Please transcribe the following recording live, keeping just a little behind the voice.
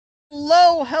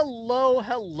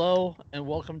Hello, and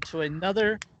welcome to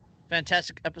another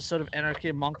fantastic episode of Anarchy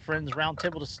Among Friends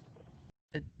Roundtable.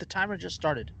 The timer just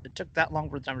started. It took that long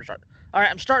for the timer to start. All right,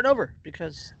 I'm starting over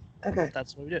because Okay.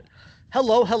 that's what we do.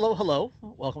 Hello.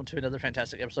 Welcome to another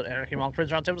fantastic episode of Anarchy Among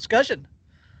Friends Roundtable discussion.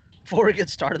 Before we get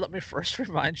started, let me first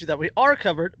remind you that we are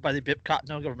covered by the BIPCOT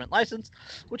no government license,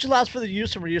 which allows for the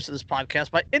use and reuse of this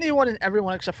podcast by anyone and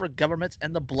everyone except for governments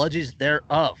and the bludgies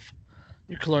thereof.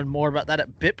 You can learn more about that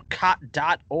at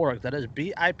bipcot.org. That is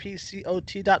bipcot.org.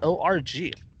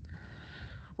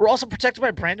 We're also protected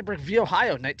by Brandenburg v. Ohio,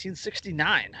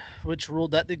 1969, which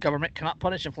ruled that the government cannot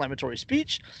punish inflammatory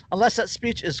speech unless that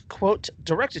speech is, quote,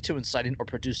 directed to inciting or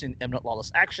producing imminent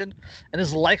lawless action and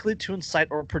is likely to incite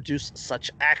or produce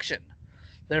such action.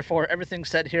 Therefore, everything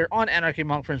said here on Anarchy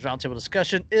Among Friends Roundtable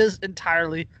discussion is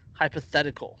entirely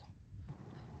hypothetical.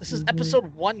 This is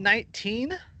episode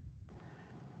 119.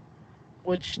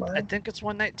 Which What? I think it's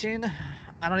 119.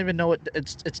 I don't even know what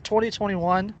it's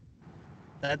 2021.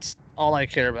 That's all I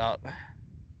care about.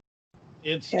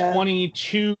 It's Yeah.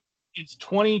 22. It's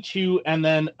 22, and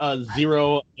then a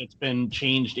 0. It's been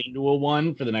changed into a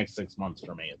 1 for the next 6 months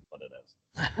for me. Is what it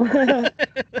is.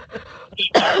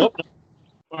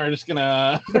 We're just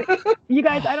gonna. You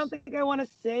guys, I don't think I want to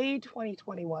say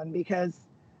 2021 because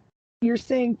you're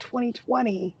saying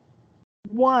 2020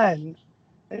 won.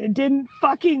 And it didn't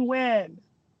fucking win.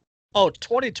 Oh,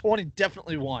 2020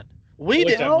 definitely won. We Oh, it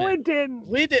didn't No, win. it didn't.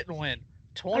 We didn't win.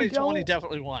 2020 don't-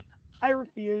 definitely won. I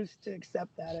refuse to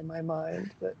accept that in my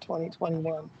mind, that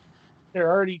 2021. They're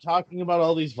already talking about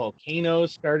all these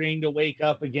volcanoes starting to wake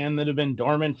up again that have been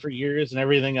dormant for years and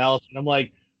everything else. And I'm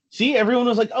like, see, everyone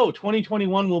was like, oh,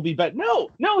 2021 will be better. No,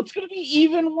 it's going to be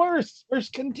even worse. We're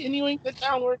continuing the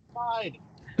downward slide.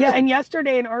 Yeah, and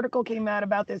yesterday an article came out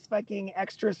about this fucking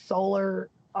extra solar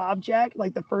object,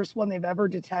 like the first one they've ever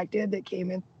detected that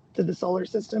came into the solar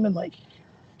system and like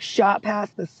shot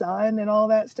past the sun and all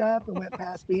that stuff and went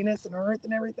past Venus and Earth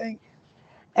and everything.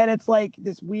 And it's like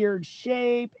this weird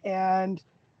shape, and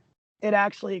it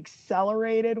actually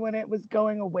accelerated when it was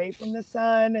going away from the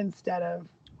sun instead of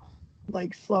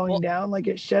like slowing Well- down like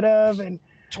it should have. And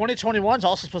 2021 is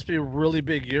also supposed to be a really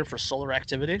big year for solar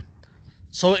activity.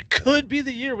 So it could be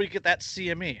the year we get that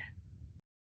CME.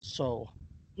 So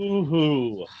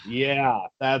Ooh, yeah,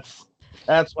 that's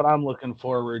what I'm looking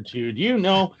forward to. Do you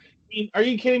know? I mean, are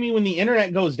you kidding me? When the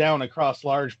internet goes down across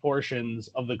large portions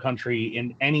of the country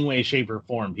in any way, shape, or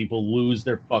form, people lose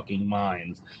their fucking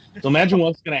minds. So imagine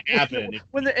what's going to happen.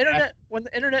 when the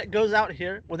internet goes out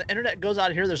here,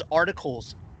 there's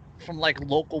articles from like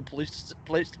local police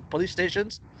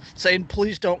stations saying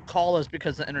please don't call us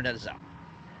because the internet is out.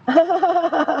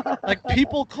 Like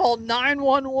people call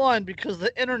 911 because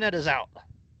the internet is out.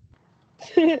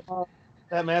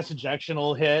 That mass ejection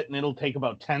will hit, and it'll take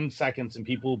about 10 seconds, and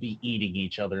people will be eating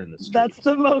each other in the street. That's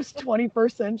the most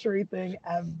 21st century thing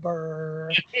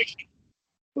ever.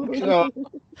 So,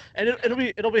 And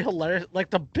it'll be hilarious. Like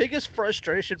the biggest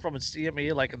frustration from a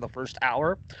CME, like in the first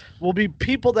hour, will be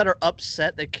people that are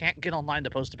upset they can't get online to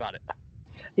post about it.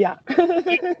 Yeah. I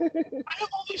have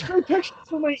all these great pictures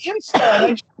on my Insta, and I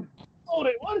just upload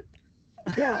it. What?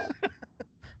 Yeah.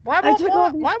 Why won't took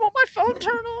all these- my phone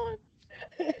turn on?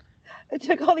 I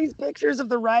took all these pictures of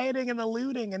the rioting and the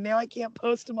looting, and now I can't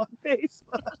post them on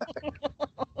Facebook.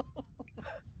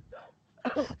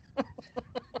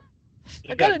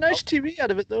 I got a nice TV out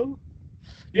of it though.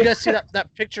 You guys see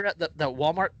that picture at that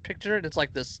Walmart picture, and it's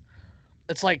like this.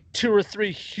 It's like 2 or 3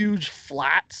 huge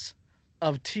flats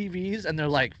of TVs, and they're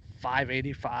like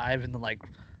 $585 and then like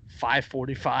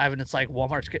 $545, and it's like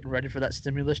Walmart's getting ready for that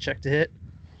stimulus check to hit.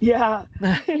 Yeah.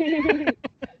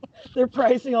 They're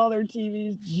pricing all their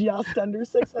TVs just under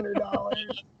 $600.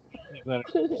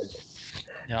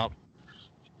 Yep.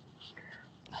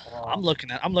 I'm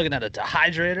looking at a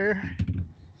dehydrator.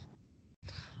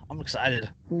 I'm excited. I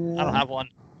don't have one.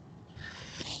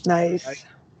 Nice.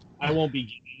 I won't be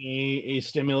getting a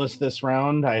stimulus this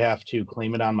round. I have to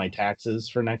claim it on my taxes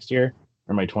for next year,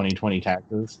 or my 2020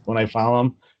 taxes when I file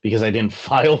them, because I didn't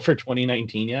file for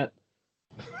 2019 yet.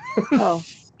 Oh.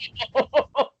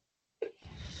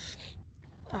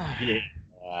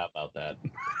 Yeah, about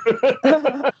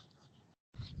that.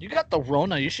 You got the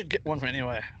Rona. You should get one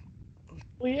anyway.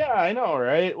 Well, yeah, I know,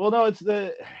 right? Well, no,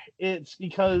 it's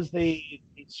because they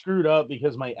screwed up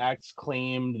because my ex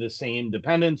claimed the same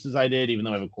dependents as I did, even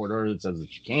though I have a court order that says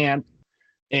that you can't.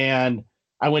 And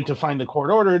I went to find the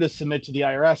court order to submit to the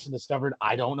IRS and discovered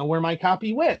I don't know where my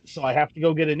copy went. So I have to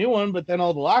go get a new one. But then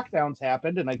all the lockdowns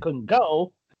happened and I couldn't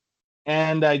go.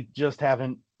 And I just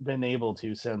haven't been able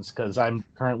to since, because I'm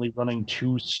currently running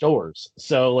 2 stores.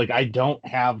 So like I don't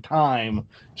have time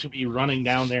to be running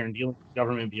down there and dealing with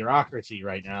government bureaucracy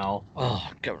right now. Oh,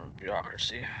 government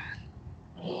bureaucracy.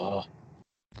 Ugh.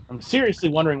 I'm seriously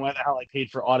wondering why the hell I paid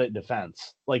for audit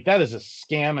defense. Like that is a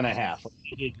scam and a half. Like,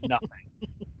 I did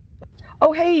nothing.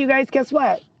 Oh, hey, you guys, guess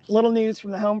what? Little news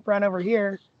from the home front over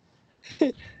here.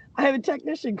 I have a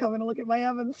technician coming to look at my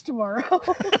ovens tomorrow.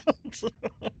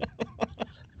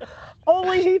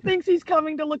 Only he thinks he's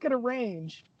coming to look at a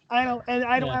range. I don't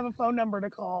Yeah. have a phone number to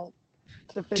call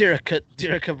to fix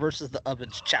Dirica versus the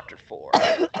ovens, chapter 4.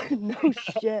 No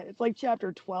shit. It's like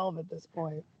chapter 12 at this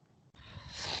point.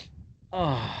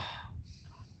 Oh,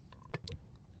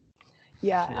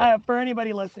 Yeah, for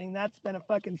anybody listening, that's been a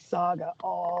fucking saga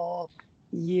all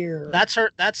year. that's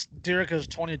Dirica's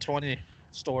 2020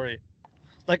 story.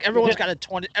 Like everybody's got a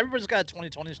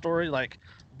 2020 story. Like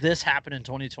this happened in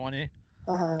 2020,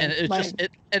 and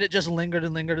it just lingered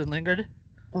and lingered and lingered.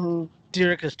 Mhm.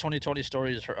 Dirica's 2020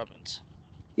 story is her ovens.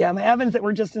 Yeah, my ovens that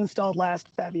were just installed last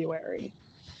February.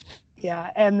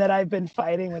 Yeah, and that I've been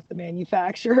fighting with the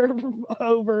manufacturer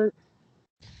over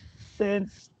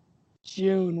since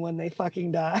June when they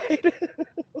fucking died.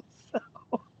 So,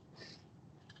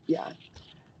 yeah.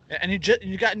 And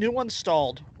you got new ones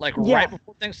installed like Yeah. right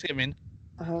before Thanksgiving,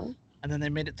 Uh-huh. and then they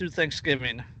made it through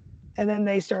Thanksgiving. And then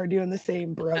they started doing the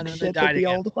same broke And then they shit that died the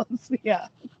again. old ones. Yeah.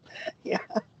 Yeah.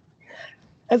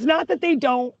 It's not that they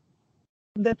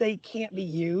can't be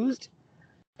used.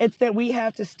 It's that we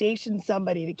have to station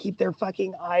somebody to keep their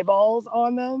fucking eyeballs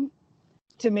on them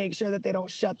to make sure that they don't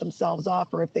shut themselves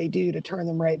off, or if they do, to turn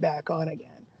them right back on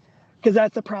again. Because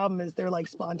that's the problem, is they're like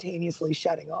spontaneously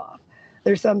shutting off.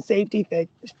 There's some safety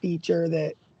feature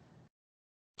that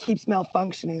keeps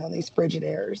malfunctioning on these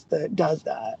Frigidairs that does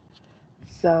that.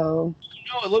 So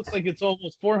It looks like it's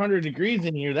almost 400 degrees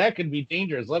in here. That could be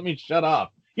dangerous. Let me shut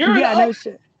up. You're yeah, an no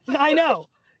shit. I know.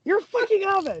 You're a fucking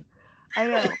oven. I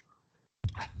know.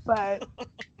 But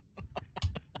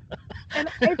and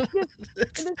it's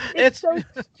just it's so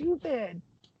stupid.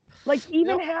 Like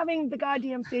even having the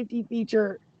goddamn safety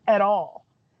feature at all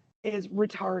is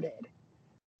retarded.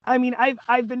 I mean,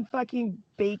 I've been fucking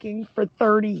baking for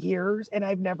 30 years and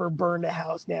I've never burned a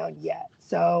house down yet.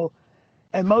 So,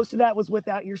 and most of that was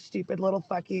without your stupid little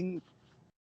fucking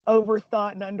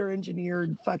overthought and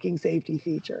under-engineered fucking safety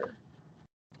feature.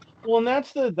 Well, and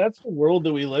that's the world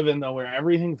that we live in, though, where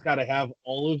everything's got to have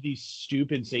all of these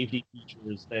stupid safety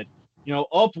features that, we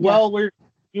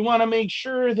want to make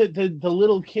sure that the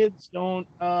little kids don't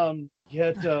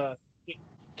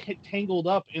get tangled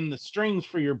up in the strings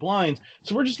for your blinds.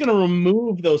 So we're just going to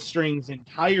remove those strings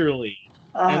entirely,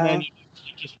 and then you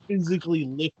just physically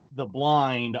lift the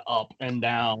blind up and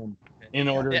down in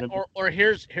order to. Or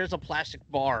here's a plastic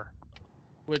bar,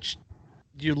 which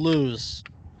you lose.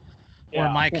 Or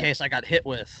in my case, I got hit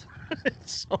with.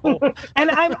 So.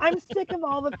 And I'm sick of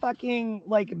all the fucking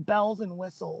like bells and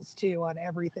whistles too on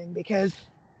everything, because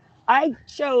I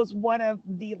chose one of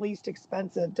the least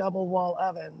expensive double wall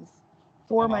ovens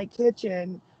for my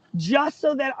kitchen just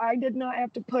so that I did not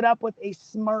have to put up with a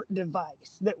smart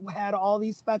device that had all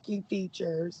these fucking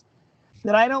features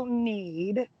that I don't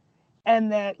need,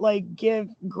 and that like give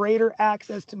greater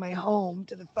access to my home,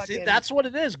 to the fucking. See, that's what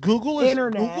it is. Google is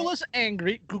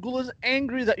angry. Google is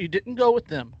angry that you didn't go with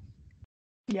them.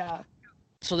 Yeah.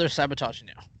 So they're sabotaging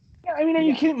you. Yeah, I mean, are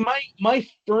you kidding? My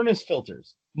furnace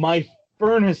filters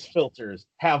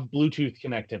have Bluetooth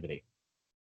connectivity.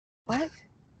 What?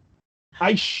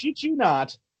 I shit you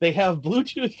not. They have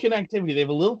Bluetooth connectivity. They have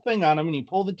a little thing on them, and you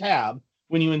pull the tab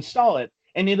when you install it,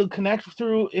 and it'll connect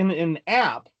through an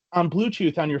app on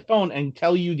Bluetooth on your phone and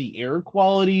tell you the air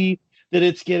quality that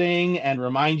it's getting and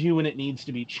remind you when it needs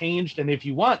to be changed. And if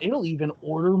you want, it'll even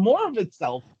order more of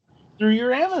itself through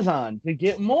your Amazon to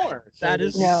get more. So that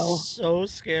is so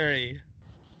scary.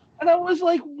 And I was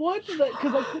like, what? Because I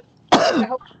couldn't figure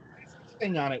out what the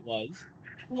thing on it was.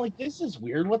 I'm like, this is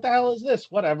weird. What the hell is this?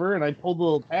 Whatever. And I pulled the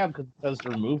little tab because it says to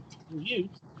remove use.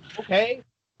 Okay.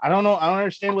 I don't know. I don't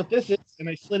understand what this is. And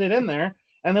I slid it in there.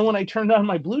 And then when I turned on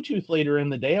my Bluetooth later in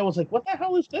the day, I was like, what the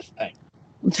hell is this thing?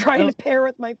 I'm trying to pair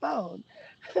with my phone.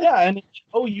 Yeah. And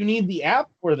you need the app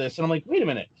for this. And I'm like, wait a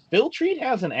minute. Filtreat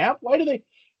has an app? Why do they?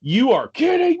 You are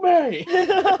kidding me.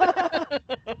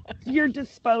 Your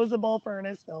disposable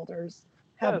furnace filters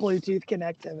have Bluetooth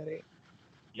connectivity.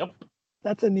 Yep.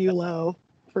 That's a new low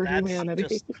for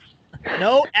humanity.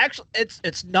 No, actually,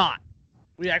 it's not.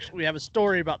 We have a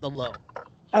story about the low.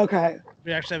 Okay.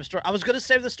 We actually have a story. I was going to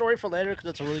save the story for later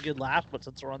because it's a really good laugh, but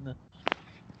since we're on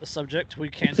the subject, we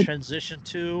can transition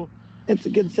to. It's a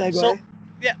good segue. So,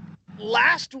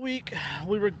 last week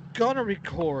we were gonna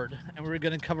record and we were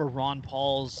gonna cover Ron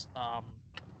Paul's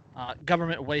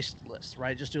government waste list,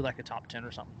 right? Just do like a top 10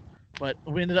 or something. But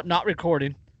we ended up not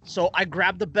recording, so I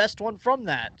grabbed the best one from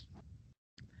that,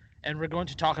 and we're going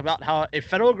to talk about how a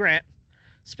federal grant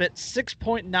spent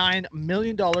 $6.9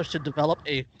 million to develop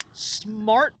a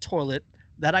smart toilet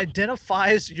that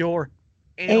identifies your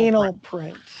Anal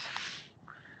print.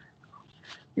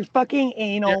 Your fucking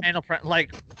your anal print,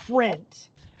 print.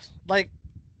 like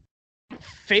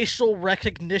facial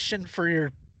recognition for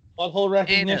your Butthole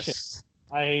recognition.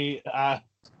 anus.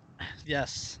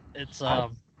 Yes, it's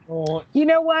You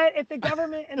know what? If the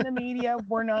government and the media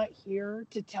were not here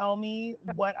to tell me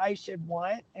what I should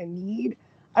want and need,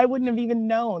 I wouldn't have even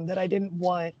known that I didn't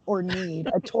want or need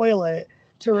a toilet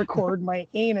to record my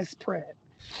anus print.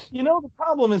 You know, the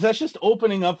problem is that's just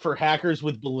opening up for hackers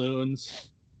with balloons.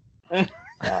 Or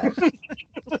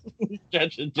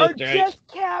just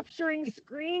capturing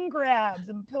screen grabs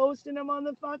and posting them on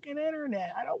the fucking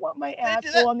internet. I don't want my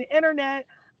asshole on the internet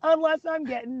unless I'm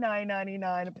getting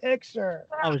 $9.99 a picture.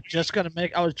 I was just gonna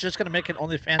make an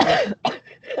OnlyFans.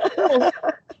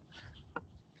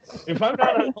 If I'm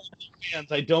not on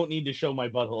OnlyFans, I don't need to show my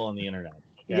butthole on the internet.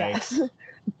 Okay? Yes.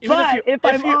 But if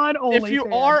I'm on OnlyFans, if you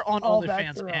are on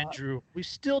OnlyFans, Andrew, we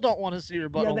still don't want to see your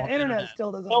butthole. Yeah, the on internet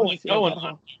still doesn't.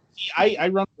 I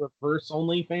run reverse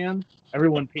OnlyFans.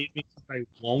 Everyone pays me since I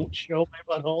won't show my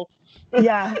butthole.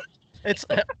 Yeah. It's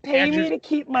pay me to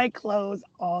keep my clothes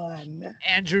on.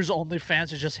 Andrew's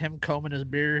OnlyFans is just him combing his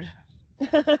beard.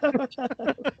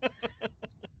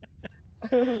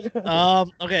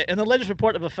 Okay, in the latest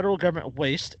report of a federal government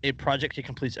waste, a project he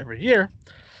completes every year,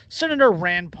 Senator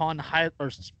Rand Paul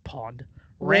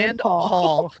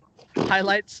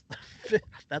highlights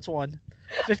that's one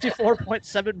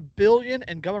 $54.7 billion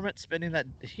in government spending that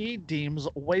he deems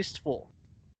wasteful.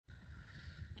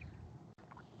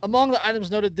 Among the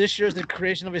items noted this year is the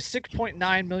creation of a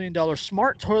 $6.9 million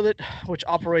smart toilet, which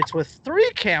operates with 3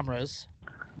 cameras,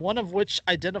 one of which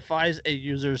identifies a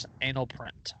user's anal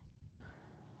print.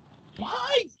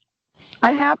 Why?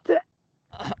 I have to.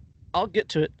 I'll get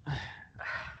to it.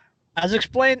 As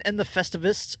explained in the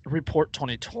Festivus Report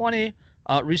 2020,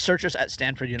 researchers at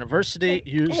Stanford University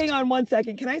used... Hang on 1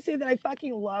 second. Can I say that I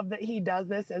fucking love that he does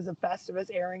this as a Festivus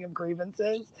airing of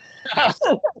grievances?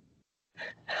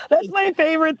 That's my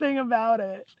favorite thing about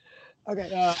it.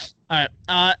 Okay. All right.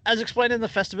 As explained in the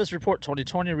Festivus Report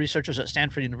 2020, researchers at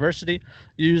Stanford University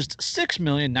used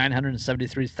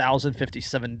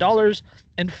 $6,973,057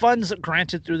 in funds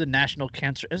granted through the National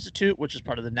Cancer Institute, which is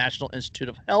part of the National Institute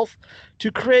of Health,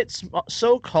 to create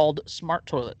so-called smart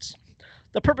toilets.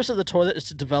 The purpose of the toilet is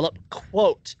to develop,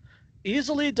 quote,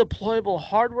 easily deployable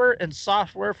hardware and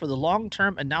software for the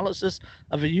long-term analysis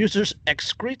of a user's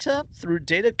excreta through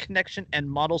data connection and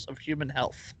models of human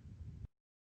health.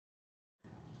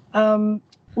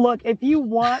 Look, if you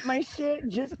want my shit,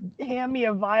 just hand me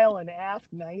a vial and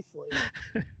ask nicely.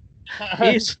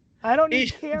 I don't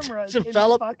need cameras in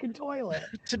the fucking toilet.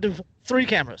 3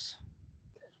 cameras.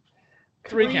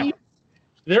 3 cameras.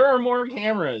 There are more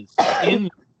cameras in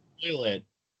the toilet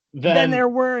than there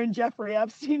were in Jeffrey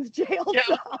Epstein's jail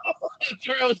cell. That's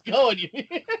where I was going.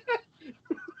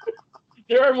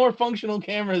 There are more functional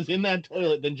cameras in that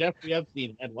toilet than Jeffrey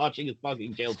Epstein had watching his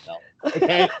fucking jail cell.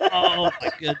 Okay? Oh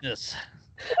my goodness.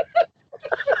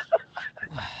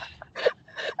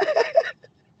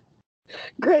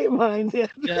 Great minds, yeah.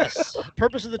 Yes. The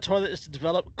purpose of the toilet is to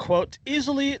develop, quote,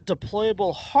 easily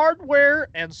deployable hardware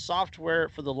and software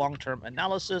for the long-term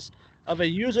analysis of a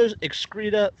user's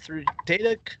excreta through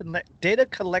data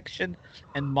collection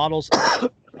and models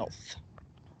of health.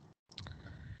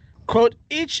 Quote,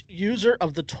 each user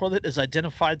of the toilet is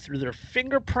identified through their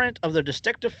fingerprint of their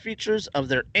distinctive features of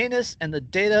their anus, and the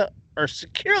data are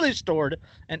securely stored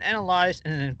and analyzed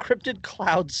in an encrypted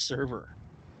cloud server.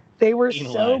 They were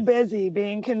so busy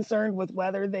being concerned with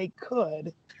whether they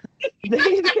could,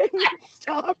 they didn't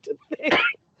stop to think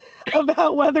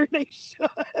about whether they should.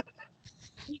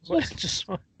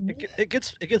 It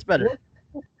gets better.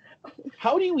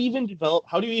 How do you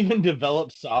even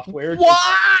develop software?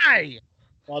 Why?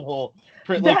 Butthole.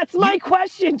 That's my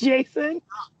question, Jason.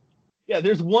 Yeah,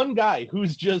 there's one guy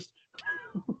who's just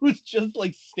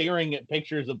like staring at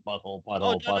pictures of butthole.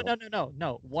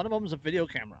 No. One of them is a video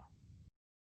camera.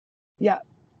 Yeah.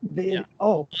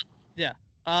 Oh. Yeah.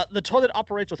 The toilet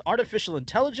operates with artificial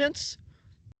intelligence,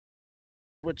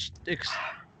 which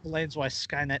explains why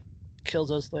Skynet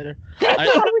kills us later. I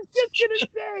was just gonna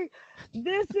say,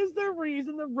 this is the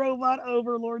reason the robot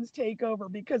overlords take over,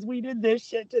 because we did this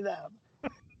shit to them.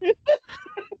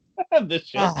 This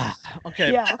shit.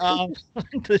 Okay. Yeah.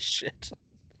 This shit.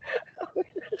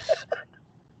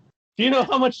 Do you know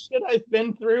how much shit I've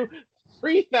been through?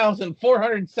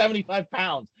 3,475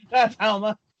 pounds. That's how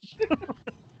much.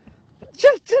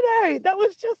 Just today. That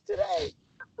was just today.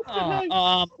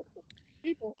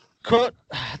 People. Quote,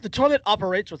 the toilet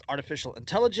operates with artificial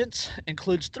intelligence,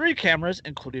 includes 3 cameras,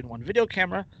 including 1 video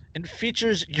camera, and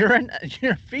features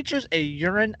a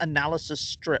urine analysis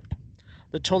strip.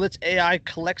 The toilet's AI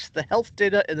collects the health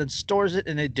data and then stores it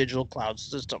in a digital cloud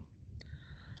system.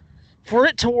 For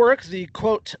it to work, the,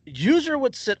 quote, user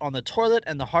would sit on the toilet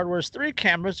and the hardware's 3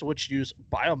 cameras, which use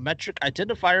biometric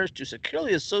identifiers to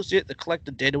securely associate the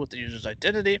collected data with the user's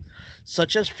identity,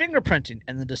 such as fingerprinting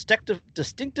and the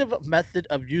distinctive method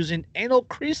of using anal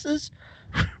creases,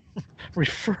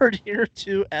 referred here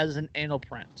to as an anal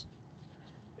print.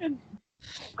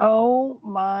 Oh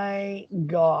my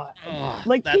God.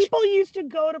 Like, people used to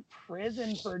go to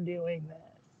prison for doing this.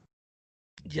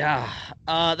 Yeah,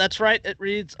 that's right. It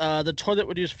reads, the toilet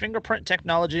would use fingerprint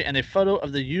technology and a photo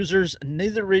of the user's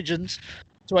nether regions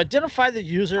to identify the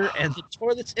user, and the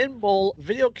toilet's in-bowl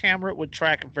video camera would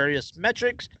track various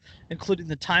metrics, including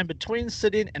the time between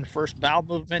sitting and first bowel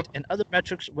movement and other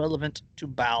metrics relevant to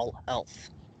bowel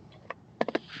health.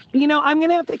 You know, I'm going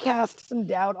to have to cast some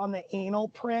doubt on the anal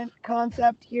print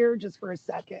concept here just for a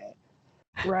second,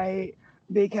 right?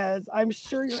 Because I'm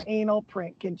sure your anal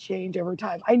print can change over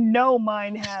time. I know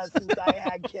mine has since I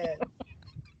had kids.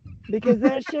 Because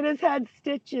that shit has had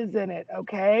stitches in it,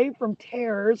 okay? From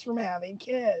tears from having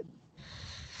kids.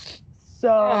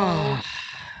 So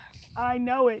I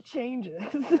know it changes.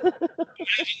 Imagine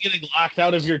getting locked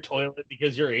out of your toilet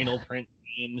because your anal print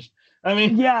changed. I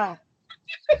mean, yeah.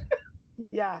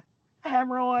 Yeah.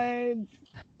 Hemorrhoids,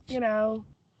 you know,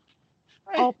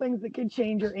 all things that could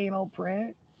change your anal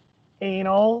print.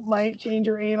 Anal might change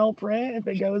your anal print if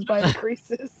it goes by the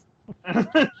creases.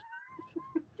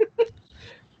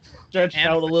 Stretched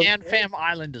out a little. And Fam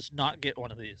Island does not get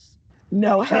one of these.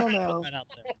 No, hell no.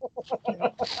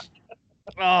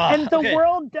 And the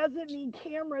world doesn't need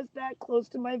cameras that close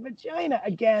to my vagina,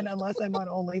 again, unless I'm on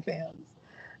OnlyFans.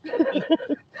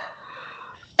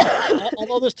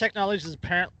 Although this technology is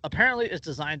apparently is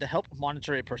designed to help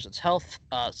monitor a person's health,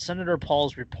 Senator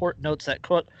Paul's report notes that,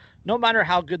 quote, no matter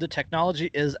how good the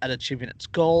technology is at achieving its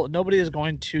goal, nobody is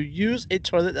going to use a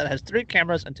toilet that has 3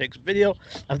 cameras and takes video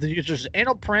of the user's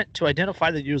anal print to identify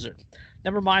the user.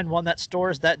 Never mind one that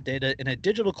stores that data in a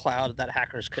digital cloud that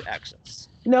hackers could access.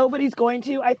 Nobody's going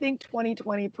to. I think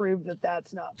 2020 proved that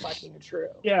that's not fucking true.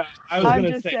 Yeah, I'm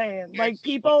just saying, like,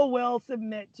 people will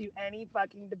submit to any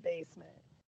fucking debasement.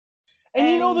 And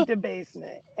you know, the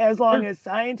debasement, as long as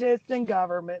scientists and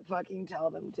government fucking tell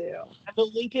them to.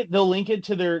 They'll link it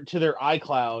to their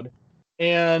iCloud,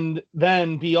 and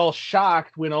then be all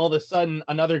shocked when all of a sudden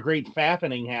another great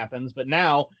fappening happens. But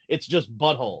now it's just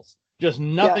buttholes, just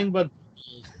nothing but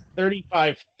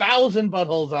 35,000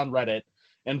 buttholes on Reddit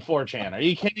and 4chan. Are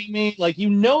you kidding me? Like, you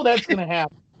know that's gonna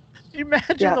happen.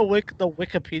 Imagine the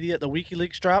Wikipedia, the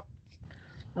WikiLeaks drop.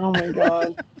 Oh my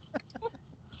God.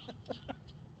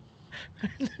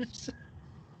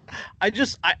 I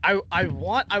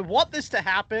want this to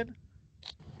happen,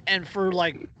 and for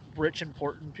like rich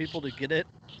important people to get it,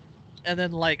 and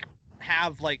then like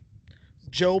have like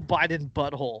Joe Biden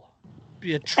butthole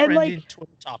be a trending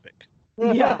Twitter topic.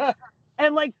 Yeah.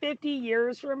 And like 50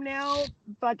 years from now,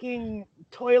 fucking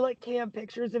toilet cam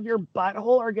pictures of your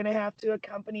butthole are gonna have to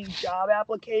accompany job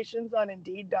applications on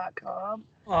Indeed.com.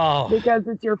 Oh. Because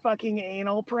it's your fucking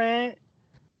anal print.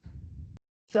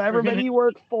 So everybody you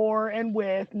work for and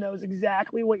with knows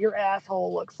exactly what your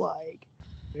asshole looks like.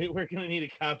 We're going to need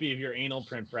a copy of your anal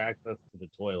print for access to the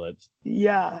toilets.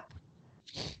 Yeah.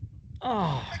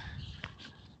 Oh.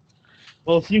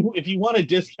 Well, if you want a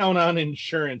discount on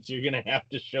insurance, you're going to have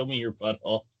to show me your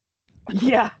butthole.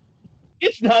 Yeah.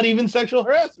 It's not even sexual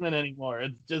harassment anymore.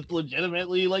 It's just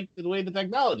legitimately like the way the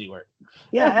technology works.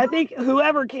 Yeah, I think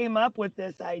whoever came up with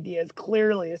this idea is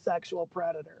clearly a sexual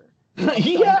predator.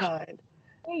 Yeah.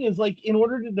 Thing is, like, in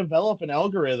order to develop an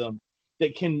algorithm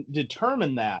that can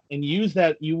determine that and use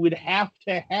that, you would have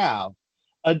to have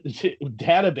a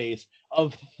database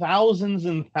of thousands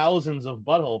and thousands of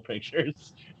butthole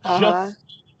pictures just so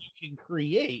you can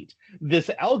create this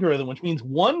algorithm, which means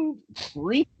one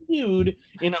creepy dude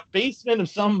in a basement of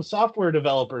some software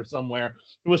developer somewhere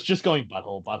was just going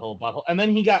butthole, butthole, butthole, and then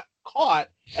he got caught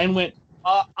and went,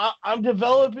 I'm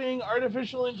developing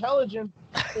artificial intelligence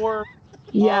for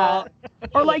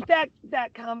or like that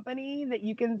company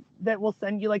that will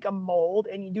send you like a mold,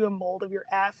 and you do a mold of your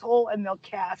asshole and they'll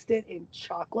cast it in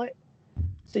chocolate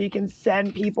so you can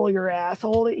send people your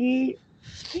asshole to eat.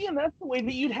 See, and that's the way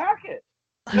that you'd hack it.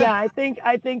 Yeah, I think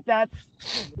that's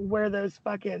where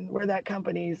that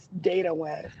company's data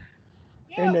went.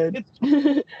 Yeah, Into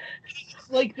it's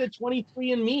like the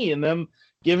 23andMe and them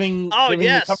giving Oh giving the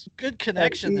yes, good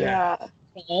connection there. yeah.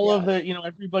 all of the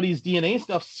everybody's DNA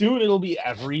stuff. Soon it'll be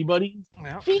everybody's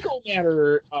Yeah. fecal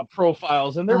matter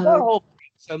profiles and their butthole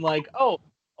pics, and like, oh,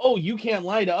 you can't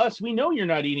lie to us. We know you're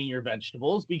not eating your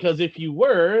vegetables, because if you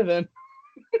were, then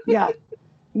Yeah.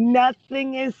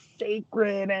 Nothing is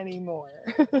sacred anymore.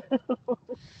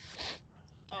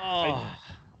 Oh,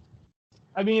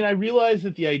 I mean, I realize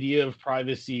that the idea of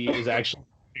privacy is actually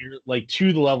like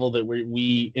to the level that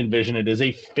we envision it is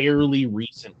a fairly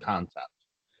recent concept.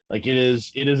 Like it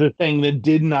is a thing that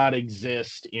did not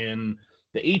exist in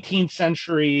the 18th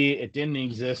century. It didn't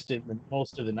exist in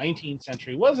most of the 19th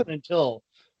century. It wasn't until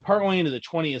partway into the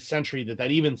 20th century that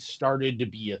even started to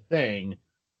be a thing,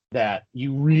 that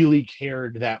you really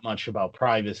cared that much about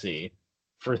privacy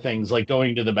for things like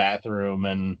going to the bathroom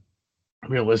and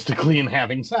realistically and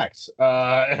having sex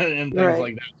and things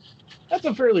like that. That's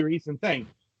a fairly recent thing.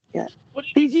 Yeah. But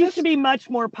These used to be much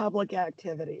more public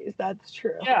activities. That's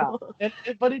true. Yeah,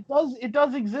 but it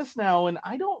does exist now, and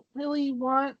I don't really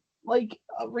want like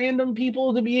random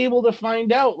people to be able to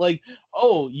find out, like,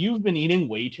 oh, you've been eating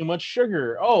way too much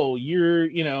sugar. Oh, you're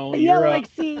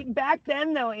see, back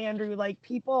then though, Andrew, like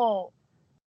people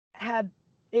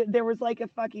there was like a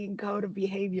fucking code of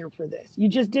behavior for this. You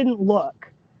just didn't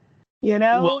look.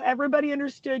 Well, everybody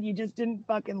understood. You just didn't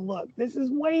fucking look. This is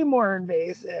way more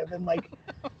invasive and like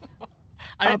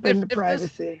up into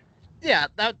privacy.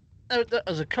 That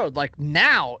was a code. Like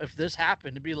now, if this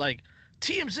happened, to be like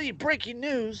TMZ breaking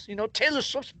news. Taylor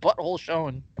Swift's butthole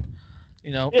showing.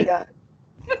 Yeah.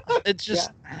 It's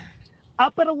just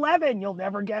up at 11. You'll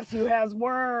never guess who has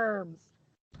worms.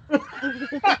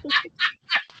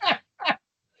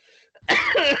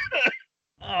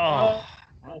 Oh.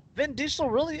 Vin Diesel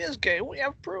really is gay. We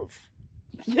have proof.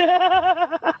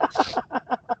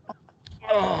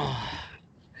 Oh.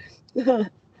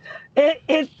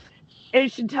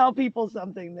 It should tell people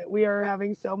something, that we are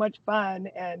having so much fun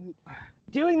and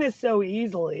doing this so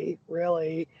easily,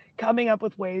 really, coming up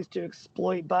with ways to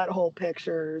exploit butthole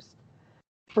pictures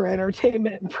for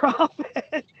entertainment and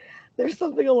profit. There's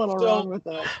something a little wrong with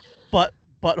us. But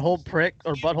butthole prick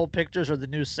or butthole pictures are the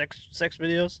new sex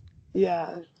videos?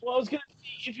 Yeah. Well, I was gonna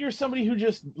say, if you're somebody who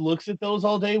just looks at those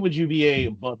all day, would you be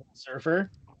a butthole surfer?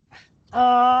 I'm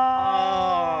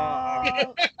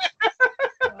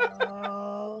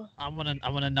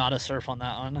gonna not a surf on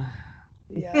that one.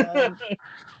 Yeah.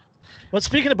 But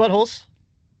speaking of buttholes,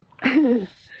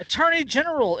 Attorney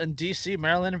General in D.C.,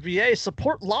 Maryland, and VA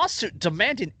support lawsuit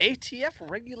demanding ATF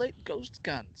regulate ghost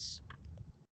guns.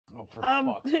 Oh, for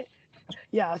fuck.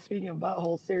 Yeah, speaking of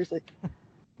buttholes, seriously,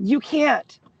 you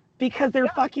can't, because they're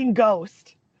fucking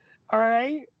ghost. All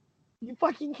right, you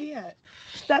fucking can't.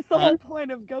 That's the whole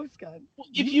point of ghost guns.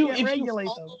 If you regulate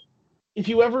them. If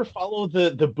you ever follow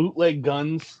the bootleg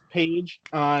guns page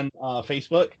on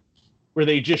Facebook, where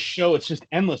they just show, it's just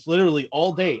endless, literally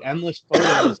all day, endless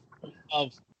photos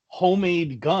of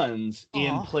homemade guns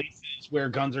in places where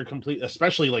guns are complete,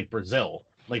 especially like Brazil.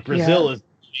 Like Brazil is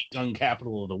the gun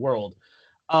capital of the world.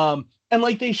 And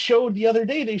like they showed the other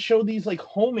day, they showed these like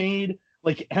homemade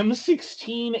like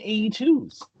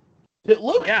M16A2s that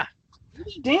look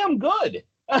pretty damn good.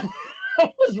 I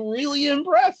was really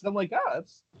impressed. I'm like,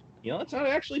 that's that's not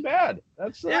actually bad.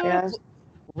 That's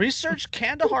research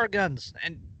Kandahar guns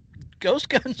and ghost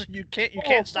guns. You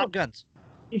can't stop guns.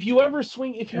 If you ever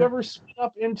swing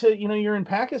up into, you're in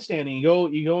Pakistan and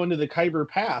you go into the Khyber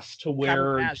Pass to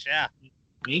where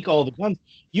make all the guns,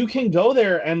 you can go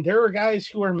there and there are guys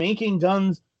who are making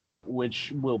guns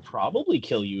which will probably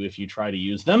kill you if you try to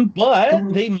use them,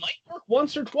 but they might work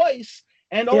once or twice,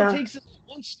 and all it takes is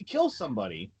once to kill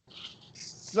somebody.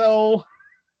 So,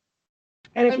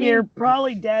 and if you're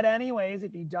probably dead anyways,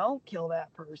 if you don't kill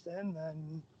that person,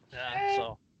 then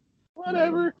so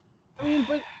whatever. I mean,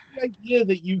 but the idea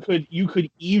that you could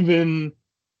even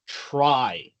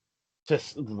try to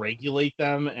regulate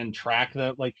them and track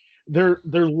them, like they're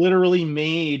literally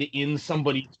made in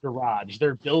somebody's garage.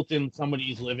 They're built in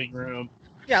somebody's living room.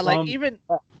 Yeah, like even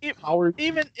if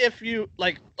you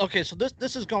like, okay, so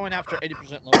this is going after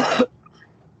 80% lowers,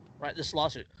 right? This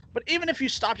lawsuit. But even if you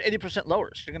stopped 80%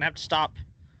 lowers, you're gonna have to stop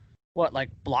what, like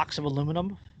blocks of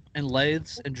aluminum and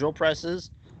lathes and drill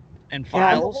presses and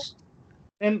files.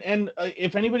 And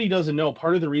if anybody doesn't know,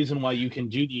 part of the reason why you can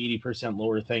do the 80%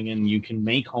 lower thing and you can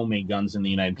make homemade guns in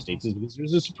the United States is because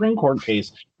there's a Supreme Court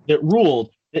case that ruled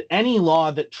that any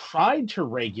law that tried to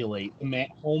regulate the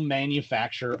home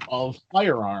manufacture of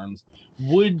firearms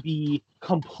would be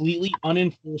completely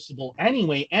unenforceable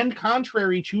anyway, and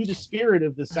contrary to the spirit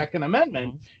of the Second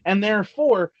Amendment, and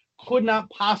therefore could not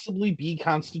possibly be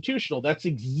constitutional. That's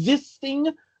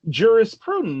existing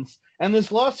jurisprudence, and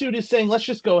this lawsuit is saying, let's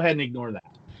just go ahead and ignore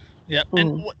that. Yep.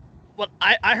 And what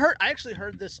I actually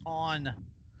heard this on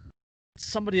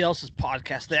somebody else's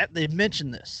podcast. They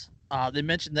mentioned this. They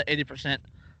mentioned the 80%.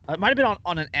 It might have been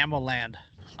on an Ammo Land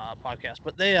podcast,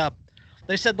 but they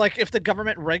said, like, if the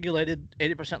government regulated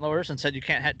 80% lowers and said you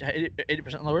can't have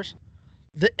 80% lowers,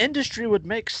 the industry would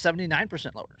make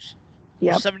 79% lowers,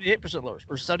 or 78% lowers,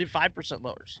 or 75%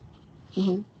 lowers,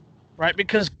 right?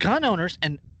 Because gun owners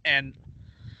and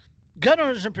gun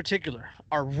owners in particular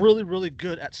are really, really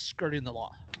good at skirting the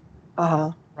law.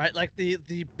 Right, like the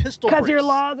pistol. Because your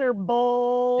laws are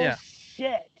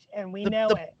bullshit, and we know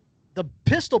it. The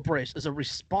pistol brace is a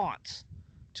response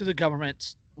to the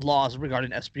government's laws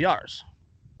regarding SBRs,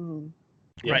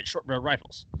 right? Short barrel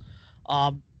rifles.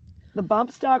 The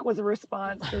bump stock was a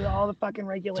response to all the fucking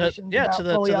regulations about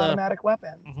fully automatic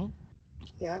weapons.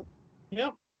 Yeah.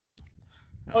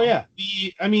 Oh yeah.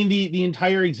 The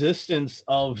entire existence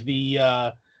of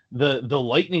the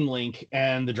Lightning Link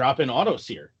and the drop-in auto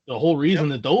sear. The whole reason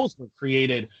that those were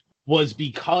created was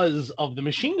because of the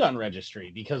machine gun registry.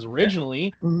 Because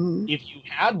originally, if you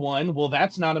had one, well,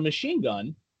 that's not a machine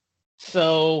gun.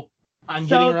 So I'm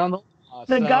getting around the law.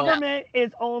 The government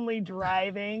is only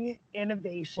driving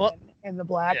innovation in the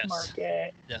black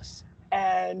market. Yes.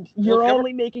 And you're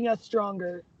only making us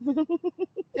stronger.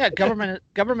 Yeah, government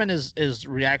is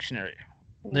reactionary.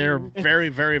 They're very,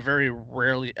 very, very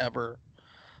rarely ever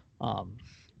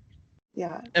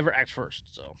ever act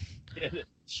first. So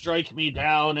strike me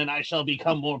down and I shall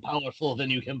become more powerful than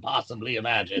you can possibly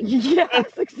imagine.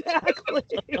 Yes, exactly.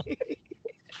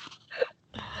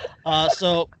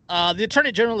 The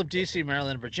Attorney General of D.C.,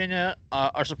 Maryland, and Virginia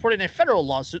are supporting a federal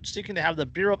lawsuit seeking to have the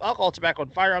Bureau of Alcohol, Tobacco,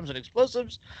 and Firearms and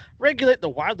Explosives regulate the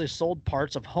widely sold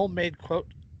parts of homemade, quote,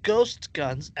 ghost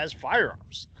guns as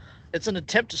firearms. It's an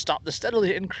attempt to stop the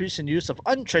steadily increasing use of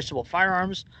untraceable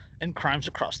firearms in crimes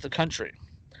across the country.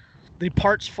 The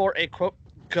parts for a, quote,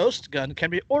 ghost gun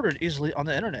can be ordered easily on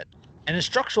the internet, and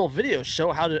instructional videos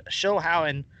show how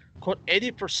an, quote,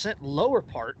 80% lower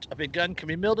part of a gun can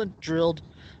be milled and drilled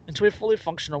into a fully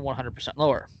functional 100%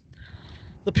 lower.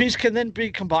 The piece can then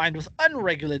be combined with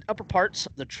unregulated upper parts,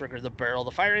 the trigger, the barrel, the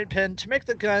firing pin, to make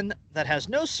the gun that has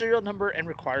no serial number and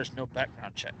requires no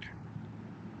background check.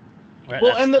 Right,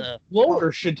 well, and the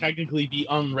lower should technically be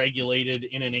unregulated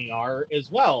in an AR as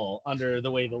well, under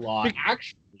the way the law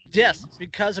actually. Yes,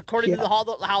 because according to how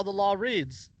the law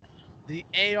reads, the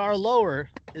AR lower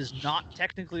is not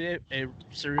technically a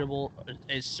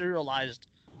serialized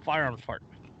firearms part.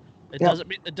 It doesn't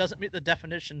meet the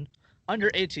definition under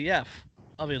ATF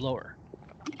of a lower.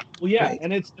 Well, yeah,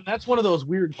 and that's one of those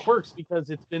weird quirks, because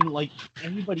it's been like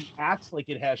everybody acts like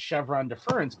it has Chevron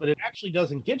deference, but it actually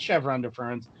doesn't get Chevron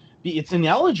deference. It's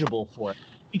ineligible for it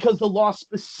because the law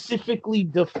specifically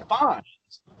defines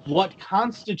what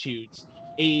constitutes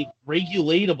a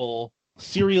regulatable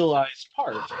serialized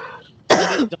part.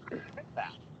 And it doesn't fit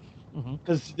that.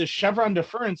 Because the Chevron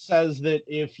deference says that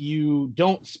if you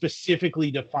don't specifically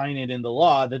define it in the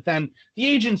law, that then the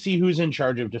agency who's in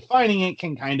charge of defining it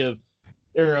can kind of,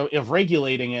 or of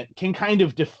regulating it, can kind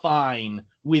of define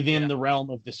within the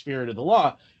realm of the spirit of the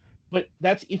law. But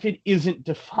that's if it isn't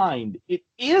defined. It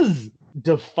is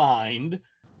defined,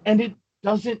 and it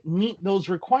doesn't meet those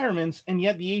requirements, and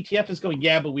yet the ATF is going,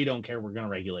 yeah, but we don't care. We're going to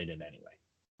regulate it anyway.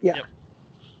 Yeah. Yep.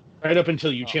 Right up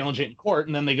until you challenge it in court,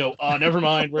 and then they go, never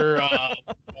mind, we're...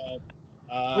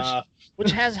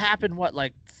 which has happened,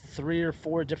 like 3 or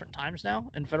 4 different times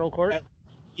now in federal court?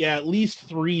 At least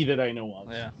 3 that I know of.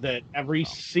 Yeah. That every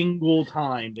single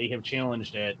time they have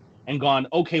challenged it and gone,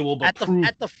 okay, well, but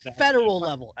at the federal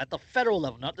level,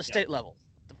 not the state level,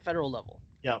 the federal level.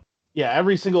 Yeah,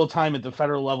 every single time at the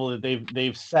federal level that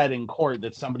they've said in court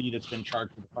that somebody that's been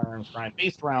charged with a firearms crime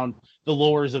based around the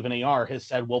lowers of an AR has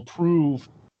said, well, prove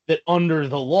that under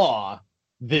the law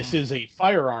this is a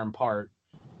firearm part,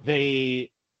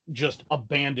 they just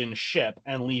abandon ship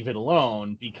and leave it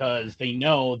alone because they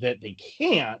know that they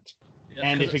can't. Yeah,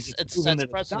 and if it's proven that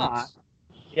it's not,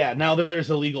 now there's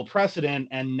a legal precedent,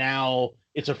 and now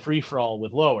it's a free-for-all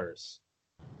with lowers.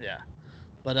 Yeah.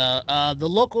 But the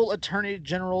local attorney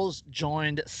generals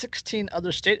joined 16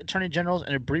 other state attorney generals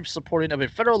in a brief supporting of a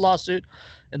federal lawsuit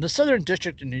in the Southern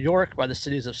District in New York by the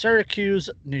cities of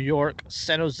Syracuse, New York,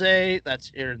 San Jose,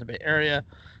 that's here in the Bay Area,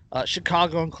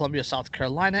 Chicago, and Columbia, South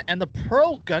Carolina, and the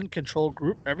pro-gun control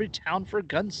group Every Town for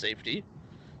Gun Safety,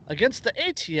 against the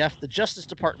ATF, the Justice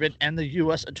Department, and the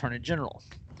U.S. Attorney General.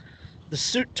 The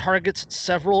suit targets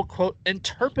several, quote,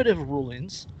 interpretive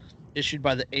rulings issued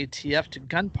by the ATF to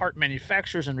gun part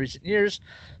manufacturers in recent years,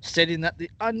 stating that the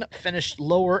unfinished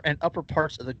lower and upper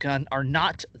parts of the gun are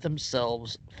not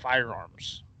themselves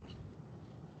firearms.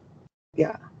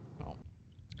 Yeah.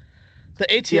 The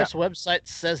ATF's website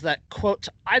says that, quote,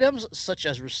 items such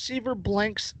as receiver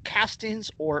blanks,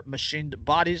 castings, or machined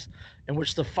bodies in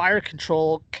which the fire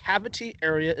control cavity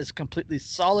area is completely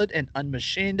solid and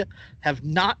unmachined have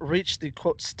not reached the,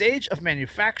 quote, stage of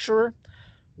manufacture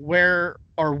where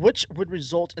or which would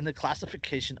result in the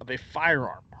classification of a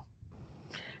firearm.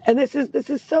 And this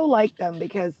is so like them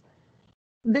because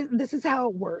this is how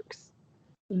it works.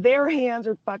 Their hands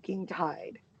are fucking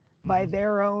tied by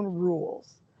their own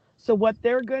rules. So what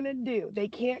they're going to do, they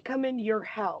can't come into your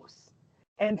house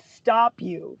and stop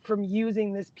you from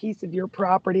using this piece of your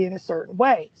property in a certain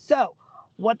way. So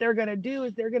what they're going to do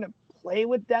is they're going to play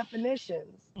with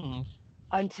definitions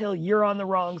until you're on the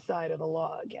wrong side of the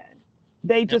law again.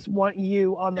 They just want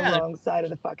you on the wrong side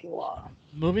of the fucking law.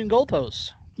 Moving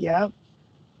goalposts. Yep.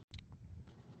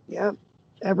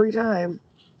 Every time.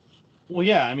 Well,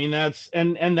 yeah, I mean that's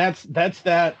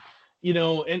that. You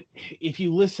know, and if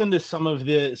you listen to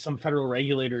some federal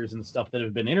regulators and stuff that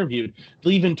have been interviewed,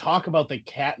 they'll even talk about the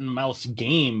cat and mouse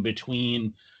game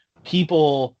between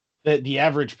people, that the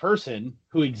average person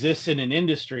who exists in an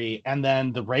industry, and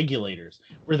then the regulators,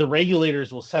 where the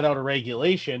regulators will set out a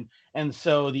regulation, and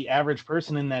so the average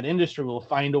person in that industry will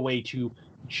find a way to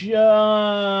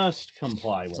just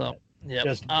comply with it. Yep.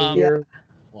 Just comply.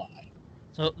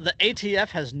 So the ATF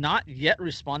has not yet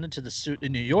responded to the suit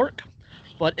in New York.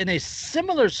 But in a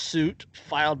similar suit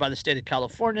filed by the state of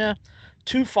California,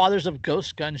 two fathers of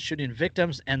ghost gun shooting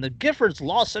victims and the Giffords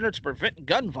Law Center to Prevent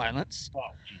Gun Violence,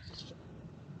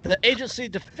 the agency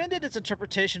defended its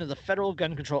interpretation of the Federal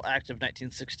Gun Control Act of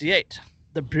 1968.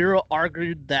 The Bureau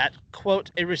argued that, quote,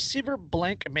 a receiver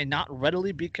blank may not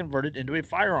readily be converted into a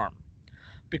firearm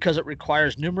because it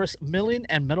requires numerous milling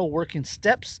and metalworking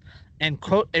steps, and,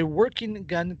 quote, a working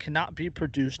gun cannot be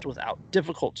produced without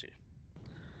difficulty.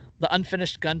 The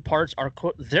unfinished gun parts are,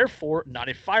 quote, therefore not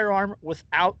a firearm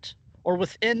without or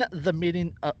within the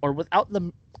meaning or without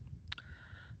the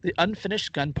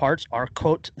unfinished gun parts are,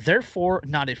 quote, therefore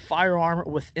not a firearm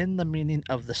within the meaning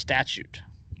of the statute.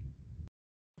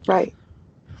 Right.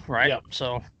 Yep.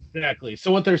 So exactly.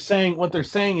 So what they're saying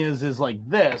is like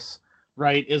this,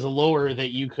 right, is a lower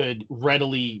that you could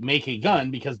readily make a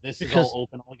gun because this is all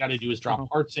open. All you got to do is drop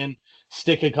parts in,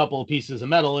 stick a couple of pieces of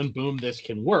metal, and boom, this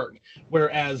can work.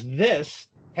 Whereas this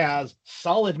has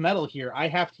solid metal here. I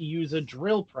have to use a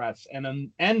drill press and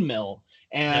an end mill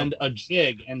and a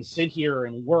jig and sit here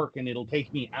and work, and it'll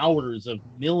take me hours of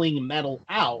milling metal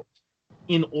out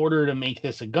in order to make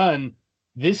this a gun.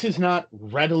 This is not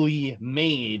readily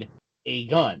made a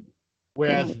gun.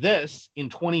 Whereas this, in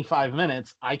 25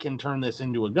 minutes, I can turn this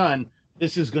into a gun.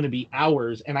 This is going to be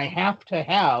hours, and I have to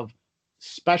have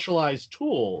specialized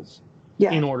tools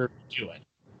in order to do it.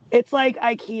 It's like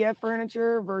IKEA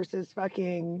furniture versus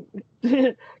fucking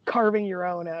carving your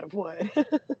own out of wood.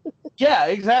 Yeah,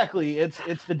 exactly. It's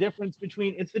the difference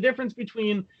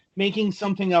between making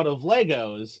something out of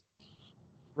Legos,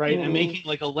 right, and making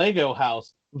like a Lego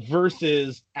house,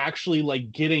 versus actually like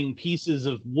getting pieces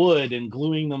of wood and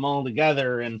gluing them all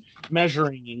together and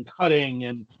measuring and cutting,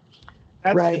 and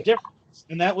that's the difference.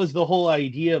 And that was the whole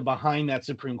idea behind that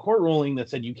Supreme Court ruling that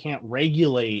said you can't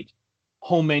regulate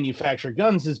home manufactured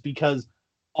guns, is because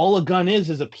all a gun is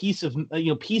a piece of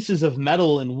pieces of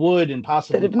metal and wood and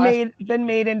possibly that have been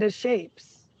made into shapes.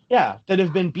 Yeah, that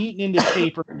have been beaten into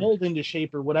shape or molded into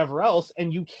shape or whatever else,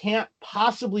 and you can't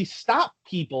possibly stop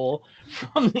people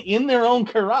from in their own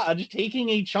garage taking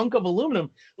a chunk of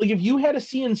aluminum. Like if you had a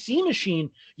CNC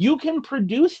machine, you can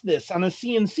produce this on a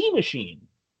CNC machine,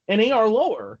 an AR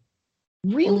lower,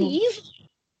 really easily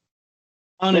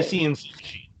on a CNC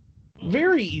machine,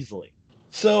 very easily.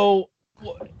 So,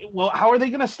 well, how are they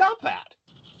going to stop that?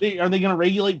 Are they going to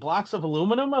regulate blocks of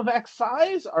aluminum of X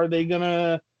size? Are they going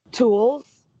to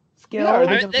tools?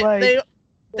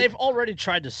 They've already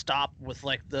tried to stop with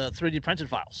like the 3D printed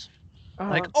files.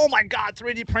 Like, oh my God,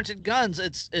 3D printed guns!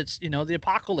 It's the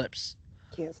apocalypse.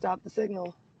 Can't stop the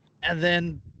signal. And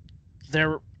then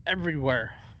they're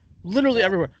everywhere, literally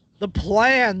everywhere. The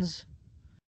plans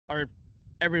are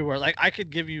everywhere. Like I could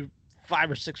give you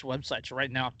 5 or 6 websites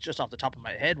right now, just off the top of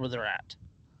my head, where they're at.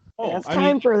 It's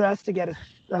time for us to get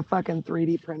a fucking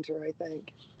 3D printer, I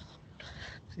think.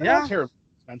 Yeah. Terrible.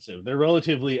 Expensive. They're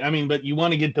relatively, but you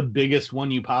want to get the biggest one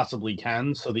you possibly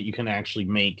can so that you can actually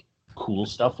make cool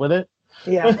stuff with it.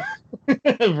 Yeah.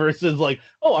 Versus like,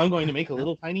 oh, I'm going to make a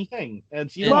little tiny thing.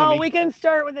 And so you don't Well, wanna we make, can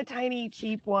start with a tiny,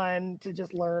 cheap one to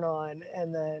just learn on,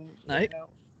 and then Right. you know.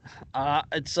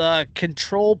 It's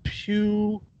Control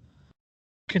Pew.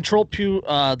 He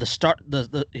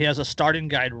has a starting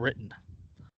guide written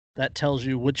that tells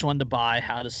you which one to buy,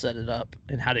 how to set it up,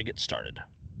 and how to get started.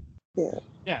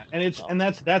 yeah, and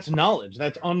that's knowledge.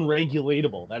 That's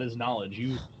unregulatable. That is knowledge.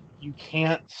 You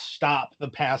can't stop the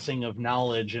passing of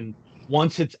knowledge, and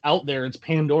once it's out there, it's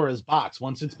Pandora's box.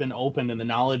 Once it's been opened and the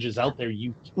knowledge is out there,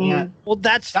 you can't Well,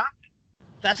 that's stop.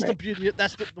 the Right. beauty.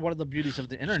 One of the beauties of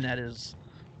the internet is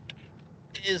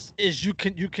you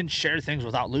can share things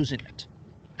without losing it.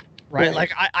 Right? Right.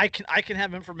 Like I can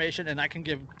have information, and I can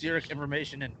give Derek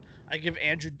information, and I give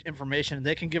Andrew information, and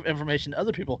they can give information to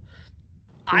other people.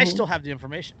 I Mhm. still have the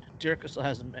information. Derek still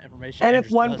has the information. And Andrew if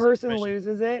still one has the person information.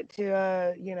 loses it to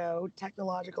a,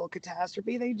 technological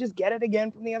catastrophe, they just get it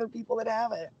again from the other people that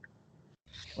have it.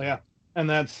 Well, yeah, and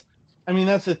that's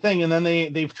the thing. And then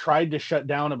they've tried to shut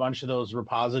down a bunch of those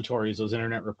repositories, those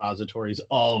internet repositories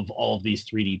of all of these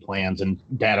 3D plans and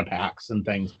data packs and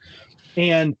things.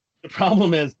 And the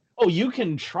problem is, oh, you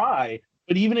can try,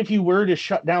 but even if you were to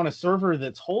shut down a server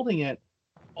that's holding it,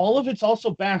 all of it's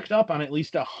also backed up on at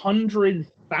least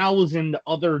 100,000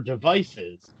 other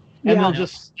devices. And Yeah. they'll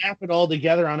just snap it all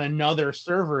together on another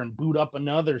server and boot up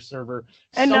another server.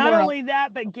 And not somewhere only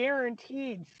that, but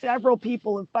guaranteed several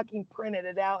people have fucking printed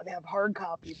it out and have hard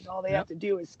copies, and all they have to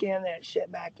do is scan that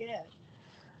shit back in.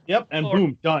 Yep, and Or-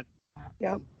 boom, done.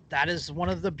 Yep. That is one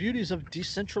of the beauties of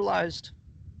decentralized.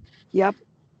 Yep.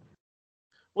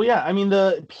 Well, yeah, I mean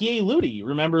the P.A. Ludi.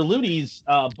 Remember Ludi's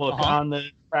book on the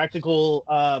practical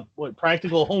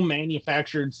home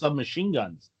manufactured submachine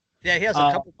guns. Yeah, he has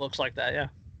a couple books like that. Yeah.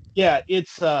 Yeah,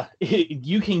 it's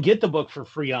you can get the book for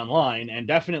free online, and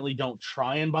definitely don't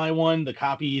try and buy one. The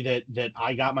copy that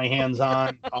I got my hands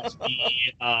on cost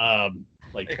me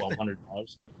like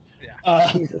 $1,200.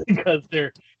 Yeah.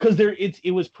 Because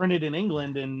it was printed in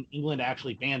England, and England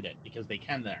actually banned it because they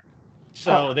can there.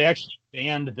 So they actually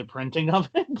banned the printing of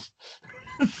it.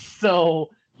 So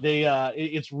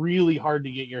it's really hard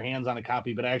to get your hands on a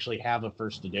copy, but I actually have a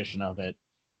first edition of it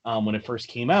when it first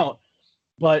came out.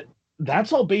 But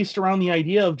that's all based around the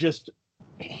idea of just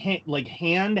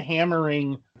hand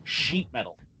hammering sheet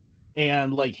metal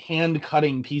and like hand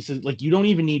cutting pieces. Like you don't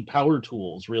even need power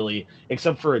tools really,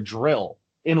 except for a drill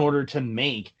in order to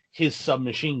make his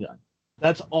submachine gun.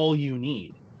 That's all you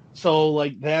need. So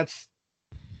like and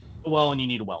you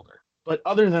need a welder. But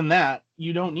other than that,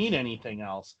 you don't need anything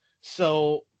else.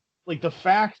 So like the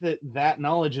fact that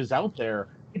knowledge is out there,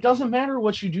 it doesn't matter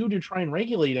what you do to try and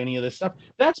regulate any of this stuff.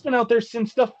 That's been out there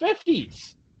since the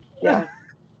 50s. Yeah.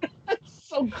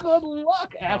 So good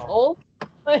luck, asshole.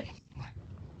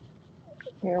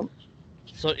 Yeah.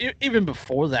 So even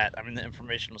before that, I mean, the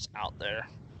information was out there.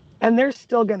 And they're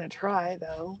still gonna try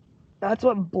though. That's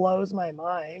what blows my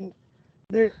mind.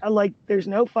 There's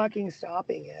no fucking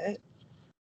stopping it.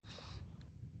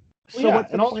 So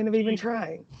what's the point of even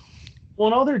trying? Well,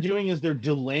 and all they're doing is they're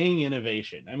delaying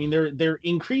innovation. I mean, they're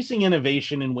increasing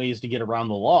innovation in ways to get around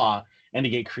the law and to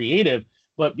get creative.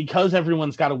 But because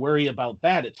everyone's got to worry about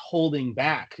that, it's holding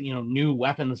back, new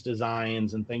weapons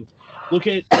designs and things. Look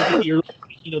at the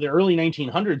early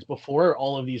 1900s, before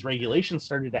all of these regulations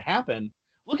started to happen.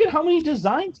 Look at how many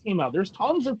designs came out. There's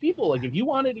tons of people. Like if you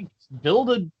wanted to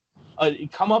build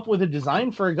come up with a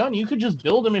design for a gun, you could just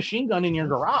build a machine gun in your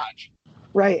garage.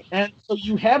 Right. And so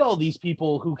you had all these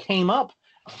people who came up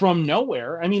from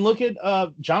nowhere. I mean, look at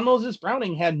John Moses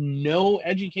Browning had no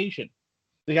education.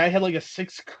 The guy had like a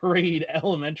 6th grade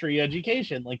elementary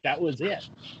education. Like that was it.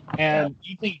 And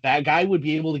you think that guy would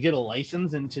be able to get a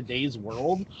license in today's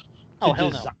world to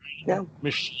design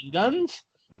machine guns?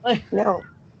 Like, no.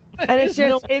 And it's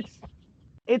just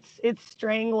it's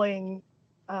strangling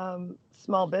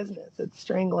small business. It's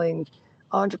strangling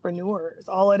entrepreneurs.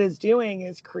 All it is doing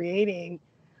is creating,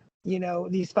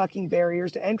 these fucking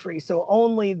barriers to entry. So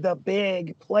only the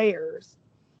big players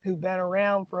who've been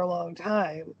around for a long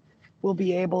time will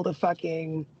be able to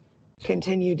fucking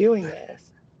continue doing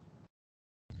this.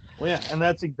 Well, yeah, and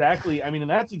that's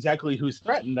exactly who's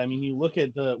threatened. I mean, you look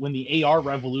at when the AR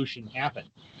revolution happened,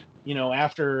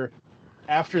 after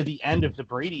the end of the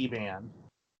Brady ban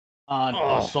on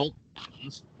assault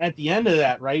weapons, at the end of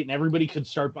that, right, and everybody could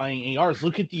start buying ARs.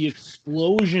 Look at the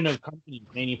explosion of companies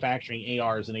manufacturing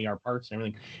ARs and AR parts and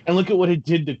everything, and look at what it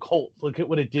did to Colt. Look at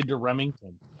what it did to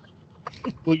Remington.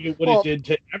 Look at what it did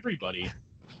to everybody.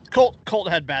 Colt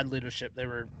had bad leadership. They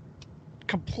were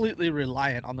completely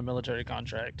reliant on the military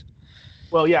contract.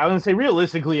 Well, yeah, I was gonna say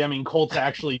realistically, I mean, Colt's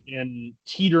actually been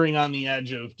teetering on the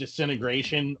edge of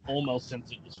disintegration almost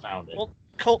since it was founded. Well,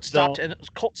 Colt stopped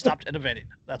innovating.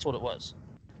 That's what it was.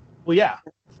 Well, yeah,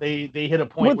 they hit a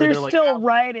point But where they're they're like, still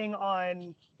riding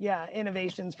on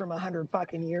innovations from 100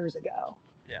 fucking years ago.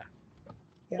 Yeah.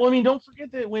 Well, I mean, don't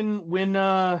forget that when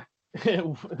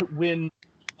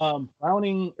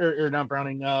Browning or not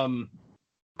Browning,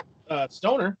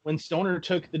 Stoner, when Stoner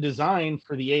took the design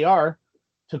for the AR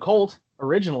to Colt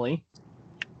originally,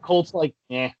 Colt's like,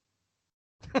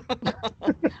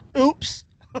 Oops.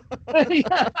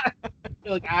 yeah.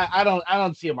 Like I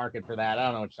don't see a market for that. I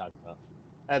don't know what you're talking about.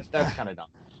 That's kind of dumb.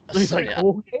 So he's like,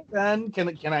 okay, then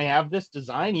can I have this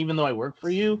design even though I work for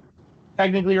you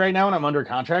technically right now and I'm under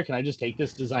contract? Can I just take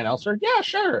this design elsewhere? Yeah,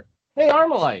 sure. Hey,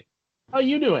 Armalite, how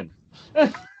you doing?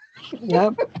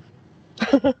 Yep.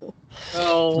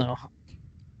 Oh,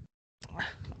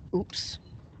 oops.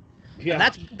 yeah.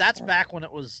 And that's back when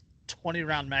it was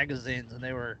 20-round magazines and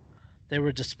they were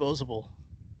disposable.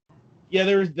 Yeah,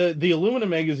 there's the aluminum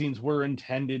magazines were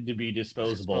intended to be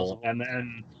disposable. And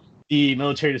then the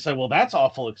military decided, well, that's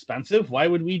awful expensive. Why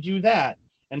would we do that?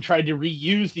 And tried to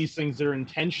reuse these things that are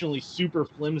intentionally super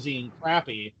flimsy and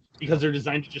crappy because they're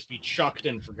designed to just be chucked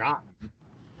and forgotten.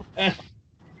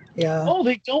 Yeah. Oh,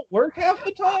 they don't work half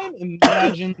the time?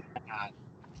 Imagine that.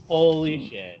 Holy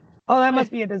shit. Oh, that must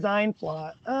be a design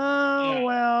flaw. Oh, Yeah.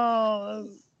 well.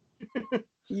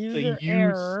 User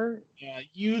error. Yeah,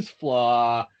 use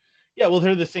flaw. Yeah, well,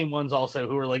 they're the same ones also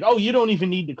who are like, oh, you don't even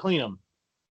need to clean them.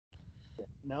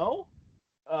 No?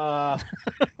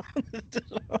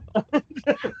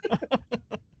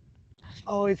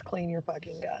 Always clean your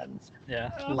fucking guns.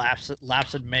 Yeah,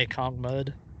 lapsed Mekong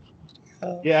mud.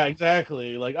 Yeah,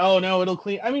 exactly. Like, oh no, it'll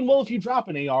clean. I mean, well, if you drop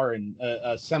an AR in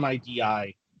a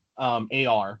semi-DI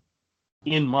AR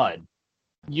in mud,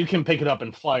 you can pick it up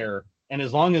and fire. And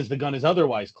as long as the gun is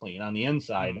otherwise clean on the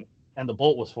inside and the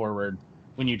bolt was forward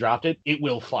when you dropped it, it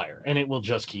will fire and it will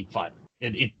just keep firing.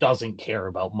 It doesn't care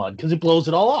about mud because it blows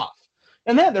it all off.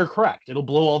 And that they're correct. It'll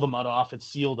blow all the mud off. It's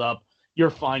sealed up. You're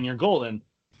fine. You're golden.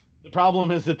 The problem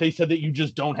is that they said that you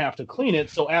just don't have to clean it.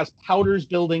 So as powder's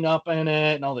building up in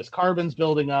it and all this carbon's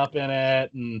building up in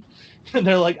it, and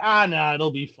they're like, nah,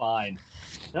 it'll be fine.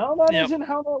 No, that isn't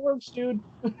how that works, dude.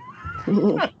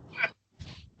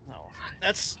 No,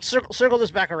 that's circle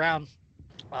this back around.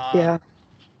 Yeah.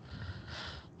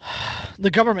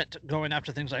 The government going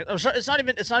after things like it's not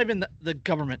even the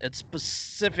government. It's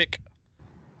specific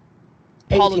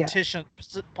politicians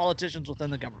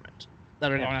within the government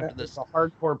that are going after this. The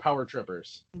hardcore power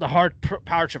trippers. The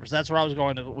power trippers. That's where I was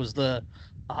going. It was the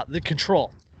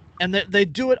control, and they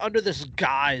do it under this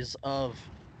guise of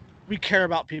we care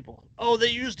about people. Oh, they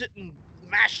used it in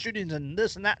mass shootings and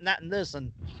this and that and that and this,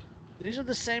 and these are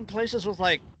the same places with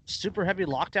like super heavy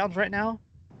lockdowns right now.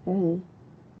 Mm-hmm.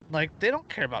 Like they don't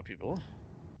care about people.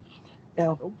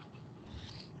 No.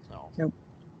 No.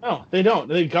 No, they don't.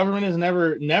 The government has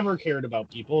never cared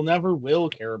about people, never will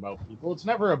care about people. It's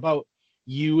never about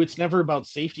you. It's never about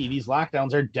safety. These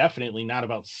lockdowns are definitely not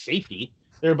about safety.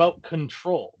 They're about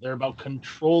control. They're about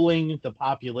controlling the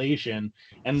population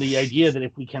and the idea that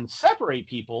if we can separate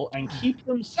people and keep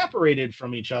them separated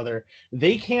from each other,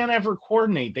 they can't ever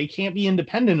coordinate. They can't be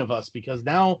independent of us because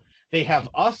now they have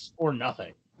us or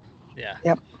nothing. Yeah.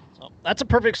 Yep. So that's a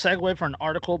perfect segue for an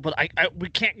article, but we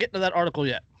can't get to that article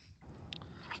yet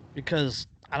because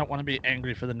I don't want to be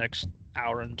angry for the next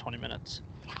hour and 20 minutes.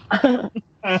 So,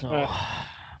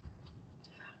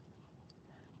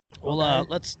 well,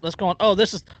 let's go on. Oh,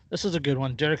 this is a good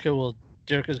one.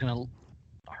 Jerica's gonna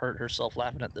hurt herself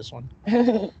laughing at this one.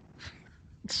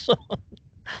 So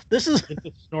this is Get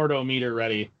the snortometer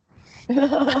ready.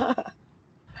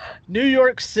 New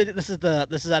York City. This is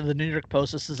out of the New York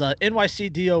Post. This is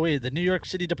NYC DOE, the New York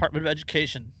City Department of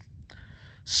Education.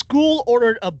 School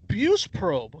ordered abuse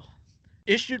probe,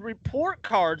 issued report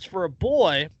cards for a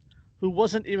boy who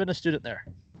wasn't even a student there.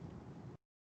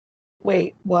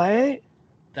 Wait, what?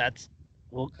 The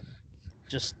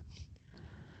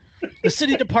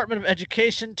City Department of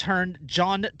Education turned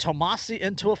John Tomasi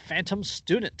into a phantom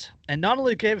student and not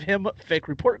only gave him fake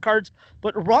report cards,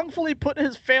 but wrongfully put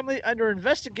his family under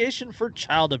investigation for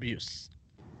child abuse.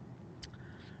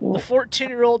 The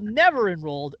 14-year-old never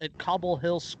enrolled at Cobble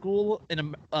Hill School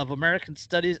of American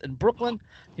Studies in Brooklyn.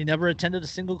 He never attended a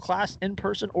single class in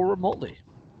person or remotely.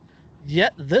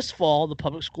 Yet this fall, the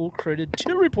public school created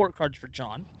 2 report cards for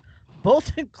John,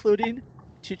 both including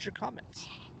teacher comments.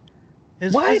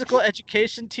 His physical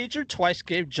education teacher twice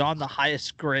gave John the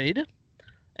highest grade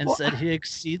and said he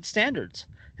exceeds standards.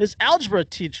 His algebra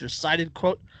teacher cited,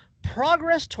 quote,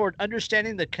 progress toward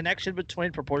understanding the connection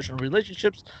between proportional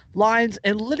relationships, lines,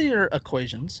 and linear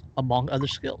equations, among other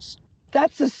skills.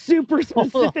 That's a super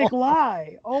specific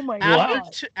lie. Oh my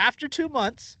After god. after 2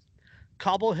 months,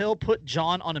 Cobble Hill put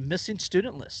John on a missing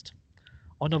student list.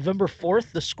 On November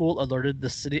 4th, the school alerted the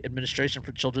City Administration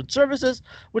for Children's Services,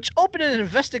 which opened an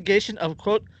investigation of,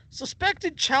 quote,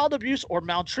 suspected child abuse or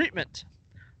maltreatment,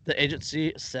 the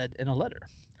agency said in a letter.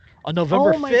 On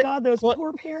November Oh my 5th, god, those quote,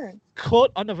 poor parents.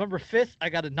 quote, on November 5th, I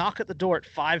got a knock at the door at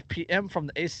 5 p.m. from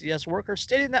the ACS worker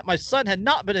stating that my son had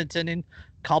not been attending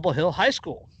Cobble Hill High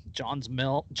School. John's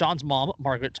mom,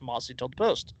 Margaret Tomasi, told the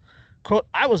Post, quote,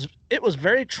 it was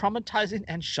very traumatizing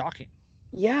and shocking.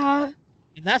 Yeah.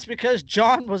 And that's because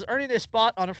John was earning a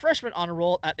spot on a freshman honor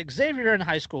roll at Xavier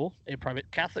High School, a private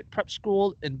Catholic prep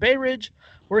school in Bay Ridge,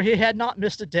 where he had not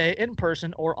missed a day in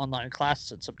person or online class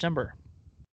since September.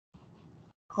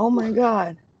 Oh my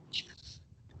god.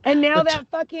 And now that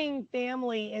fucking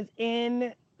family is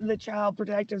in the Child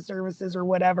Protective Services or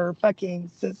whatever fucking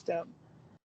system.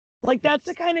 Like, that's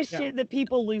the kind of shit that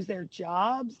people lose their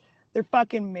jobs, their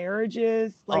fucking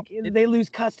marriages, like they lose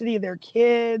custody of their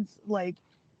kids. Like,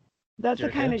 that's the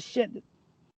kind of shit.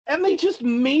 And they just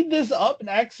made this up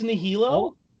ex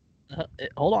nihilo?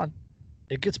 Hold on.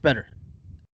 It gets better.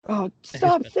 Oh,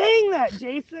 stop saying that,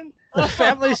 Jason. The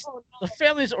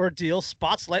family's ordeal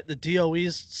spotlights the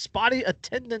DOE's spotty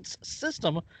attendance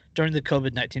system during the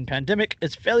COVID-19 pandemic,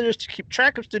 its failures to keep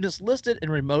track of students listed in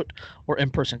remote or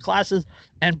in-person classes,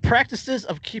 and practices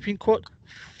of keeping, quote,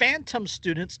 phantom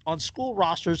students on school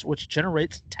rosters, which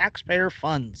generates taxpayer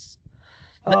funds.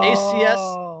 The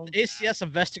ACS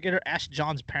investigator asked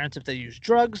John's parents if they used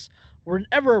drugs, were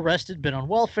ever arrested, been on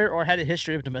welfare, or had a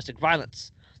history of domestic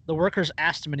violence. The workers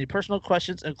asked many personal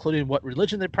questions, including what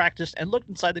religion they practiced, and looked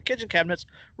inside the kitchen cabinets,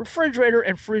 refrigerator,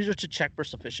 and freezer to check for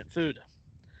sufficient food.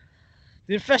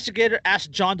 The investigator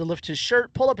asked John to lift his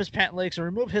shirt, pull up his pant legs, and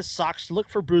remove his socks to look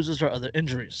for bruises or other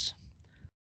injuries.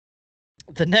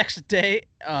 The next day,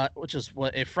 which is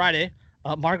a Friday,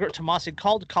 Margaret Tomasi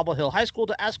called Cobble Hill High School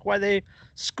to ask why the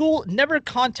school never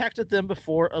contacted them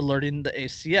before alerting the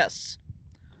ACS.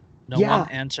 No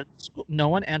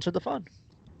one answered the phone.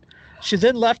 She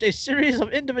then left a series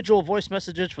of individual voice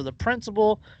messages for the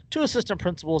principal, 2 assistant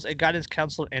principals, a guidance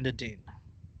counselor, and a dean.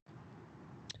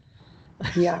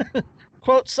 Yeah.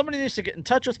 Quote, somebody needs to get in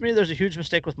touch with me. There's a huge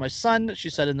mistake with my son,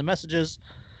 she said in the messages,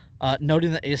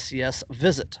 noting the ACS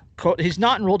visit. Quote, he's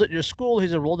not enrolled at your school.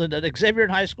 He's enrolled at Xavier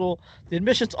High School. The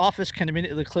admissions office can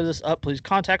immediately clear this up. Please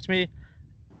contact me.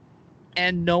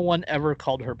 And no one ever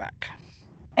called her back.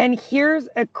 And here's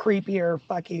a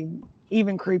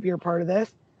even creepier part of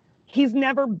this. He's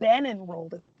never been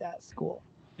enrolled at that school.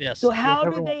 Yes. So how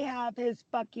do they have his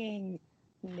fucking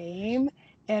name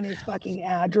and his fucking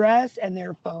address and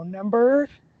their phone number?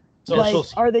 Like,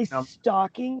 are they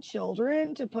stalking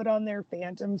children to put on their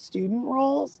phantom student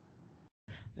rolls?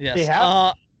 Yes. They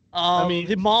have.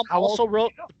 The mom also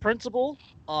wrote the principal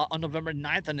on November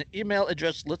 9th on an email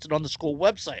address listed on the school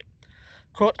website.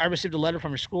 Quote, I received a letter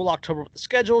from your school October with the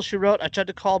schedule. She wrote, I tried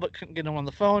to call but couldn't get him on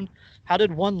the phone. How did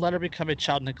one letter become a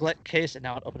child neglect case and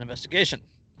now an open investigation?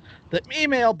 The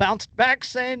email bounced back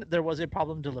saying there was a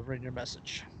problem delivering your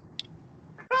message.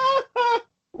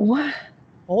 What?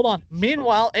 Hold on.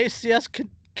 Meanwhile, ACS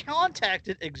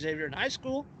contacted Xavier High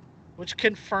School, which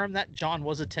confirmed that John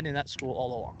was attending that school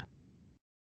all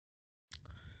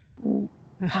along.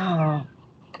 Oh,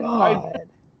 God.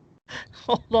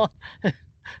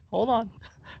 Hold on.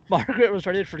 Margaret was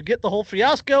ready to forget the whole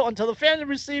fiasco until the family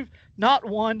received not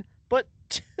 1, but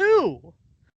 2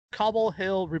 Cobble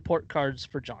Hill report cards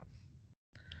for John.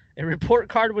 A report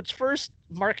card which first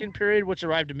marking period, which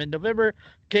arrived in mid-November,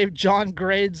 gave John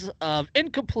grades of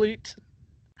incomplete,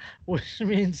 which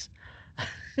means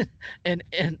in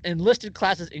listed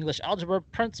classes English algebra,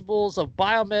 principles of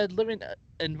biomed, living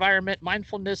environment,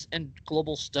 mindfulness, and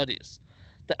global studies.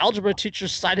 The algebra teacher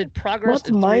cited progress What's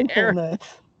in 3 areas.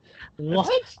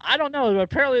 What? I don't know.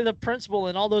 Apparently the principal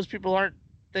and all those people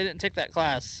they didn't take that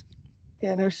class.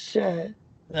 Yeah, no shit.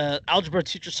 The algebra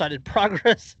teacher cited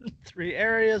progress in 3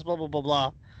 areas, blah, blah, blah,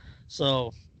 blah.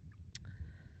 So.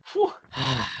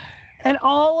 And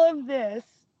all of this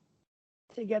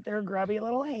to get their grubby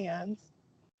little hands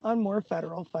on more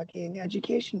federal fucking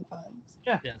education funds.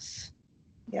 Yeah. Yes.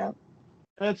 Yeah.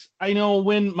 I know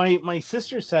when my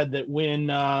sister said that when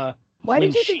why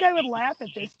did you think I would laugh at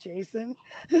this, Jason?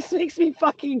 This makes me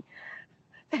fucking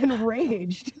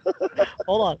enraged.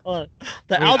 Hold on.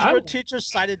 The algebra teacher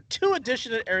cited 2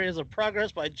 additional areas of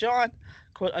progress by John.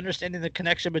 quote, understanding the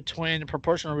connection between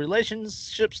proportional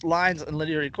relationships, lines, and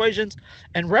linear equations,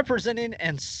 and representing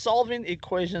and solving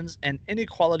equations and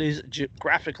inequalities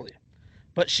graphically.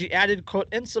 But she added, quote,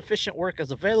 insufficient work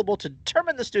is available to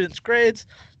determine the student's grades,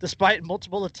 despite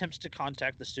multiple attempts to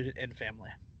contact the student and family.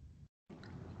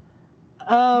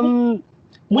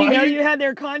 We know you had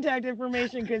their contact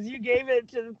information because you gave it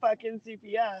to the fucking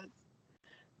CPS.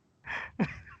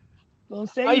 Well,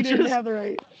 say you didn't have the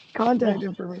right contact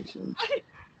information.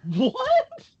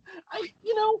 What?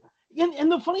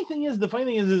 And the funny thing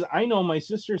is I know my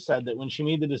sister said that when she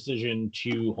made the decision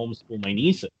to homeschool my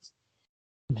nieces,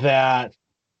 that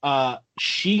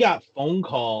she got phone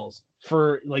calls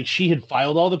for, like, she had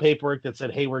filed all the paperwork that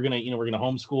said, hey, we're gonna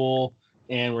homeschool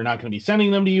and we're not gonna be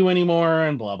sending them to you anymore,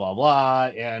 and blah blah blah,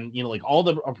 and like all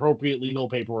the appropriate legal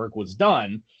paperwork was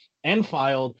done and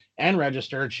filed and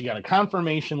registered. She got a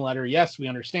confirmation letter. Yes, we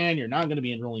understand you're not going to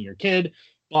be enrolling your kid,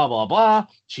 blah, blah, blah.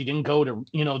 She didn't go to,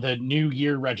 the new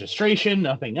year registration,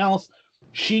 nothing else.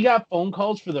 She got phone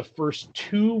calls for the first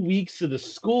 2 weeks of the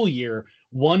school year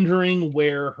wondering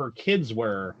where her kids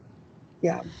were.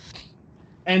 Yeah.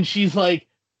 And she's like,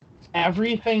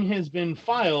 everything has been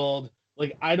filed.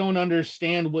 Like, I don't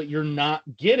understand what you're not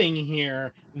getting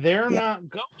here. They're not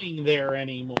going there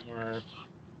anymore.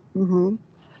 Mm-hmm.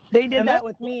 They did that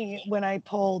with me when I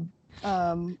pulled,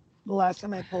 the last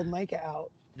time I pulled Micah out.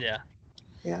 Yeah.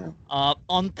 Yeah.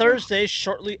 On Thursday,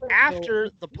 shortly after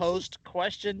the Post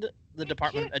questioned the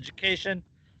Department of Education,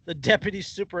 the Deputy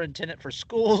Superintendent for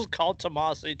Schools called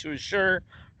Tomasi to assure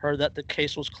her that the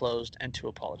case was closed and to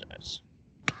apologize.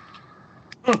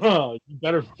 You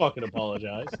better fucking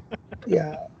apologize.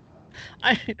 Yeah.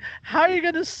 How are you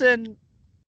going to send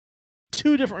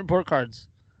 2 different report cards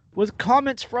with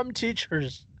comments from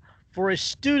teachers for a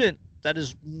student that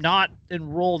is not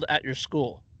enrolled at your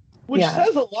school? Which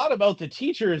says a lot about the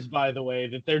teachers, by the way,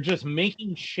 that they're just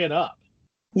making shit up.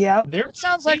 Yeah. It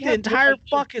sounds like the entire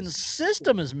fucking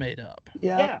system is made up.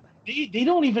 Yeah. They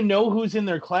don't even know who's in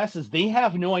their classes. They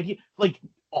have no idea. Like,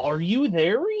 are you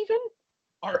there even?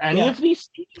 Are any of these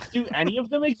students, do any of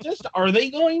them exist? Are they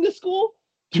going to school?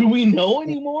 Do we know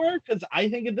anymore? Because I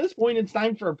think at this point it's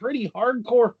time for a pretty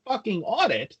hardcore fucking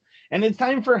audit, and it's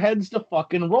time for heads to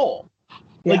fucking roll.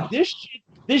 Yeah. Like,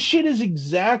 this shit is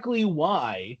exactly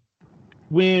why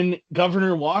when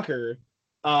Governor Walker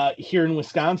here in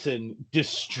Wisconsin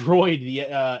destroyed the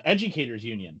educators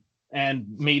union and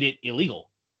made it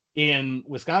illegal in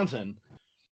Wisconsin.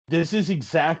 This is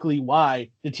exactly why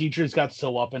the teachers got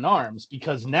so up in arms,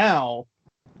 because now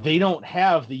they don't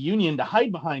have the union to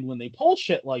hide behind when they pull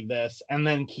shit like this and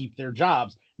then keep their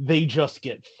jobs. They just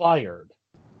get fired.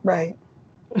 Right.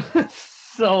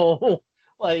 So,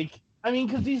 like, I mean,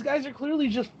 because these guys are clearly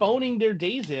just phoning their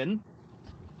days in.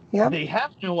 Yeah. They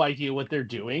have no idea what they're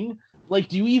doing. Like,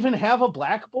 do you even have a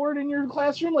blackboard in your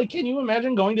classroom? Like, can you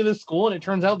imagine going to this school and it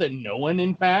turns out that no one,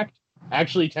 in fact,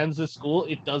 actually attends this school?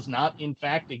 It does not, in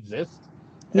fact, exist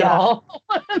at all.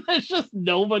 There's just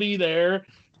nobody there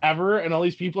ever, and all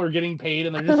these people are getting paid,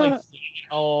 and they're just like sitting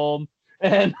at home.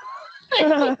 And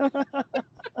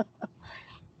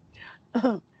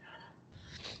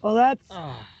well, that's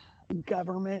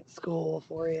government school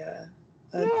for you.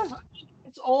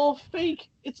 It's all fake.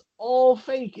 It's all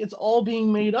fake. It's all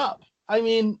being made up. I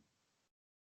mean,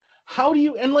 how do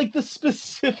you, and like the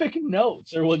specific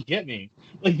notes are what get me.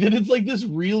 Like, that it's like this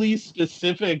really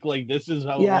specific, like, this is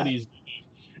how what he's doing,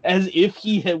 as if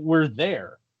he were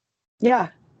there. Yeah.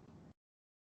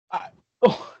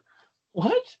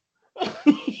 What?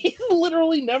 He's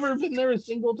literally never been there a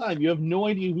single time. You have no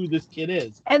idea who this kid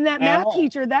is. And that math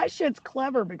teacher, that shit's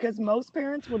clever, because most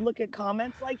parents would look at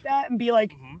comments like that and be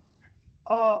like,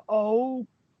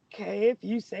 okay, if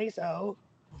you say so.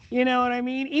 You know what I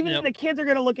mean? Even the kids are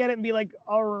going to look at it and be like,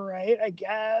 all right, I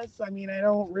guess. I mean, I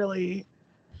don't really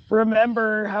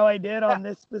remember how I did on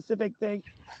this specific thing.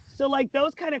 So, like,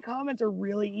 those kind of comments are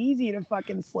really easy to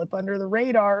fucking slip under the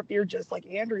radar if you're just, like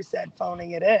Andrew said,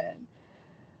 phoning it in.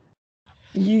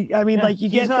 You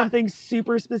get something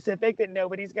super specific that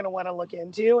nobody's going to want to look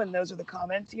into, and those are the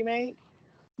comments you make.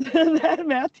 That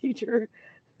math teacher.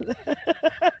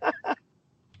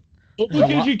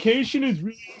 Public education is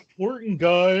really important,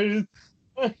 guys.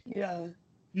 Yeah.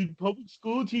 The public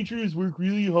school teachers work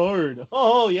really hard.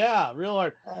 Oh, yeah, real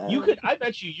hard. I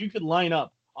bet you could line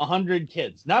up 100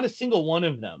 kids. Not a single one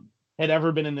of them had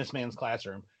ever been in this man's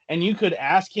classroom. And you could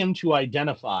ask him to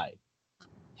identify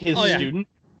his student,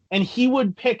 and he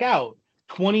would pick out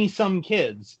 20-some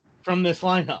kids from this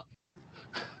lineup.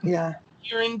 Yeah.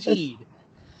 Guaranteed.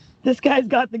 This guy's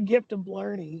got the gift of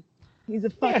blarney. He's a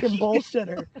fucking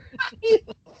bullshitter.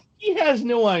 He has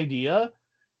no idea.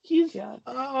 He's Yeah.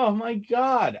 oh my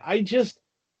god.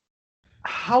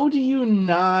 How do you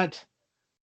not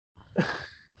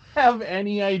have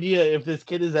any idea if this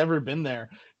kid has ever been there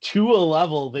to a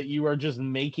level that you are just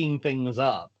making things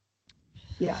up?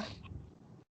 Yeah.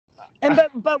 And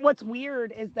but what's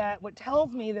weird is that what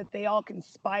tells me that they all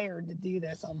conspired to do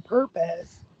this on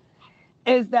purpose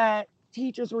is that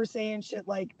teachers were saying shit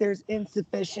like there's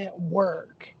insufficient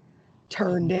work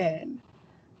turned in.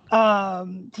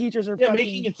 Teachers are making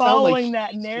fucking it sound like following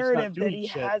that he's just not narrative that doing he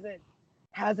shit.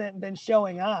 hasn't been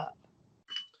showing up.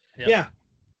 Yep. Yeah.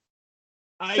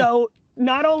 So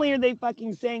not only are they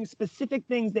fucking saying specific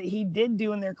things that he did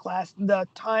do in their class, the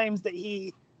times that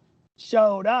he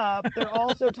showed up, they're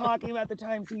also talking about the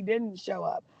times he didn't show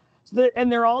up.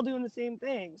 And they're all doing the same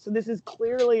thing. So this is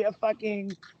clearly a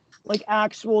fucking like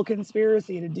actual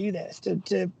conspiracy to do this,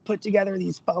 to put together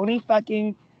these phony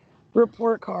fucking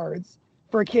report cards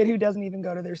for a kid who doesn't even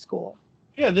go to their school.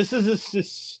 Yeah, this is a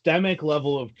systemic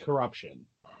level of corruption.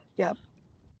 Yep.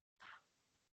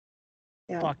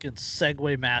 Yeah. Fucking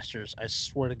Segway masters, I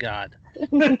swear to God.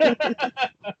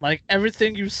 Like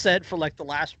everything you said for like the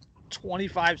last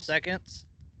 25 seconds,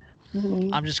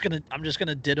 Mhm. I'm just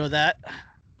gonna ditto that.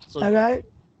 So Okay.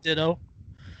 ditto.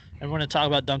 And we're gonna talk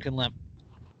about Duncan Lemp.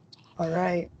 All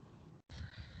right.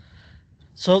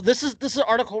 So this is an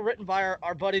article written by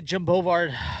our buddy Jim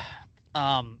Bovard.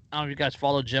 I don't know if you guys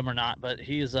follow Jim or not, but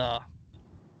he's a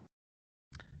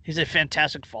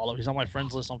fantastic follow. He's on my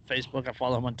friends list on Facebook. I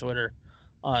follow him on Twitter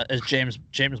as James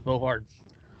Bovard.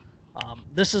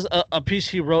 This is a piece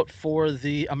he wrote for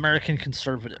the American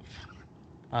Conservative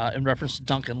in reference to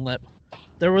Duncan Lemp.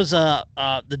 There was the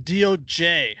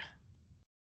DOJ.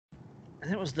 I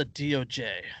think it was the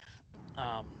DOJ.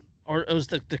 Or it was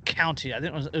the county. I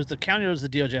think it was the county or it was the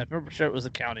DOJ. I remember sure it was the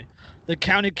county. The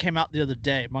county came out the other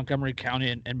day. Montgomery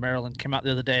County in Maryland came out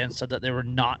the other day and said that they were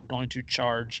not going to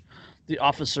charge the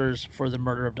officers for the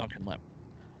murder of Duncan Lemp.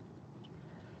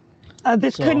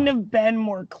 This couldn't have been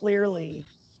more clearly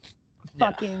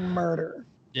fucking murder.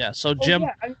 Yeah. So Jim,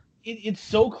 It's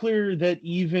so clear that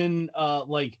even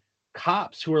like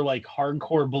cops who are like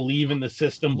hardcore believe in the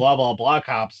system, blah blah blah,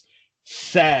 cops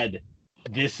said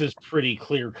this is pretty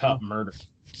clear cut murder.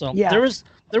 So there was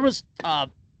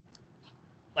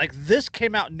like this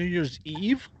came out New Year's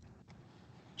Eve.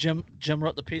 Jim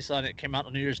wrote the piece on it. It came out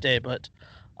on New Year's Day, but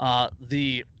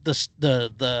the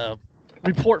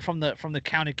report from the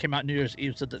county came out New Year's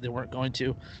Eve, said that they weren't going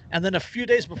to, and then a few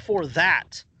days before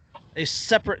that, a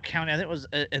separate county, I think it was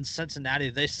in Cincinnati,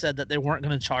 they said that they weren't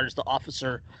going to charge the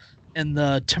officer in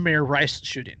the Tamir Rice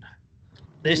shooting.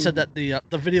 They said that the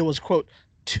video was, quote,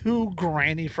 too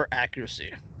grainy for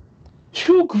accuracy.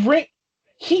 Too great.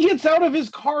 He gets out of his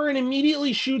car and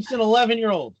immediately shoots an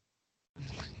 11-year-old.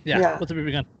 Yeah, with the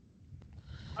BB gun.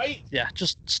 Yeah,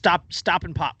 just stop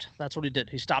and popped. That's what he did.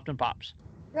 He stopped and popped.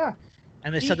 Yeah.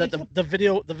 And they said that the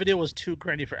video was too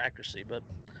grainy for accuracy, but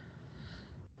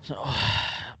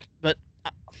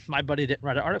my buddy didn't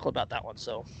write an article about that one,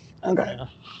 so okay.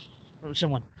 Jim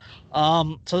one.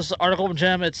 So this is an article from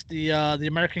Jim. It's the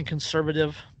American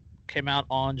Conservative, came out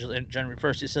on January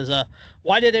 1st. He says,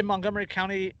 why did a Montgomery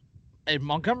County,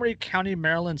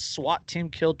 Maryland SWAT team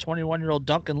kill 21-year-old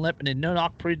Duncan Lemp in a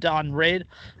no-knock pre-dawn raid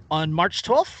on March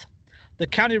 12th? The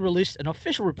county released an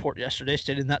official report yesterday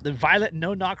stating that the violent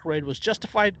no-knock raid was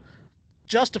justified,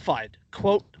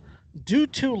 quote, due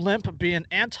to Lemp being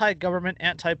anti-government,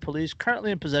 anti-police,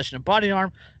 currently in possession of body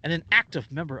arm, and an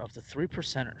active member of the Three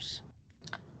Percenters.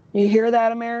 You hear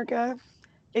that, America?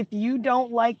 If you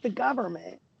don't like the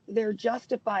government, they're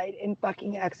justified in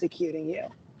fucking executing you.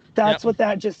 That's what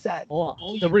that just said. Hold on.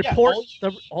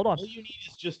 All you need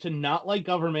is just to not like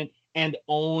government and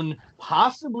own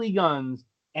possibly guns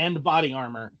and body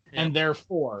armor, and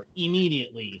therefore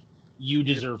immediately you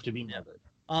deserve to be murdered.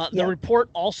 The report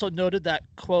also noted that,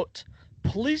 quote,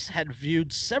 police had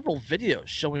viewed several videos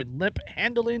showing Lemp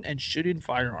handling and shooting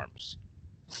firearms.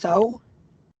 So?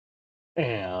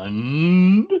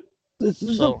 And? This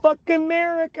is a fucking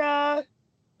America.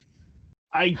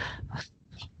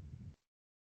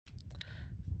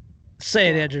 Say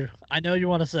it, Andrew. I know you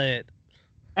want to say it.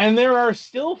 And there are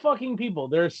still fucking people.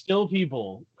 There are still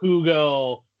people who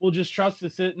go, well, just trust the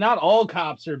system. Not all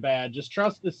cops are bad. Just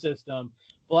trust the system.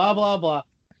 Blah, blah, blah.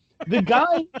 The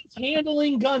guy is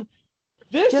handling guns.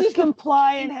 Just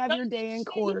comply and have your day in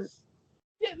court.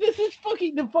 Yeah, this is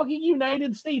the fucking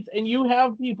United States. And you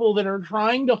have people that are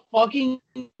trying to fucking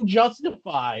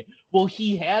justify, well,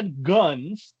 he had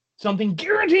guns, something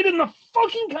guaranteed in the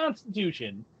fucking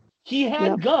Constitution. He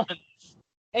had guns.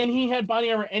 And he had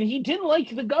body armor, and he didn't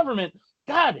like the government.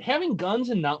 God, having guns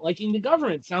and not liking the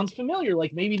government sounds familiar.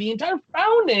 Like maybe the entire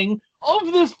founding of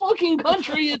this fucking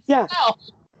country itself.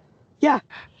 Yeah.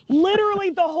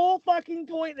 Literally the whole fucking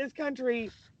point of this country,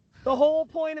 the whole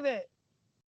point of it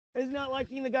is not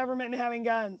liking the government and having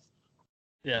guns.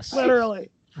 Yes. Literally.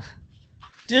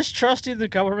 Distrusting the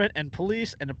government and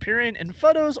police and appearing in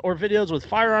photos or videos with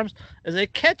firearms is a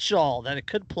catch-all that it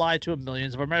could apply to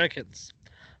millions of Americans.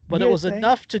 But it was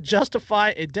enough to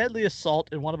justify a deadly assault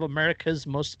in one of America's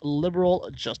most liberal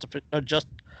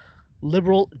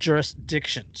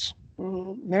jurisdictions.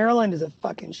 Maryland is a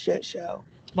fucking shit show.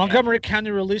 Montgomery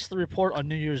County released the report on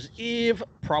New Year's Eve,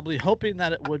 probably hoping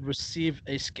that it would receive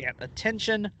a scant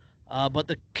attention, but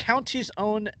the county's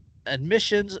own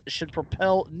admissions should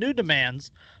propel new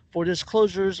demands for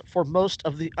disclosures for most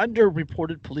of the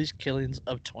underreported police killings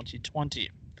of 2020.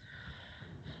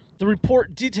 The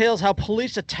report details how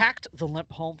police attacked the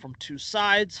Lemp home from two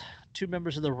sides. Two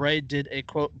members of the raid did a,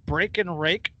 quote, break and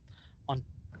rake on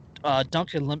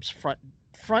Duncan Lemp's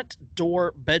front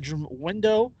door bedroom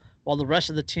window, while the rest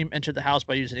of the team entered the house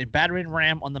by using a battering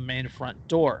ram on the main front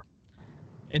door.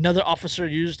 Another officer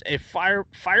used a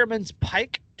fireman's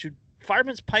pike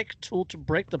tool to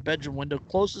break the bedroom window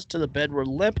closest to the bed where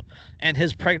Lemp and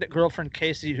his pregnant girlfriend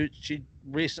Casey, who she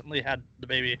recently had the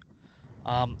baby,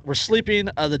 were sleeping.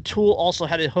 The tool also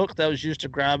had a hook that was used to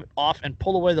grab off and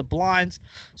pull away the blinds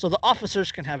so the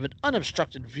officers can have an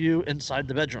unobstructed view inside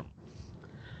the bedroom.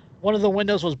 One of the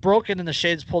windows was broken and the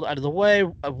shades pulled out of the way.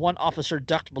 One officer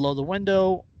ducked below the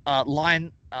window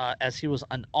line as he was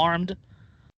unarmed.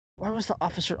 Why was the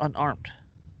officer unarmed?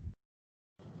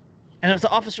 And if the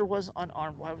officer was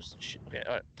unarmed, why was okay?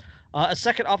 All right. A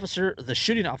second officer, the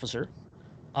shooting officer,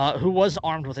 who was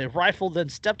armed with a rifle, then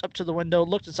stepped up to the window,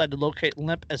 looked inside to locate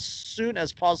Lemp as soon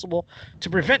as possible to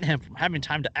prevent him from having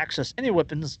time to access any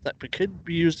weapons that could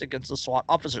be used against the SWAT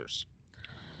officers.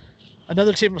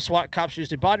 Another team of SWAT cops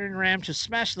used a battering ram to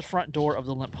smash the front door of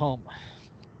the Lemp home.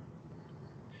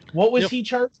 What was he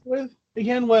charged with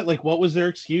again? What was their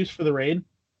excuse for the raid?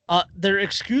 Their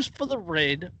excuse for the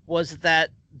raid was that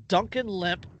Duncan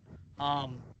Lemp,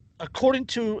 according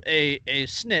to a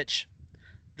snitch,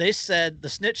 the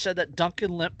snitch said that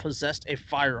Duncan Lemp possessed a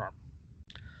firearm.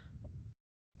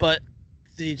 But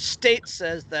the state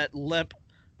says that Lemp,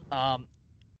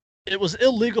 it was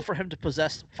illegal for him to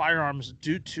possess firearms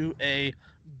due to a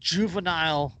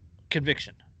juvenile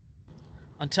conviction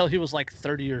until he was like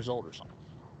 30 years old or something.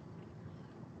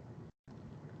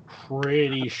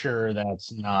 Pretty sure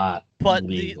that's not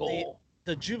legal.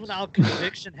 The juvenile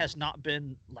conviction has not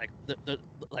been like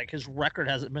like his record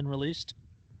hasn't been released,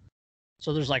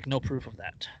 so there's like no proof of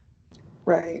that.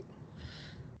 Right.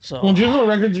 So juvenile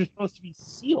records are supposed to be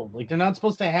sealed. Like they're not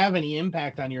supposed to have any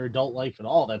impact on your adult life at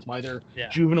all. That's why they're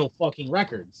juvenile fucking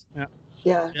records.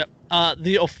 Yeah. Yep.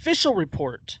 The official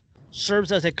report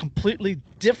serves as a completely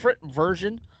different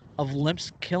version of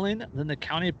Lemp's killing than the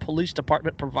county police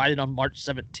department provided on March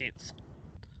 17th.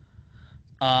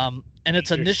 And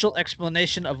its initial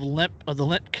explanation of the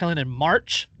Lemp killing in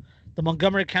March, the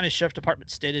Montgomery County Sheriff Department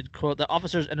stated, quote, "The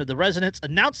officers entered the residence,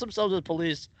 announced themselves to the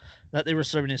police that they were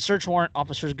serving a search warrant.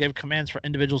 Officers gave commands for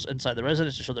individuals inside the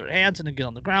residence to show their hands and to get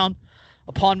on the ground.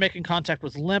 Upon making contact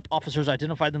with Lemp, officers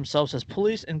identified themselves as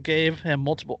police and gave him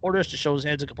multiple orders to show his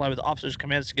hands and comply with the officers'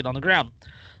 commands to get on the ground.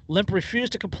 Lemp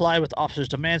refused to comply with the officers'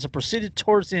 demands and proceeded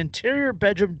towards the interior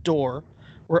bedroom door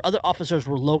where other officers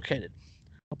were located.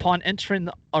 Upon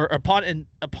entrance by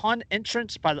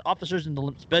the officers into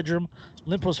Lemp's bedroom,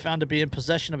 Lemp was found to be in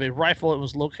possession of a rifle and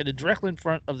was located directly in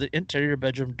front of the interior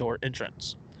bedroom door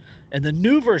entrance. In the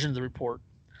new version of the report,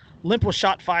 Lemp was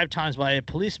shot 5 times by a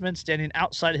policeman standing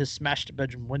outside his smashed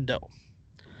bedroom window.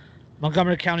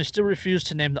 Montgomery County still refused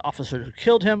to name the officer who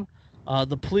killed him.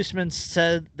 The policeman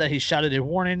said that he shouted a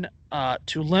warning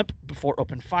to Lemp before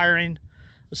open firing,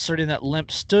 asserting that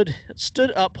Lemp stood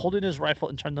up holding his rifle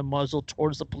and turned the muzzle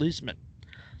towards the policeman.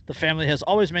 The family has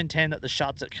always maintained that the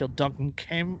shots that killed Duncan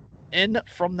came in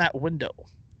from that window.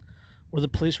 Were the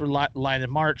police lying in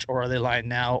March, or are they lying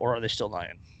now, or are they still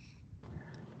lying?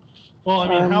 Well, I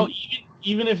mean, how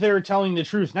even if they were telling the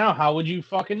truth now, how would you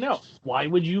fucking know? Why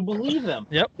would you believe them?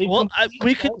 Yep. Well,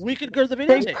 we could go to the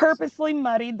video. They purposely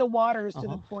muddied the waters to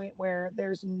the point where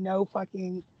there's no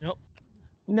fucking. Yep.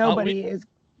 Nobody is.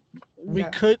 We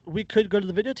could go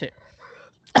to the videotape,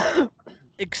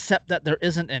 except that there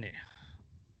isn't any,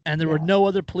 and there were no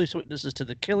other police witnesses to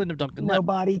the killing of Duncan Lemp. No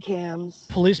body cams.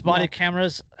 Police body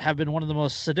cameras have been one of the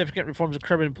most significant reforms of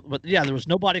curbing, but there was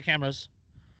no body cameras,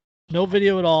 no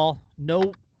video at all,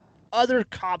 no other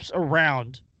cops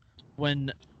around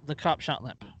when the cop shot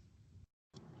Lemp.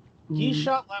 He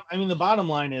shot Lemp. I mean, the bottom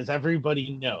line is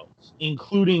everybody knows,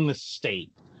 including the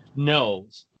state,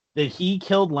 knows that he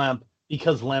killed Lemp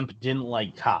because Lemp didn't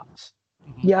like cops.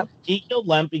 Yep. He killed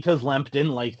Lemp because Lemp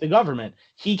didn't like the government.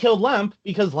 He killed Lemp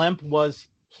because Lemp was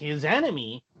his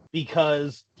enemy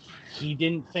because he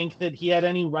didn't think that he had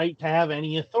any right to have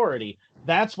any authority.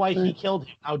 That's why he killed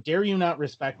him. How dare you not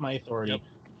respect my authority? Yep.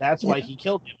 That's why he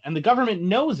killed him. And the government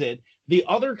knows it. The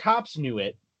other cops knew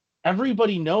it.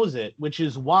 Everybody knows it, which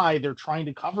is why they're trying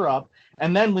to cover up.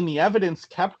 And then when the evidence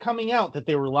kept coming out that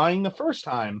they were lying the first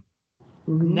time,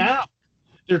 now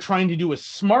they're trying to do a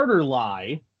smarter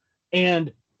lie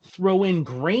and throw in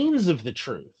grains of the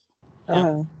truth.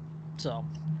 So,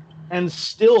 and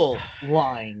still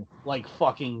lying like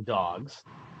fucking dogs.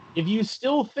 If you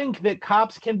still think that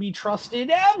cops can be trusted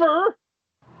ever,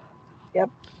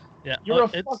 you're a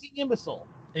fucking imbecile.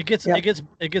 It gets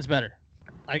better.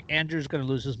 Like Andrew's gonna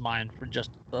lose his mind for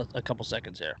just a couple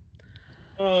seconds here.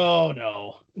 Oh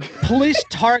no. Police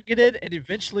targeted and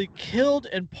eventually killed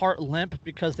in part Lemp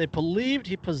because they believed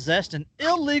he possessed an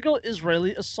illegal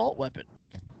Israeli assault weapon.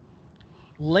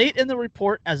 Late in the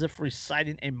report, as if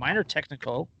reciting a minor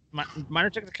technicality,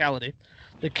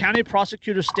 the county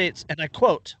prosecutor states, and I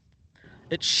quote,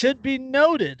 "It should be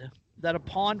noted that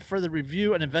upon further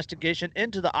review and investigation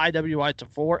into the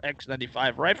IWI-4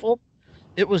 X95 rifle,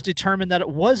 it was determined that it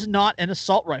was not an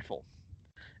assault rifle.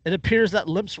 It appears that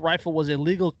Lemp's rifle was a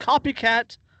legal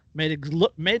copycat made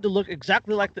to look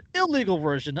exactly like the illegal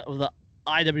version of the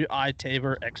IWI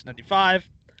Tabor X95,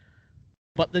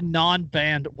 but the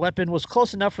non-banned weapon was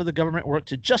close enough for the government work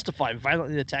to justify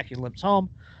violently attacking Lemp's home.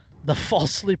 The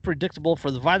falsely predictable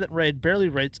for the violent raid barely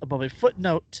rates above a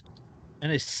footnote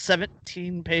in a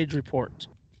 17-page report."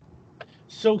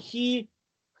 So he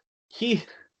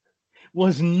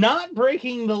was not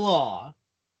breaking the law.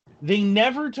 They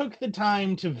never took the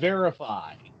time to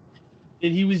verify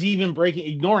that he was even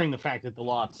ignoring the fact that the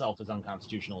law itself is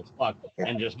unconstitutional as fuck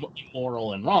and just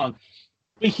immoral and wrong.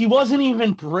 But he wasn't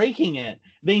even breaking it.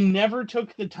 They never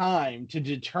took the time to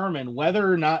determine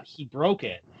whether or not he broke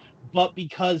it. But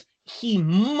because he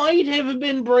might have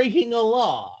been breaking a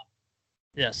law.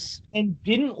 Yes. And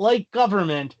didn't like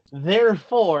government,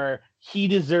 therefore he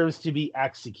deserves to be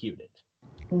executed.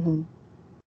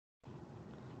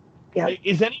 Yeah.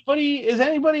 Is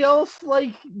anybody else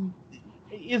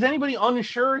is anybody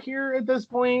unsure here at this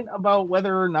point about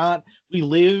whether or not we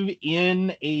live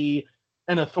in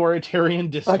an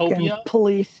authoritarian dystopia? Fucking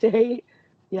police state.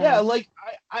 Yeah, like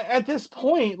I at this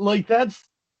point, like that's,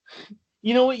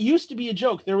 you know, it used to be a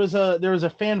joke. There was a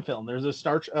fan film. There's a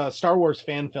Star Wars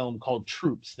fan film called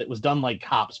Troops that was done like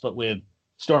Cops but with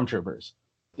stormtroopers.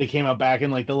 It came out back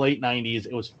in like the late 90s.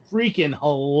 It was freaking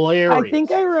hilarious. I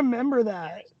think I remember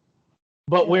that.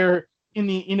 But where in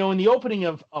the opening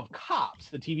of Cops,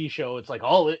 the TV show, it's like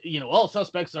all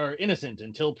suspects are innocent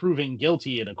until proven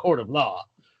guilty in a court of law.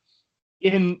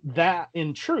 In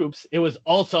Troops, it was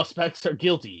all suspects are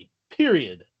guilty,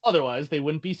 period. Otherwise, they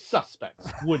wouldn't be suspects,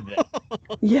 would they?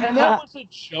 Yeah. And that was a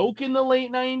joke in the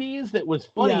late 90s that was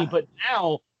funny, but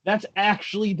now that's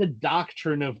actually the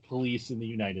doctrine of police in the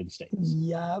United States.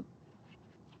 Yep.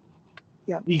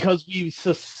 Because we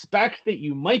suspect that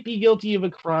you might be guilty of a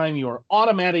crime, you are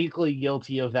automatically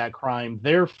guilty of that crime,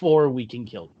 therefore we can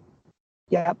kill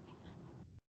you. Yep.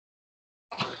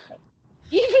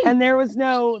 And there was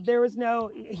no,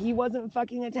 he wasn't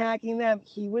fucking attacking them.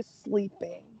 He was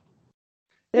sleeping.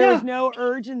 There was no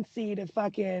urgency to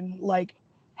fucking like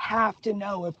have to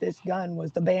know if this gun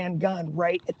was the banned gun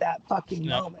right at that fucking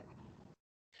moment.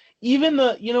 Even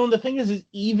the thing is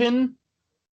even,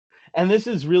 and this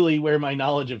is really where my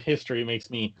knowledge of history makes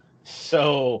me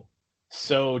so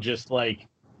just like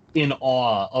in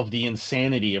awe of the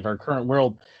insanity of our current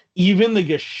world. Even the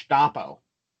Gestapo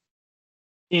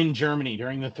in Germany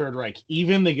during the Third Reich,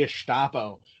 even the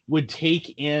Gestapo would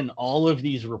take in all of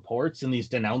these reports and these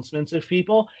denouncements of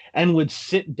people and would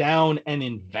sit down and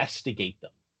investigate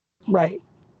them. Right.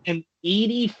 And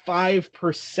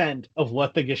 85% of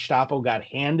what the Gestapo got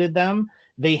handed them,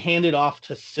 they handed off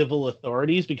to civil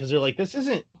authorities because they're like, this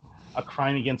isn't a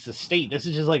crime against the state. This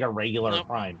is just like a regular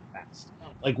crime.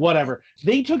 Like whatever.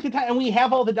 They took the time, and we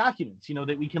have all the documents,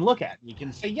 that we can look at. We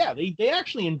can say, yeah, they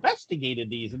actually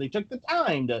investigated these, and they took the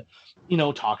time to,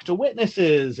 talk to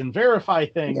witnesses and verify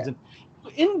things. Yeah. And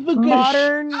in the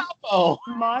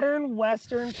modern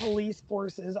Western police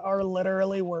forces are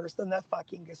literally worse than the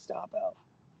fucking Gestapo.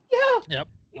 Yeah. Yep.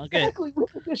 Exactly. Okay.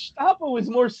 The Gestapo is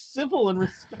more civil and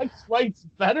respects rights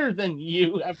better than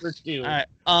you ever do. All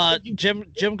right.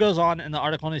 Jim goes on in the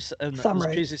article, and this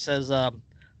piece he says,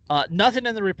 nothing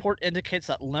in the report indicates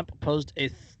that Lemp posed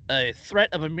a a threat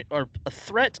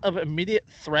of immediate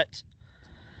threat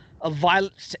of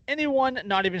violence to anyone,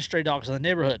 not even stray dogs in the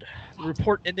neighborhood. The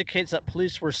report indicates that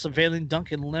police were surveilling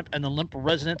Duncan Lemp and the Lemp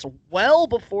residence well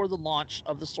before the launch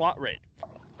of the SWAT raid.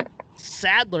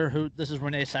 Sadler, this is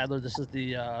Renee Sadler, this is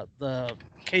the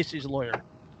Casey's lawyer,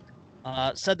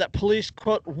 said that police,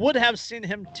 quote, would have seen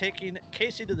him taking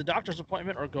Casey to the doctor's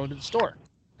appointment or going to the store.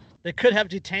 They could have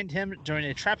detained him during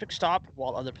a traffic stop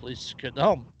while other police secured the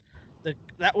home.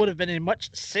 That would have been a much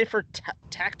safer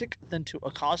tactic than to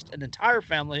accost an entire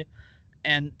family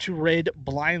and to raid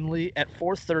blindly at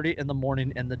 4:30 in the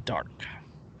morning in the dark.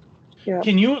 Yeah.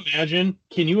 Can you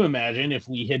imagine if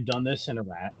we had done this in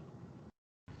Iraq?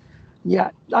 Yeah.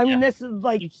 I mean, this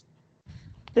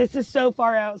is so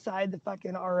far outside the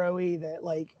fucking ROE that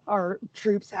like our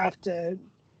troops have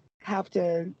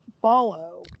to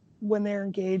follow when they're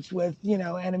engaged with,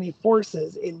 enemy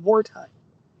forces in wartime.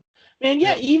 Man,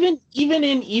 yeah, even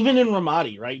in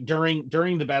Ramadi, right?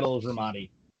 During the Battle of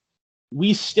Ramadi,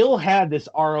 we still had this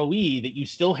ROE that you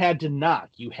still had to knock.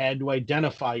 You had to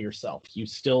identify yourself. You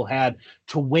still had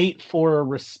to wait for a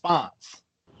response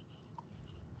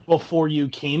before you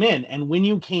came in. And when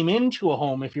you came into a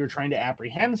home, if you're trying to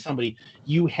apprehend somebody,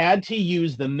 you had to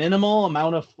use the minimal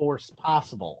amount of force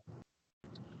possible.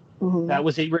 Mm-hmm. That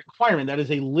was a requirement. That is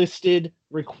a listed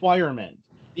requirement.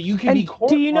 You can be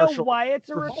do you know court-martialed why it's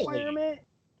a for violating. requirement?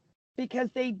 Because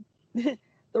the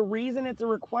reason it's a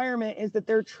requirement is that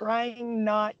they're trying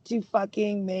not to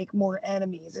fucking make more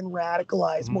enemies and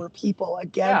radicalize more people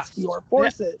against your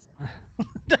forces.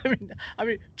 Yeah. I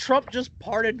mean, Trump just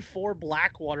pardoned 4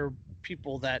 Blackwater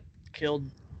people that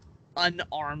killed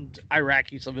unarmed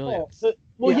Iraqi civilians.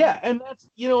 Yeah, and that's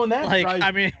and that like drives,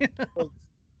 I mean.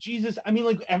 Jesus, I mean,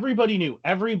 like everybody knew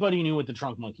what the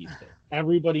trunk monkeys did.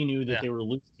 Everybody knew that they were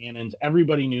loose cannons.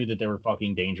 Everybody knew that they were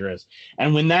fucking dangerous.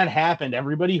 And when that happened,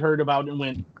 everybody heard about it and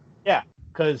went, yeah,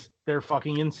 because they're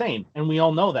fucking insane. And we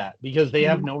all know that because they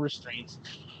have no restraints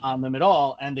on them at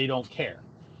all and they don't care.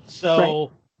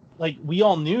 So, like, we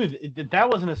all knew that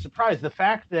wasn't a surprise. The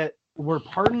fact that we're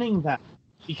pardoning them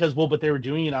because, but they were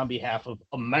doing it on behalf of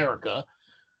America.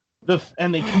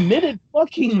 And they committed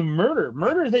fucking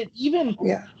murder that even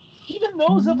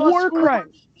those of us war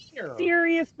crimes, there,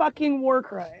 serious fucking war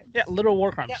crimes. Yeah, literal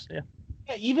war crimes. Yeah,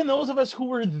 even those of us who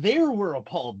were there were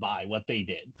appalled by what they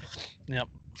did. Yep.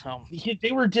 So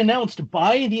they were denounced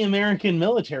by the American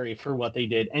military for what they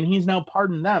did, and he's now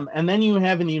pardoned them. And then you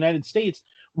have in the United States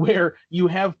where you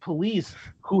have police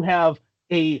who have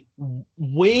a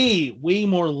way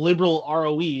more liberal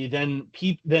ROE than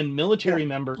military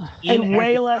members, and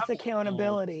way less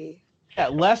accountability. Yeah,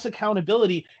 less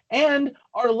accountability, and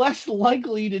are less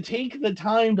likely to take the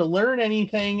time to learn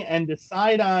anything and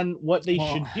decide on what they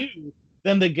should do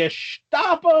than the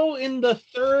Gestapo in the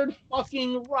Third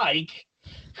fucking Reich.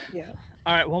 Yeah.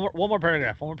 All right, one more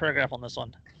paragraph on this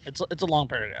one. It's a long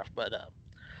paragraph, but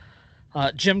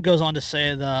Jim goes on to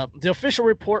say the official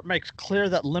report makes clear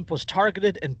that Lemp was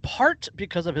targeted in part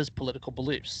because of his political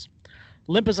beliefs.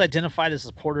 Lemp is identified as a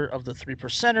supporter of the Three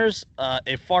Percenters,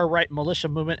 a far-right militia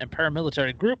movement and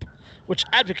paramilitary group which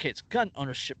advocates gun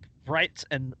ownership rights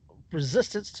and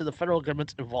resistance to the federal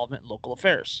government's involvement in local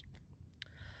affairs.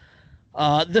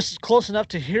 This is close enough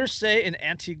to hearsay in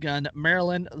anti-gun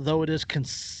Maryland, though it is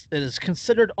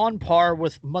considered on par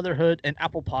with motherhood and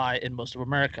apple pie in most of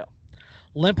America.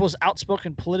 Lemp was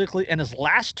outspoken politically, and his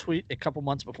last tweet, a couple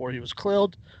months before he was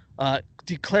killed,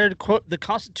 declared, quote, "The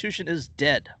Constitution is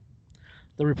dead."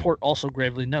 The report also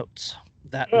gravely notes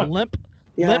that Lemp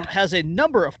has a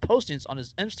number of postings on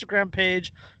his Instagram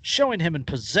page showing him in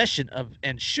possession of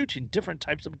and shooting different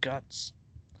types of guns.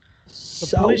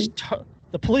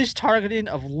 The police targeting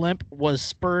of Lemp was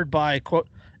spurred by, quote,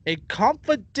 "a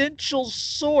confidential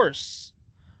source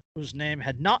whose name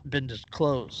had not been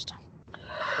disclosed."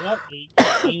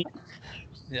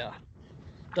 Yeah.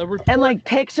 And like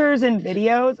pictures and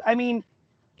videos. I mean,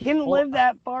 he didn't live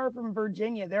that far from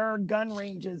Virginia. There are gun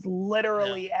ranges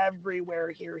literally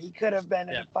everywhere here. He could have been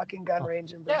at a fucking gun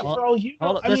range in Virginia. Yeah, for all you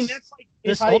know. I mean, that's like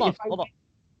hold on.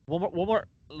 One more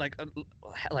like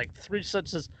 3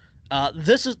 sentences.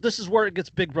 This is where it gets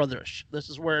Big Brotherish. This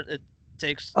is where it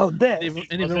takes an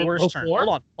even worse turn.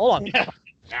 Hold on. Yeah.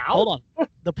 Hold on.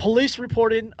 The police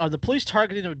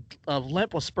targeting of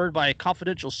Lemp was spurred by a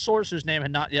confidential source whose name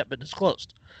had not yet been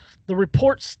disclosed. The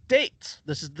report states,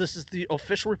 this is the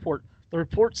official report. The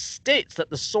report states that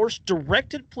the source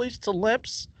directed police to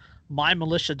Lemp's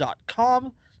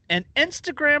mymilitia.com and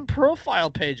Instagram profile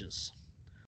pages.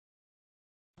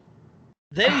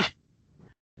 They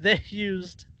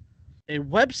used a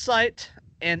website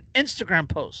and Instagram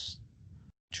posts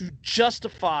to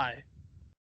justify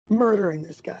murdering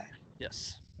this guy.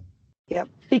 Yes. Yep,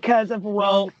 because of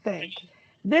wrong think.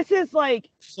 This is like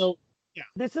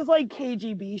This is like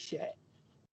KGB shit.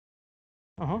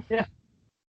 Yeah.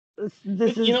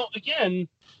 This is, you know, again,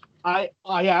 I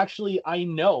personally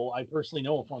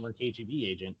know a former KGB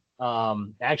agent.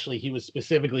 Actually, he was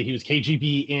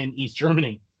KGB in East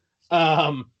Germany.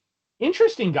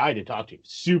 Interesting guy to talk to.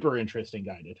 Super interesting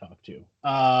guy to talk to.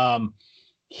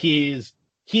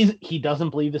 He doesn't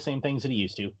believe the same things that he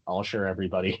used to. I'll assure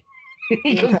everybody.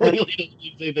 He completely doesn't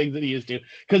believe the same things that he used to,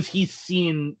 because he's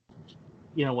seen,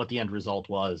 you know, what the end result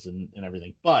was and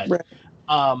everything. But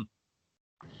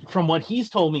from what he's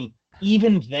told me,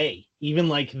 even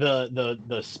like the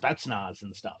Spetsnaz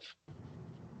and stuff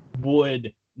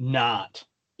would not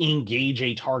engage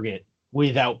a target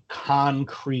without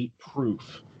concrete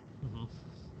proof. Mm-hmm.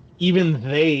 Even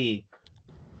they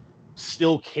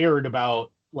still cared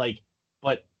about, like,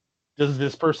 but does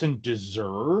this person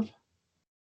deserve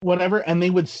whatever? And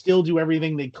they would still do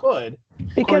everything they could,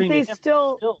 because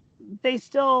they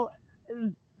still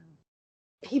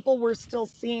people were still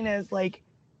seen as like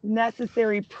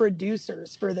necessary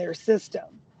producers for their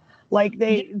system. Like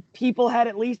people had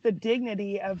at least the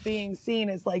dignity of being seen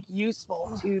as like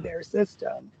useful to their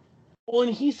system. Well,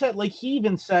 and he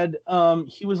even said,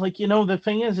 he was like, you know, the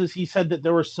thing is he said that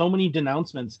there were so many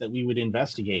denouncements that we would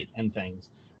investigate and things,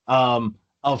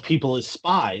 of people as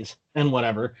spies and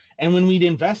whatever. And when we'd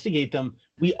investigate them,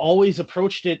 we always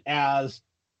approached it as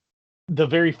the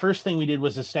very first thing we did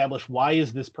was establish, why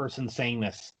is this person saying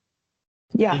this?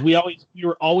 Yeah. Like we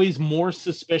were always more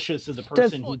suspicious of the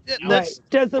person.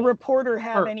 Does the reporter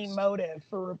have any motive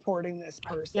for reporting this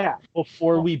person? Yeah.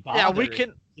 Before we bother. Yeah, we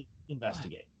can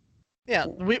investigate. Yeah,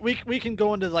 we can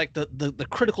go into like the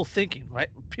critical thinking, right?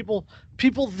 People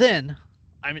then,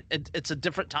 I mean, it's a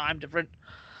different time, different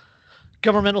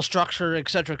governmental structure, et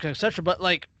cetera, but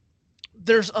like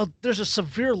there's a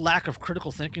severe lack of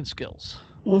critical thinking skills.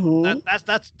 Mm-hmm.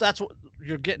 That's what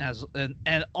you're getting as,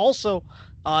 and also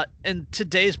in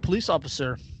today's police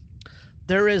officer,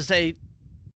 there is a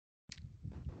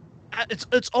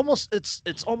it's almost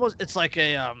like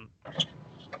a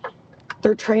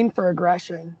they're trained for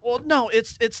aggression. Well, no,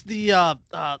 it's the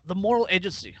moral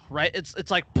agency, right?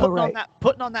 It's like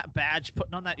putting on that badge,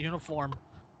 putting on that uniform.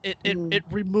 It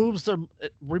removes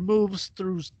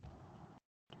through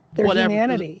their whatever,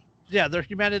 humanity. Their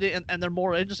humanity and their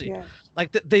moral agency. Yeah.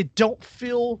 Like they don't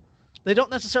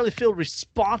necessarily feel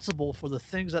responsible for the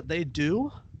things that they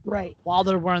do. Right. While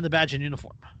they're wearing the badge and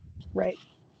uniform. Right.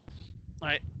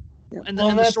 Right. Yep. And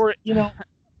the story, you know.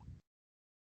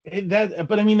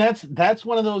 But I mean, that's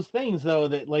one of those things, though,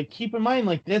 that, like, keep in mind,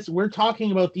 like, this, we're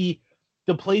talking about the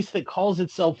place that calls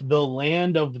itself the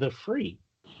land of the free,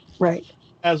 right?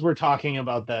 As we're talking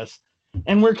about this,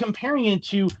 and we're comparing it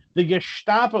to the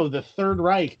Gestapo, the Third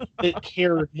Reich, that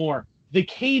cared more, the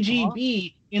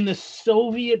KGB in the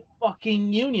Soviet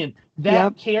fucking Union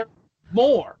that cared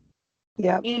more.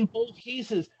 Yeah. In both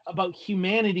cases, about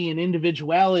humanity and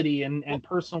individuality and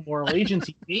personal moral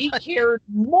agency, they cared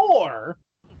more.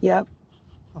 Yep.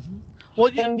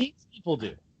 Well, than these people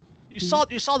do. You saw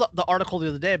the article the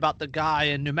other day about the guy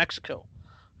in New Mexico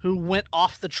who went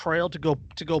off the trail to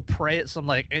go pray at some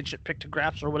like ancient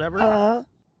pictographs or whatever,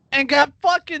 and got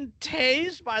fucking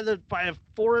tased by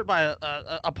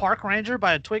a park ranger,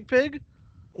 by a twig pig.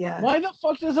 Yeah. Why the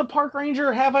fuck does a park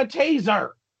ranger have a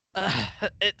taser?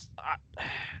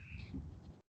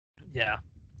 Yeah,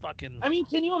 fucking. I mean,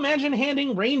 can you imagine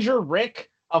handing Ranger Rick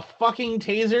a fucking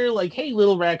taser? Like, hey,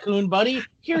 little raccoon buddy,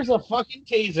 here's a fucking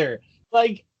taser.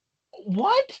 Like,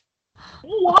 what?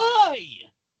 Why?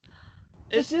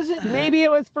 This isn't. Maybe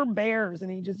it was for bears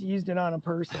and he just used it on a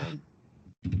person.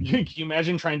 Can you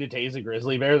imagine trying to tase a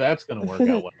grizzly bear? That's gonna work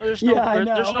out well. There's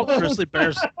no grizzly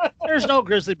bears. There's no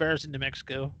grizzly bears in New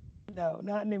Mexico. No,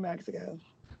 not in New Mexico.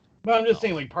 But I'm just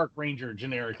saying, like, park ranger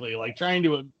generically, like trying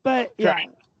to. But yeah.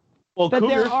 Well, but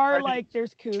there are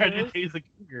there's cougars. Try to tase a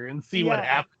cougar and see what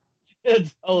happens.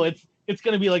 It's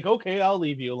gonna be like, okay, I'll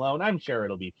leave you alone. I'm sure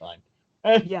it'll be fine.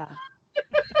 Yeah.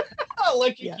 I'll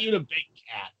electrocute a big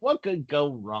cat. What could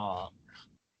go wrong?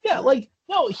 Yeah, like,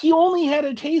 no, he only had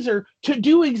a taser to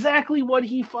do exactly what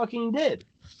he fucking did.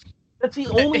 That's the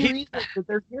only reason that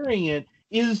they're hearing it,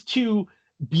 is to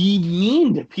be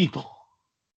mean to people.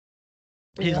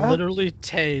 He literally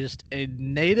tased a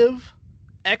native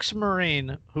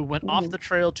ex-Marine who went off the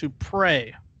trail to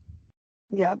pray.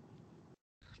 Yep.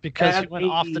 Because he went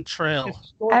off the trail.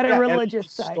 At a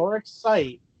religious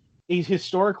site. A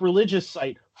historic religious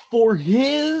site for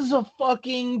his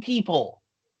fucking people.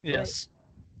 Yes.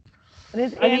 And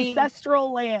his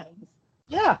ancestral lands.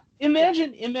 Yeah,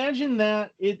 imagine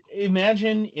that.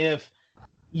 Imagine if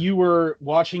you were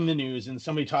watching the news and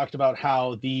somebody talked about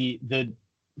how the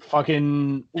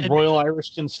fucking Royal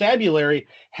Irish Constabulary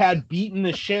had beaten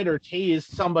the shit or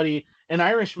tased somebody, an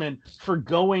Irishman, for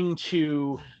going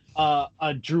to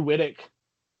a druidic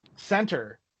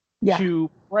center Yeah.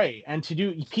 to pray and to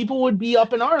do. People would be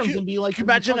up in arms and be like, you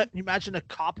imagine a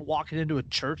cop walking into a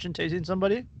church and tasing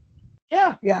somebody?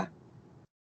 yeah. Yeah.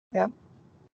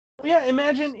 Yeah,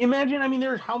 imagine. I mean,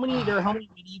 there are how many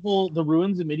the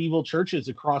ruins of medieval churches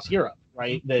across Europe,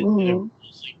 right? That Mhm. have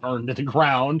mostly burned to the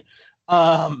ground.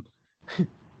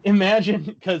 Imagine,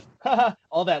 because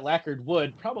all that lacquered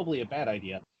wood, probably a bad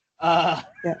idea.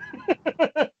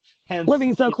 Hence,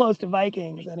 Living so close to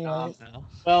Vikings, anyways.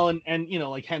 well, and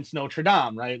like hence Notre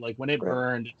Dame, right? Like when it Right.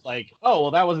 burned, it's like, oh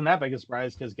well, that wasn't that big a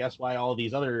surprise, because guess why all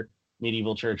these other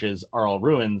medieval churches are all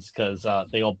ruins, because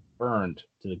they all burned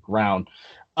to the ground.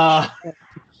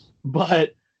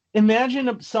 But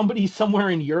imagine somebody somewhere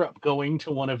in Europe going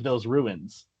to one of those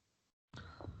ruins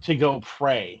to go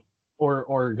pray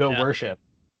or go worship,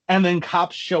 and then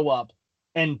cops show up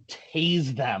and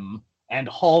tase them and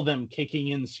haul them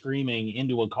kicking and screaming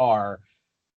into a car.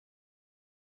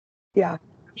 Yeah.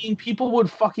 I mean, people would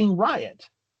fucking riot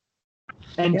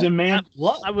and demand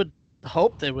blood. I would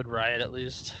hope they would riot at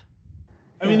least.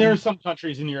 I mean, there are some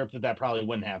countries in Europe that probably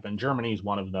wouldn't happen. Germany's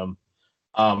one of them.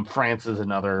 France is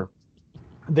another.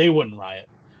 They wouldn't riot.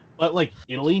 But like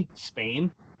Italy,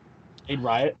 Spain, they'd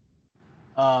riot.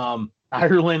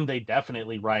 Ireland, they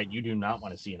definitely riot. You do not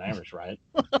want to see an Irish riot.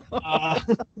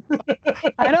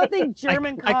 I don't think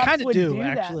German cops would do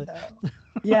actually. that, though.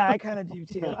 Yeah, I kind of do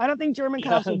too. I don't think German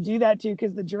cops would do that too,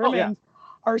 because the Germans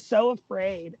are so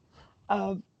afraid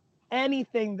of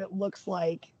anything that looks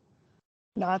like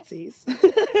Nazis.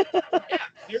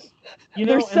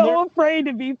 They're so afraid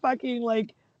to be fucking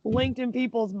like linked in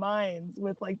people's minds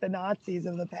with like the Nazis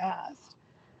of the past.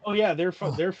 Oh yeah, they're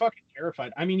fucking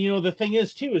terrified. I mean, the thing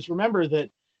is too is remember that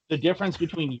the difference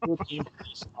between European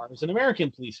police cars and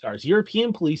American police cars.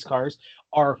 European police cars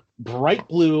are bright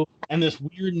blue and this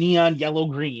weird neon yellow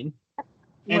green,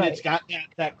 and it's got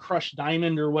that crushed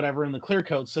diamond or whatever in the clear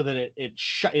coat, so that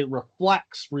it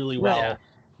reflects really well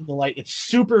in the light. It's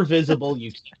super visible.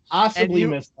 You can't possibly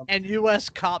miss them. And U.S.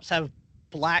 cops have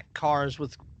black cars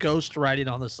with ghost writing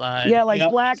on the side. Yeah, like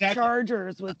black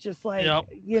Chargers with just like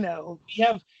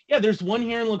there's one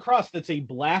here in La Crosse that's a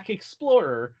black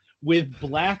Explorer with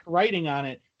black writing on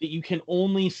it that you can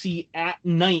only see at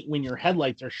night when your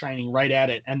headlights are shining right at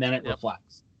it, and then it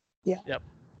reflects. Yeah. Yep.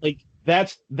 Like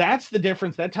that's the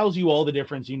difference. That tells you all the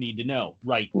difference you need to know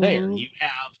right there. You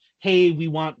have, hey, we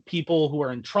want people who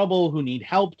are in trouble, who need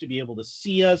help, to be able to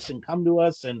see us and come to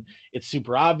us, and it's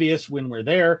super obvious when we're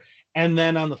there. And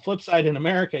then on the flip side, in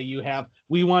America, you have,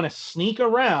 we want to sneak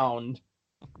around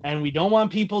and we don't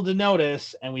want people to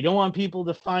notice and we don't want people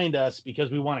to find us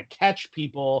because we want to catch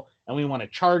people and we want to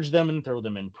charge them and throw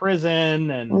them in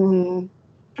prison. And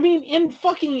I mean, in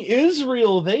fucking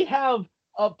Israel, they have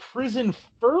a prison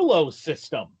furlough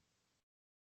system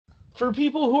for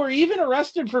people who are even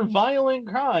arrested for violent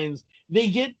crimes. They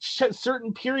get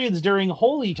certain periods during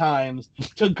holy times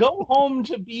to go home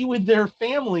to be with their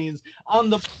families on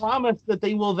the promise that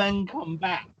they will then come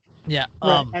back. Yeah.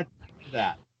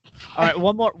 That. All right.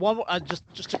 One more.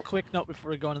 Just a quick note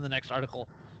before we go into the next article.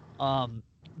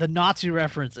 The Nazi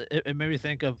reference. It made me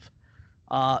think of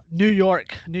New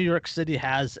York. New York City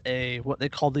has what they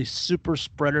call the Super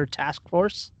Spreader Task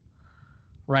Force,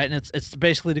 right? And it's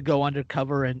basically to go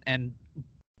undercover and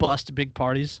bust big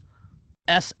parties.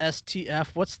 SSTF.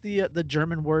 What's the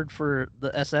German word for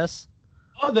the SS?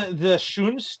 Oh, the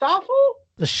Schuhnstaffel?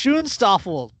 The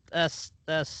Schuhnstaffel.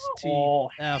 SSTF. Oh,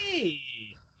 hey.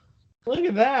 Look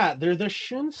at that. They're the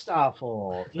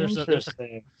Schuhnstaffel.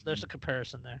 There's a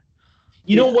comparison there.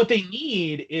 You know what they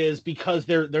need is, because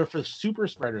they're for super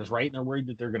spreaders, right? And they're worried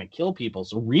that they're going to kill people.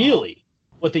 So really,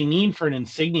 what they need for an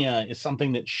insignia is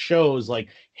something that shows like,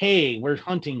 hey, we're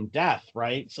hunting death,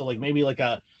 right? So like maybe like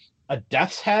a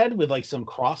death's head with like some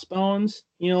crossbones,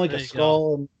 like a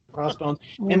skull and crossbones.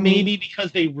 And maybe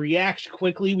because they react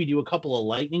quickly, we do a couple of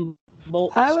lightning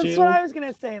bolts. That's what I was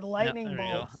gonna say. The lightning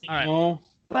bolts. All right.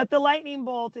 But the lightning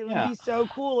bolt, it would be so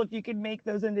cool if you could make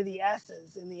those into the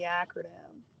S's in the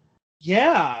acronym.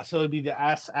 Yeah, so it'd be the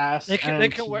SS. They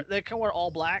can wear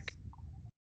all black.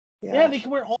 Yeah, they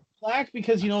can wear all black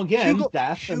because again,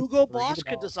 Hugo Boss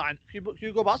could design.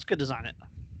 Hugo Boss could design it.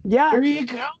 Yeah, there you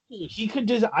go. He could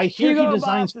design. I hear Hugo he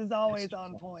designs. Boss is always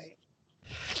on point.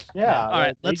 Yeah. All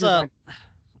right. Let's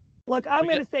Look, I'm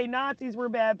gonna say Nazis were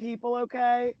bad people,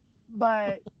 okay?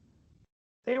 But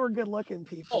They were good-looking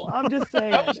people. I'm just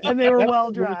saying, and they were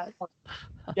well-dressed.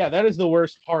 Yeah, that is the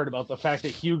worst part about the fact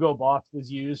that Hugo Boss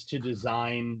was used to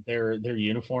design their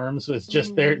uniforms. Was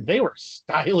just they were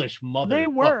stylish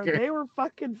motherfuckers. They were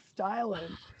fucking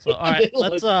styling. So all right,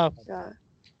 let's Yeah.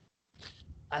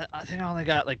 I think I only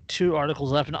got like 2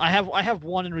 articles left, and I have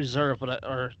one in reserve, but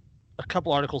or a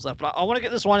couple articles left. But I want to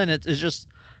get this one, and it's just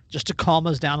to calm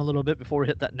us down a little bit before we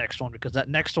hit that next one, because that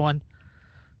next one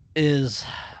is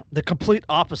the complete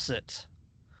opposite.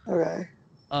 Okay.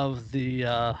 Of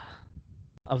the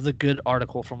good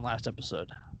article from last episode.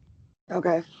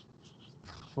 Okay.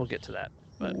 We'll get to that.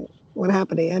 But what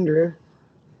happened to Andrew?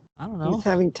 I don't know. He's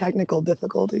having technical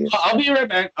difficulties. I'll be right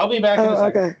back. I'll be back. In a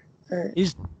second. Okay. All right.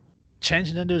 He's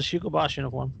changing into his Hugo Boss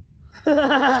uniform.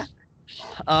 A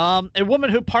woman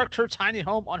who parked her tiny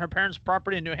home on her parents'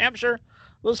 property in New Hampshire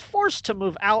was forced to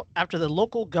move out after the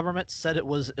local government said it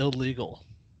was illegal.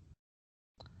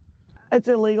 It's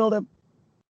illegal to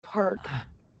park.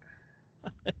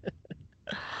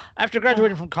 After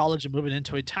graduating from college and moving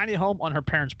into a tiny home on her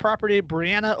parents' property,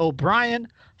 Brianna O'Brien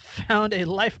found a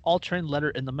life-altering letter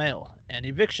in the mail, an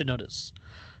eviction notice.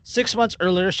 6 months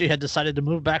earlier, she had decided to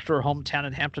move back to her hometown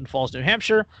in Hampton Falls, New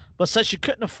Hampshire, but said she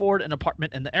couldn't afford an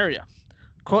apartment in the area.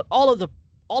 Quote, all of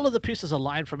the pieces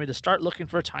aligned for me to start looking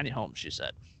for a tiny home, she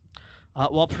said.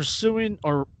 While perusing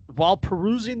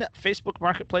Facebook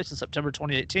Marketplace in September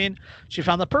 2018, she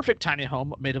found the perfect tiny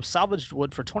home made of salvaged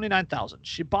wood for $29,000.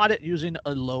 She bought it using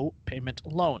a low payment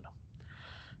loan.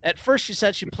 At first, she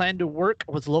said she planned to work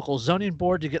with the local zoning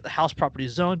board to get the house property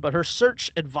zoned, but her search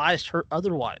advised her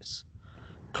otherwise.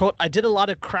 Quote, I did a lot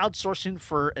of crowdsourcing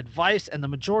for advice, and the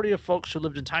majority of folks who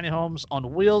lived in tiny homes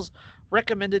on wheels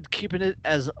recommended keeping it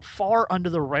as far under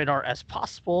the radar as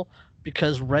possible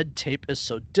because red tape is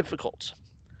so difficult.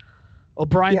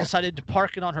 O'Brien decided to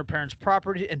park it on her parents'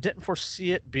 property and didn't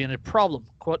foresee it being a problem.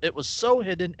 Quote, it was so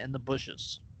hidden in the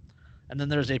bushes. And then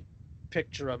there's a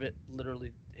picture of it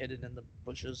literally hidden in the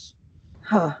bushes.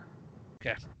 Huh.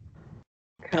 Okay.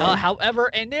 However,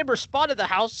 a neighbor spotted the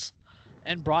house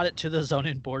and brought it to the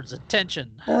zoning board's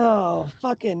attention. Oh,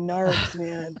 fucking narcs,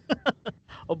 man.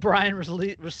 O'Brien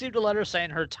received a letter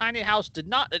saying her tiny house did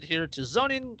not adhere to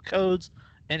zoning codes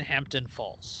in Hampton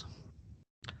Falls.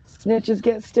 Snitches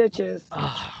get stitches.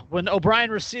 When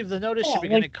O'Brien received the notice, she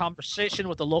began a conversation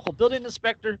with the local building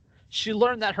inspector. She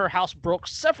learned that her house broke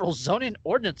several zoning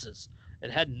ordinances.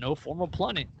 It had no formal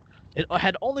plumbing. It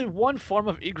had only one form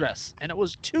of egress, and it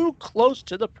was too close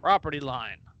to the property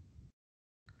line.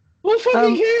 Who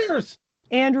fucking cares?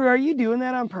 Andrew, are you doing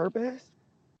that on purpose?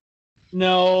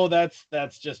 No, that's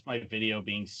just my video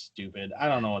being stupid. I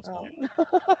don't know what's going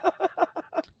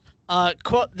on.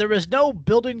 Quote, there is no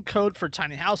building code for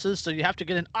tiny houses, so you have to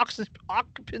get an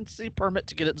occupancy permit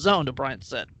to get it zoned, O'Brien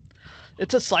said.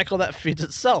 It's a cycle that feeds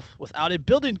itself. Without a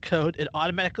building code, it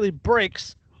automatically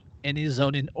breaks any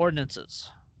zoning ordinances.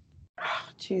 Oh,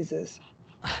 Jesus.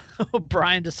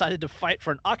 O'Brien decided to fight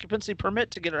for an occupancy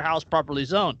permit to get her house properly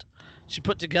zoned. She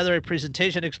put together a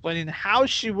presentation explaining how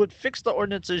she would fix the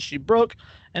ordinances she broke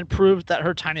and proved that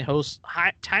her tiny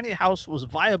house was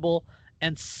viable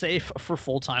and safe for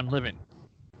full-time living.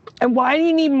 And why do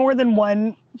you need more than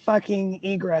one fucking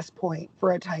egress point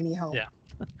for a tiny home?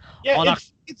 Yeah,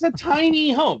 it's a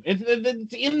tiny home.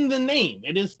 It's in the name.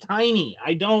 It is tiny.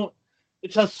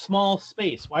 It's a small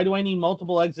space. Why do I need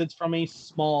multiple exits from a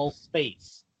small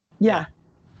space? Yeah.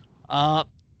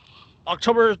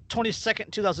 October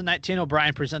 22nd, 2019,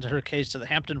 O'Brien presented her case to the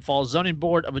Hampton Falls Zoning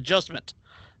Board of Adjustment,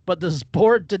 but this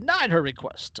board denied her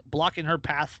request, blocking her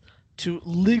path to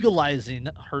legalizing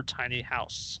her tiny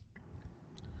house.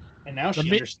 And now she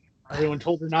understands. Everyone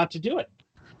told her not to do it.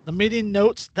 The meeting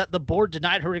notes that the board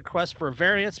denied her request for a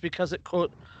variance because it,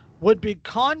 quote, would be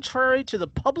contrary to the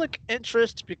public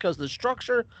interest because the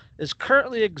structure is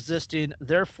currently existing.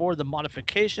 Therefore, the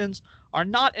modifications are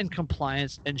not in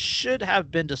compliance and should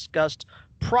have been discussed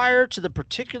prior to the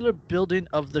particular building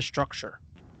of the structure.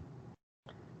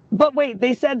 But wait,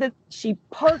 they said that she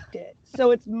parked it,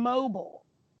 so it's mobile.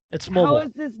 It's mobile. How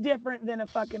is this different than a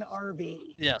fucking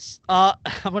RV? Yes. I'm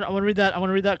gonna read that. I'm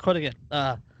gonna read that quote again.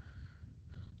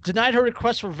 Denied her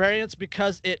request for variance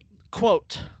because it,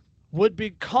 quote, would be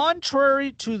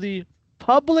contrary to the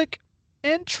public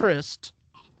interest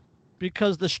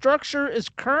because the structure is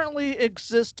currently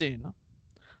existing.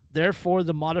 Therefore,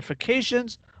 the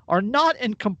modifications are not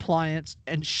in compliance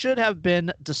and should have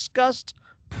been discussed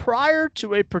prior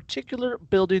to a particular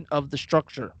building of the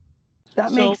structure.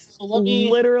 That makes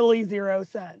literally zero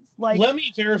sense. Like, let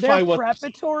me verify their what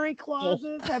preparatory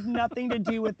clauses have nothing to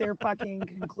do with their fucking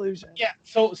conclusion. Yeah.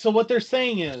 So what they're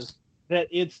saying is that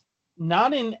it's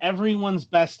not in everyone's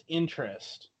best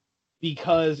interest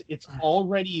because it's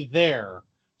already there.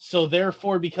 So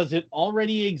therefore, because it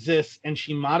already exists and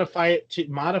she modified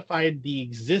the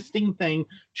existing thing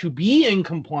to be in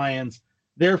compliance,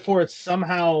 therefore it's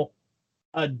somehow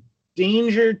a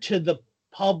danger to the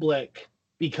public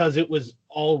because it was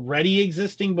already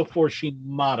existing before she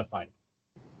modified it.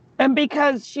 And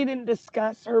because she didn't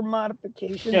discuss her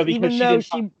modifications, Yeah, because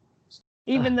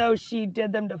even though she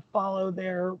did them to follow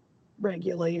their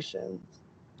regulations.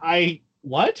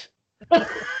 What?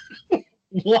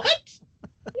 What?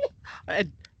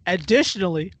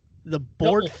 Additionally, the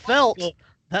board No. felt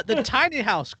that the tiny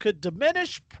house could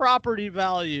diminish property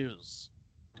values.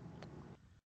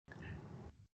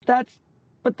 That's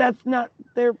not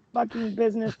their fucking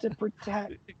business to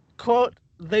protect. Quote,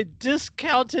 they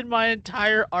discounted my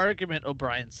entire argument,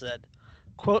 O'Brien said.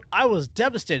 Quote, I was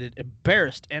devastated,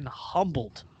 embarrassed, and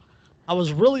humbled. I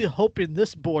was really hoping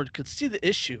this board could see the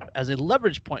issue as a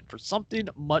leverage point for something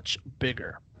much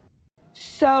bigger.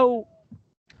 So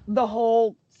the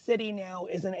whole city now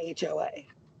is an HOA,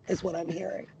 is what I'm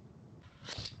hearing.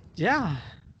 Yeah.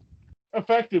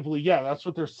 Effectively, yeah, that's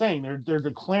what they're saying. They're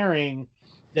declaring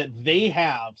that they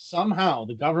have somehow,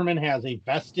 the government has a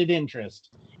vested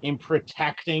interest in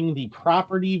protecting the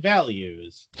property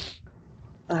values.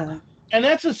 And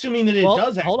that's assuming that it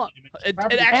does hold on. It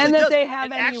actually and that does. they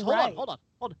have any right. Hold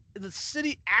on. The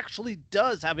city actually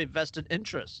does have a vested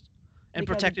interest in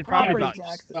Because protecting of property property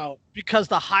values. taxes. So, Because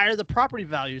the higher the property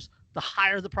values, the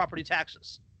higher the property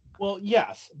taxes. well,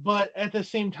 yes, but at the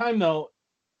same time, though,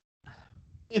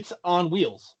 it's on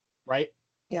wheels, right?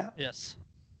 Yeah. Yes.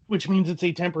 Which means it's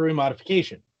a temporary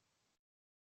modification.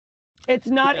 It's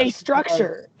not a Yes.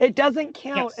 structure. It doesn't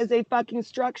count Yes. as a fucking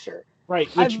structure. Right,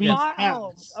 which I've means bought yes.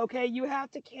 homes. Okay,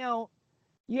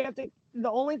 the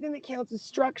only thing that counts as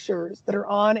structures that are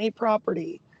on a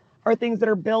property are things that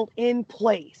are built in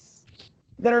place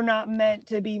that are not meant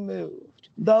to be moved.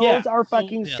 Those are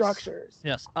fucking yes. structures.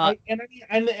 Yes. And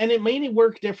it may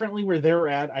work differently where they're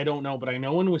at. I don't know, but I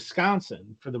know in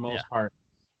Wisconsin, for the most part,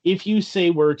 if you say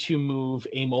were to move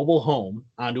a mobile home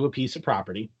onto a piece of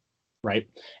property, right?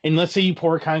 And let's say you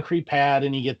pour a concrete pad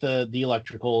and you get the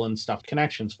electrical and stuff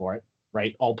connections for it,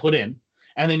 right? All put in,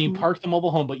 and then you park the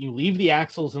mobile home, but you leave the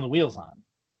axles and the wheels on,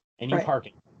 and you park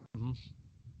it. Mhm.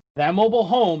 That mobile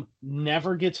home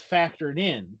never gets factored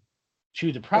in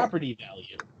to the property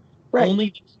value. Right. Only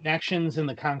the connections and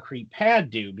the concrete pad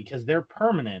do because they're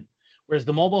permanent, whereas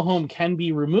the mobile home can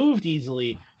be removed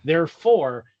easily.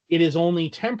 Therefore, it is only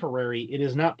temporary. It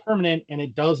is not permanent, and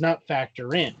it does not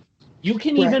factor in. You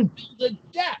can even build a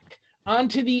deck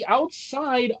onto the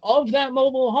outside of that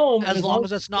mobile home as long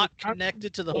as it's not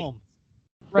connected to the home.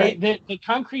 Right. The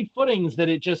concrete footings that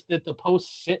the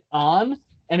posts sit on,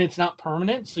 and it's not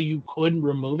permanent, so you could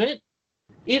remove it.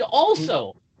 It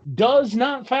also does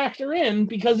not factor in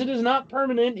because it is not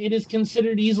permanent. It is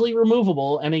considered easily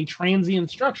removable and a transient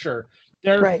structure.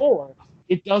 Therefore,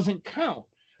 it doesn't count.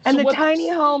 And the tiny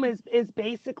home is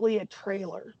basically a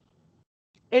trailer.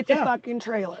 It's a fucking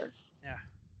trailer. Yeah.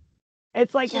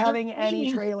 It's like having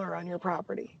any trailer on your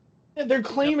property. They're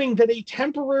claiming that a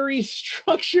temporary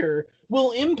structure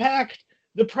will impact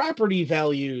the property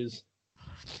values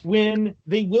when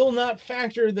they will not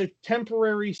factor the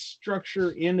temporary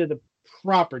structure into the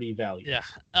property value.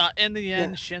 Yeah. In the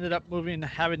end, she ended up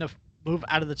having to move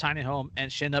out of the tiny home,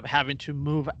 and she ended up having to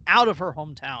move out of her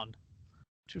hometown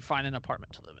to find an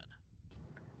apartment to live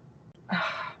in.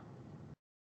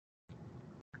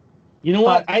 You know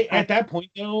what? At that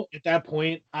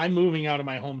point, I'm moving out of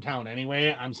my hometown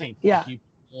anyway. I'm saying, fuck you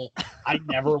people. I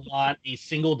never want a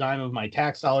single dime of my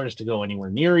tax dollars to go anywhere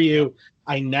near you.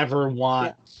 I never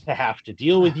want to have to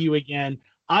deal with you again.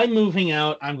 I'm moving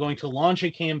out. I'm going to launch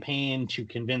a campaign to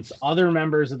convince other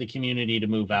members of the community to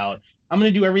move out. I'm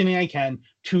going to do everything I can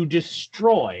to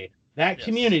destroy that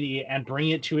community and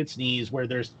bring it to its knees where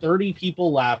there's 30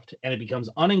 people left and it becomes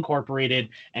unincorporated,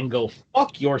 and go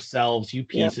fuck yourselves, you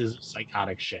pieces of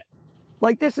psychotic shit.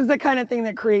 Like, this is the kind of thing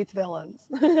that creates villains.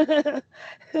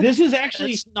 This is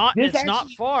actually it's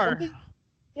not far.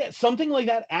 Something like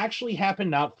that actually happened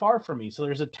not far from me. So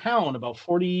there's a town about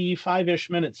 45-ish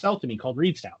minutes south of me called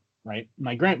Reedstown, right?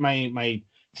 My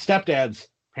stepdad's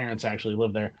parents actually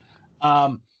live there.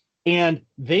 And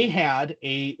they had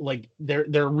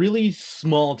they're really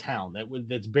small town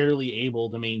that's barely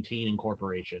able to maintain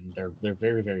incorporation. They're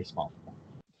very, very small.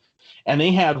 And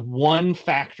they had one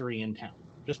factory in town.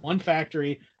 Just one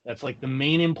factory that's like the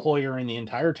main employer in the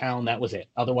entire town. That was it.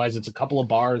 Otherwise, it's a couple of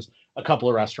bars, a couple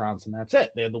of restaurants, and that's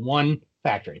it. They had the one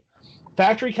factory.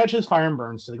 Factory catches fire and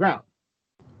burns to the ground.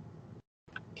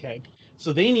 Okay.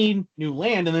 So they need new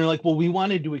land, and they're like, well, we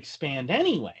wanted to expand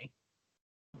anyway.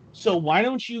 So why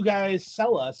don't you guys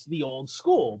sell us the old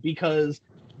school? Because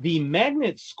the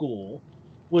magnet school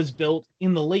was built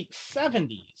in the late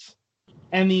 70s.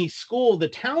 And the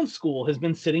town school, has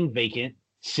been sitting vacant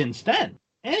since then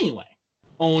anyway,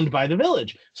 owned by the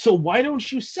village. So why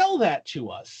don't you sell that to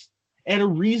us at a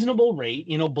reasonable rate,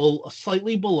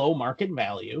 slightly below market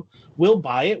value? We'll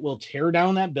buy it, we'll tear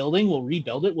down that building, we'll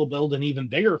rebuild it, we'll build an even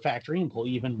bigger factory, employ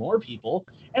even more people.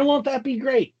 And won't that be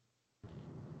great?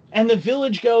 And the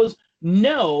village goes,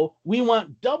 no, we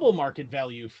want double market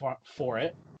value for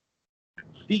it,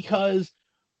 because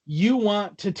you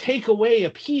want to take away a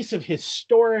piece of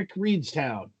historic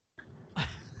Reedstown.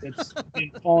 It's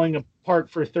been falling apart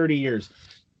for 30 years.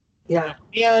 Yeah.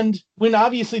 And when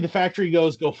obviously the factory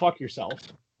goes, go fuck yourself.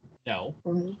 No.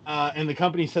 Mhm. And the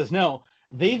company says no.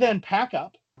 They then pack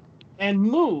up and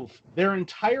move their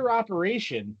entire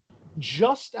operation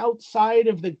just outside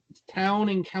of the town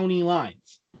and county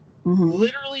lines. Mhm.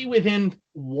 Literally within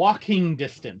walking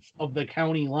distance of the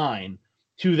county line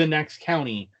to the next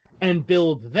county, and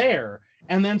build there,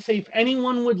 and then say, if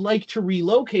anyone would like to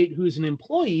relocate who's an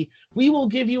employee, we will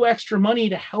give you extra money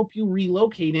to help you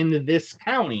relocate into this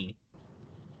county.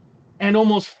 And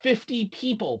almost 50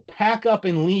 people pack up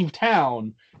and leave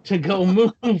town to go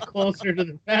move closer to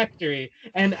the factory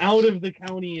and out of the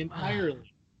county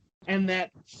entirely. And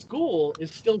that school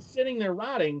is still sitting there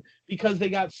rotting because they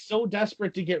got so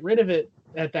desperate to get rid of it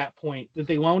at that point that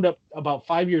they wound up about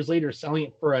 5 years later selling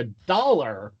it for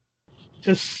 $1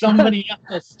 to somebody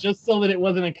else, just so that it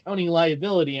wasn't a county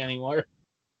liability anymore.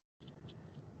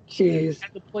 Jeez.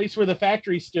 And the place where the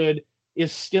factory stood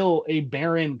is still a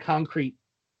barren concrete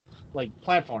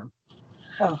platform.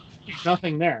 Oh. There's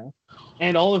nothing there.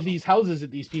 And all of these houses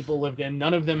that these people lived in,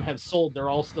 none of them have sold. They're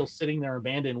all still sitting there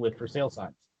abandoned with for sale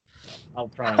signs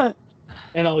out front.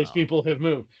 And all these people have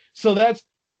moved. So that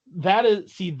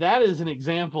is an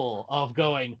example of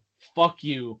going, fuck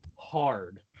you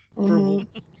hard. Mhm.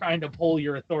 For trying to pull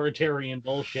your authoritarian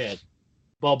bullshit.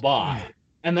 Bye-bye.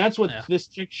 And that's what this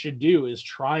chick should do, is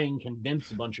try and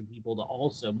convince a bunch of people to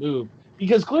also move,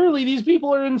 because clearly these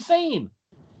people are insane.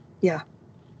 Yeah.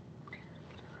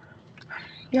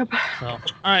 Yep. So, all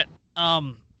right.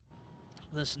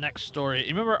 This next story.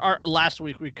 You remember last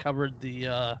week we covered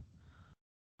the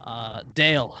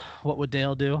Dale. What would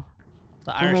Dale do?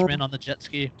 The Irishman on the jet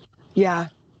ski. Yeah.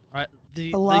 Right.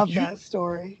 I love that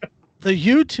story. The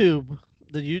YouTube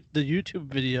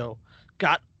video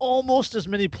got almost as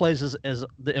many plays as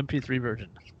the MP3 version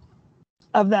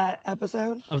Of that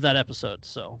episode.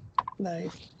 So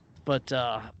Nice. But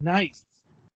nice.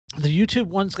 The YouTube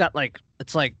one's got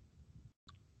it's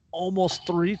almost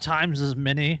 3 times as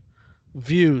many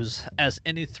views as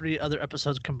any 3 other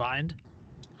episodes combined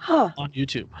on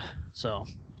YouTube. So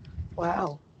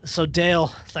wow. So Dale,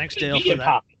 thanks Dale for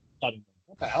that. What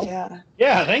the hell? Yeah.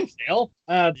 Yeah, thanks, Dale.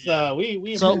 That's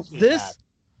we so this that.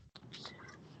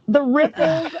 The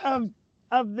ripples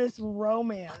of this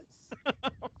romance.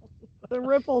 The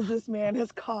ripples this man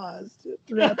has caused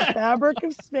throughout the fabric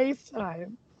of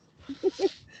space-time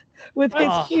with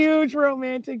his huge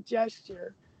romantic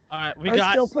gesture. All right, we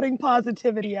are still putting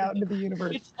positivity out into the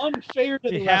universe. It's unfair to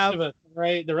the rest of us,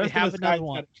 right? The rest of us guys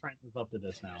got to try and live up to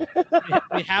this now.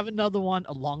 We have another one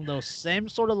along those same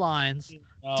sort of lines.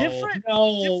 No,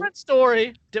 different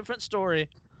story.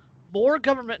 More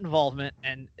government involvement,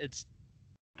 and it's.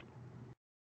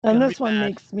 And this one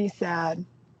makes me sad.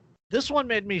 This one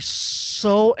made me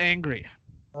so angry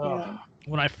Yeah.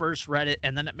 when I first read it,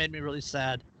 and then it made me really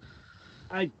sad.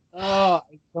 I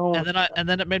don't. And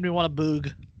then it made me want to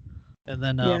boog. And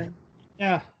then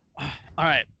yeah. All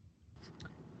right.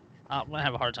 I'm gonna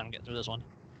have a hard time getting through this one.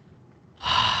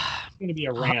 It's gonna be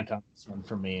a rant on this one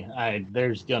for me.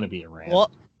 There's gonna be a rant.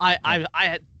 Well,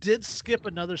 I did skip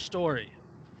another story,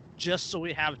 just so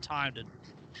we have time to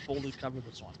fully cover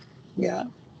this one. Yeah.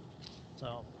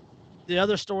 So, the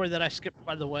other story that I skipped,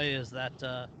 by the way, is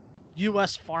that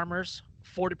U.S. farmers,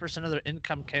 40% of their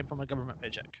income came from a government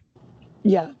paycheck.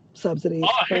 Yeah, subsidies.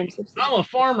 I'm a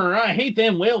farmer. I hate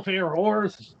them welfare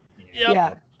whores. Yep.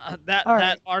 Yeah.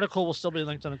 That article will still be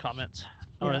linked in the comments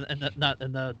or not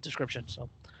in the description. So,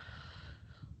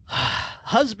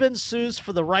 husband sues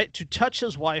for the right to touch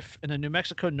his wife in a New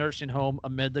Mexico nursing home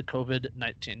amid the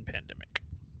COVID-19 pandemic.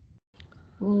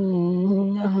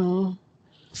 Mm-hmm.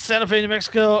 Santa Fe, New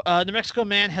Mexico. New Mexico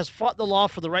man has fought the law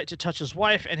for the right to touch his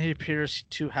wife, and he appears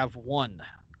to have won.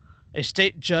 A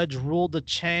state judge ruled to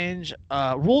change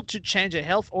a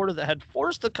health order that had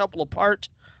forced the couple apart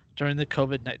during the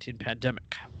COVID-19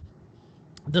 pandemic.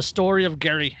 The story of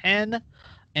Gary Henn,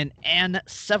 and Anne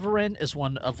Severin is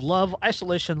one of love,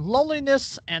 isolation,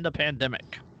 loneliness, and a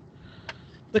pandemic.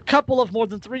 The couple of more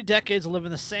than 3 decades live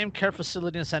in the same care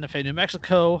facility in Santa Fe, New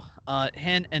Mexico.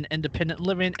 Hen in independent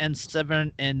living and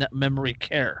Severin in memory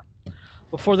care.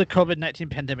 Before the COVID-19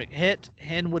 pandemic hit,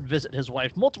 Hen would visit his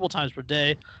wife multiple times per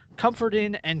day,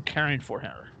 comforting and caring for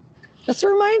her. This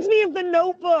reminds me of The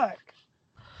Notebook.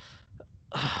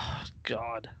 Oh,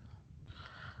 God.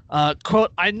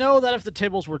 Quote, I know that if the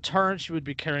tables were turned, she would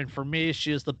be caring for me.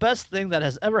 She is the best thing that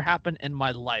has ever happened in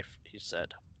my life, he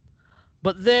said.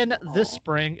 But then this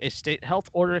spring, a state health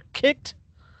order kicked.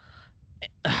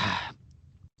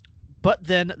 But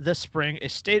then this spring, a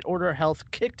state order health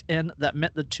kicked in that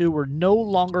meant the two were no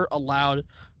longer allowed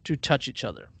to touch each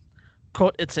other.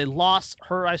 Quote, it's a loss,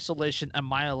 her isolation and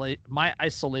my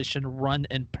isolation run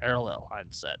in parallel,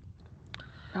 Hines said.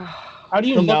 How do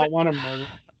you not want to murder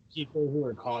people who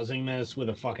are causing this with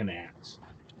a fucking axe?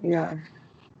 Yeah.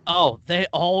 Oh, they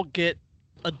all get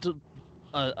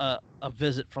a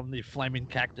visit from the flaming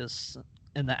cactus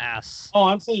in the ass. Oh,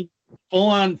 I'm saying full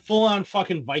on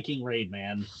fucking Viking raid,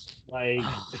 man. Like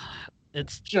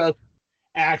it's just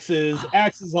axes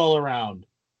all around.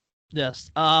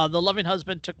 Yes. The loving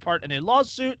husband took part in a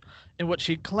lawsuit in which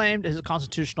he claimed his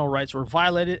constitutional rights were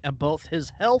violated and both his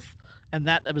health and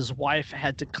that of his wife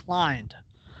had declined.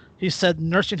 He said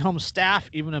nursing home staff,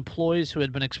 even employees who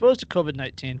had been exposed to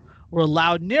COVID-19, were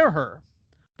allowed near her,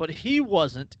 but he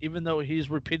wasn't, even though he's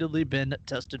repeatedly been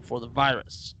tested for the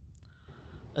virus.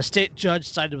 A state judge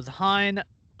sided with Hine,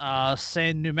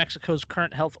 saying New Mexico's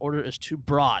current health order is too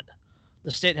broad.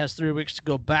 The state has 3 weeks to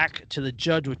go back to the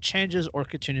judge with changes or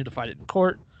continue to fight it in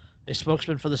court. A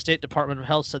spokesman for the State Department of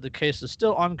Health said the case is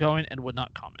still ongoing and would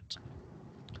not comment.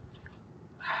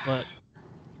 But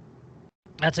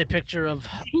that's a picture of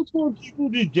people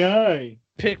to die.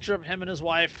 Picture of him and his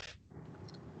wife.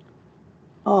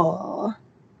 Oh.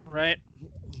 Right.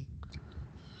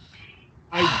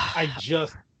 I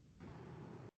just.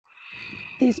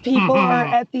 These people are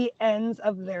at the ends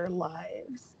of their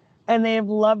lives. And they have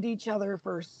loved each other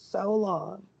for so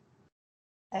long.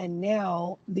 And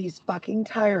now these fucking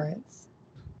tyrants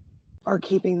are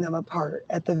keeping them apart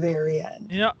at the very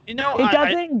end. You know, it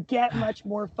doesn't get much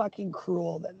more fucking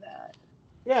cruel than that.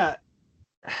 Yeah.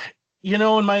 You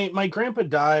know, and my grandpa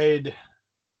died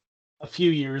a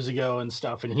few years ago and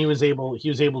stuff, and he was able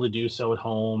to do so at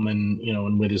home and, you know,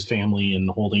 and with his family and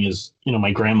holding his, you know,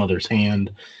 my grandmother's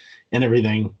hand and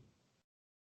everything.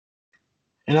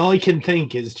 And all I can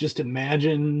think is just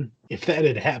imagine if that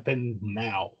had happened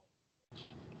now.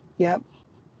 Yep.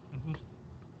 Mm-hmm.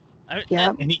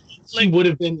 Yep. And he would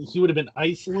have been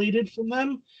isolated from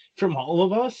them, from all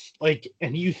of us. Like,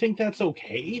 and you think that's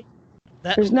okay?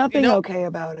 There's nothing okay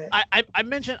about it. I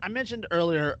mentioned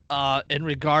earlier in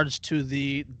regards to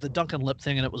the Duncan Lip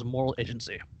thing, and it was moral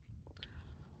agency.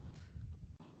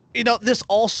 You know, this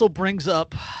also brings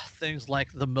up things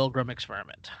like the Milgram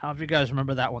experiment. How do you guys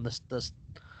remember that one?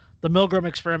 The Milgram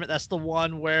experiment. That's the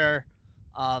one where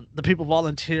the people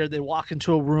volunteer. They walk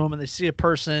into a room and they see a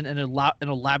person in a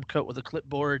lab coat with a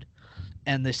clipboard,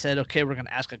 and they said, "Okay, we're going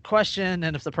to ask a question,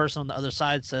 and if the person on the other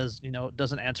side says, you know,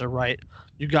 doesn't answer right,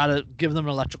 you got to give them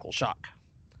an electrical shock."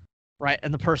 Right,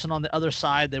 and the person on the other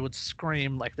side, they would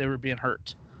scream like they were being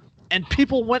hurt, and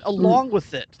people went along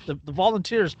with it. The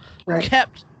volunteers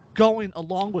kept going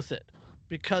along with it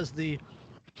because the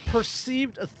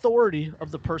perceived authority of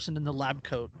the person in the lab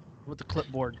coat with the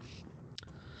clipboard.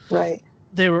 Right.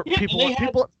 They were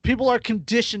people are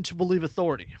conditioned to believe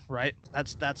authority, right?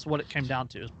 That's what it came down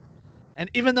to. And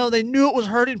even though they knew it was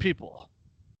hurting people,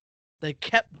 they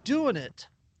kept doing it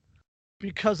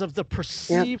because of the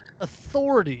perceived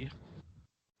authority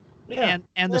and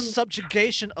the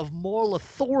subjugation of moral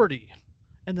authority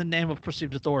in the name of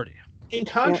perceived authority. And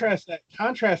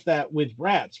contrast that with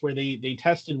rats, where they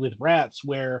tested with rats,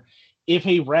 where if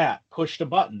a rat pushed a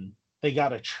button, they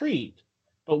got a treat.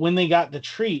 But when they got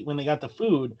the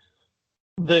food,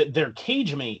 their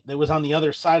cage mate that was on the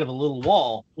other side of a little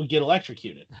wall would get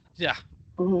electrocuted. Yeah.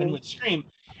 And would scream.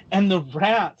 And the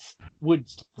rats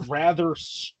would rather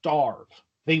starve.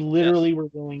 They literally were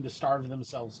willing to starve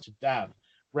themselves to death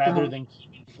rather than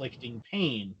keep inflicting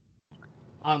pain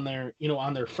on their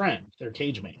friend, their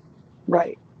cage mate.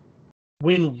 Right.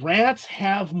 When rats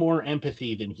have more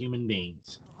empathy than human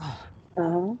beings,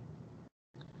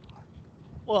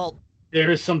 well,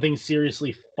 there is something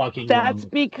seriously fucking That's wrong.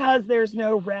 because there's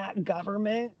no rat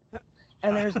government,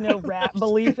 and there's no rat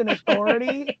belief in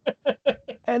authority,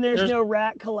 and there's no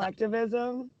rat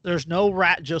collectivism. There's no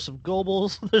rat Joseph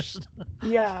Goebbels.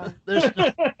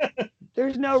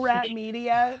 There's no rat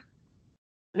media.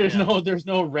 There's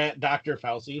no rat Dr.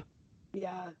 Fauci.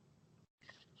 Yeah.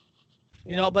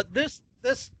 You know, but this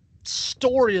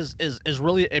story is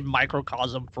really a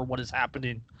microcosm for what is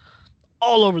happening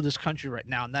all over this country right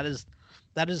now, and that is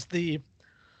the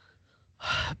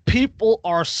people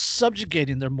are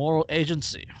subjugating their moral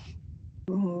agency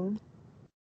Mm-hmm.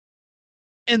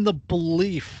 in the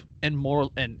belief in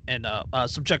moral and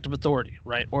subjective authority,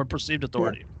 right, or perceived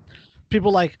authority.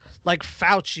 People like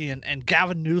Fauci and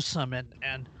Gavin Newsom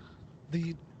and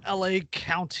the L.A.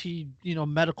 County,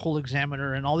 medical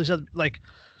examiner and all these other, like,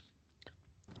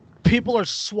 people are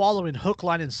swallowing hook,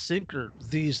 line, and sinker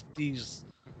these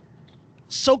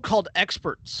so-called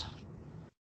experts.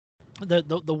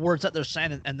 The words that they're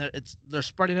saying, and they're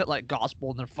spreading it like gospel,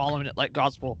 and they're following it like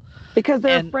gospel because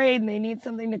they're afraid and they need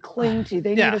something to cling to.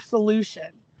 They need a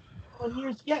solution. Well,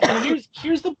 here's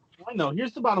the point, though.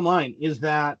 Here's the bottom line: is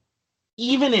that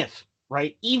even if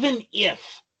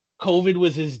COVID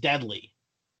was as deadly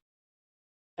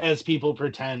as people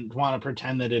want to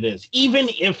pretend that it is, even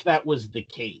if that was the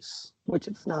case, which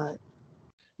it's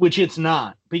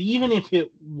not, but even if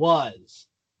it was,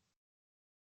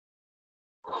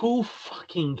 who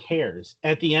fucking cares?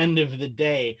 At the end of the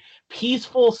day,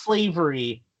 peaceful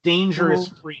slavery, dangerous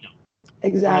freedom.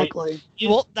 Exactly. Right?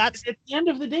 Well, that's at the end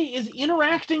of the day is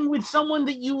interacting with someone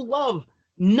that you love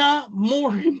not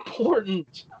more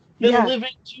important than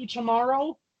living to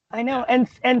tomorrow? I know.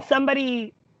 And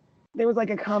somebody, there was like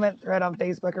a comment thread on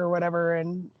Facebook or whatever,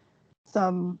 and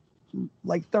some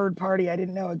like third party I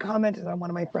didn't know had commented on one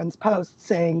of my friend's posts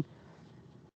saying,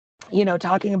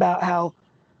 talking about how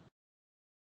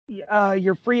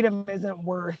your freedom isn't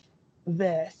worth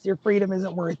this, your freedom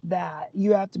isn't worth that,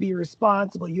 you have to be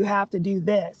responsible, you have to do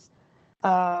this,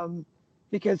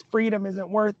 because freedom isn't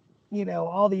worth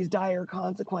all these dire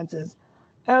consequences.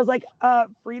 And I was like,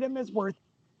 freedom is worth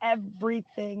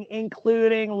everything,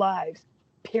 including lives,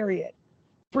 period.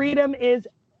 Freedom is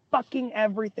fucking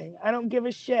everything. I don't give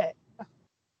a shit.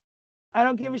 I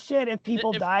don't give a shit if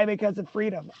people die because of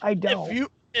freedom. I don't.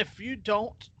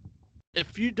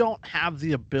 If you don't have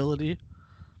the ability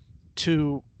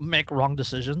to make wrong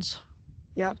decisions,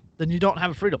 then you don't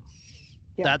have freedom.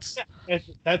 That's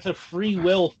a free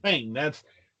will thing. That's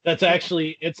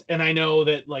actually and I know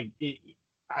that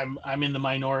I'm in the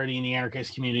minority in the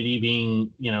anarchist community,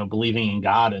 being believing in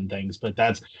God and things, but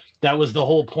that was the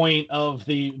whole point of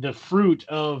the fruit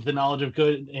of the knowledge of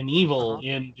good and evil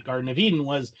in the Garden of Eden,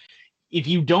 was if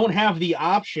you don't have the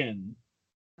option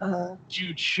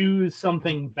to choose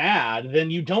something bad,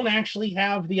 then you don't actually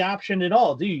have the option at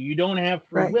all, do you? You don't have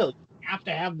free will. You have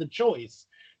to have the choice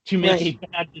to make a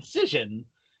bad decision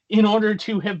in order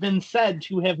to have been said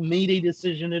to have made a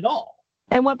decision at all.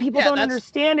 And what people don't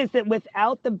understand is that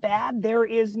without the bad, there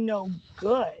is no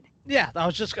good. Yeah, I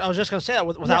was just gonna say that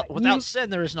without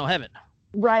sin, there is no heaven.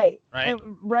 Right.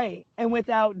 And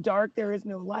without dark, there is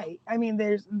no light. I mean,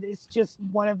 it's just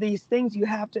one of these things you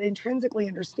have to intrinsically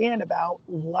understand about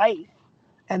life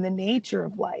and the nature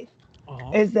of life,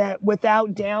 is that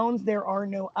without downs, there are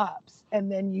no ups.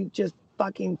 And then you've just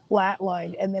fucking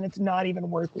flatlined, and then it's not even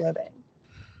worth living.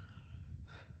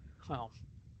 Well,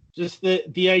 just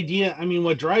the idea, I mean,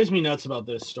 what drives me nuts about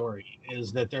this story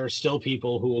is that there are still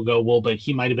people who will go, well, but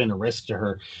he might have been a risk to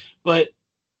her. But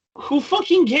who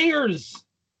fucking cares?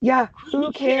 Yeah, who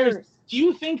cares? Do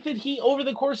you think that he, over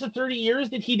the course of 30 years,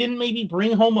 that he didn't maybe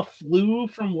bring home a flu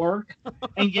from work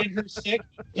and get her sick?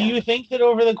 Do you think that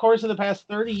over the course of the past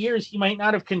 30 years, he might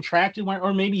not have contracted one,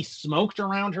 or maybe smoked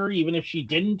around her, even if she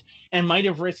didn't, and might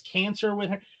have risked cancer with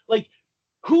her? Like,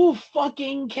 who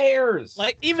fucking cares?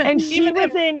 Like, even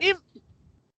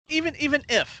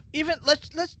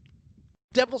let's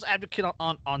devil's advocate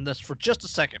on this for just a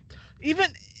second.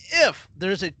 Even if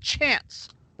there's a chance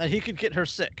that he could get her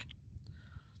sick,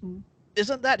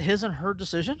 isn't that his and her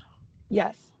decision?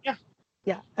 Yes.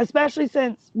 Yeah. Especially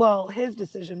since, well, his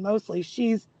decision mostly.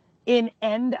 She's in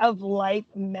end of life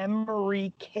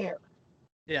memory care.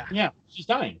 Yeah, she's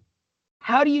dying.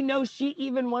 How do you know she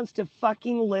even wants to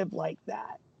fucking live like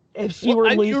that? If she were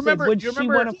lucid, would she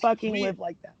want to fucking live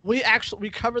like that? We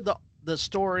covered the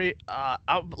story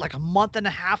like a month and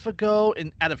a half ago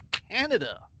out of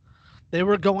Canada. They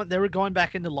were going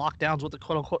back into lockdowns with the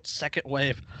quote unquote second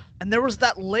wave, and there was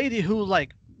that lady who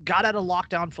got out of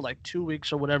lockdown for 2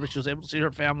 weeks or whatever. She was able to see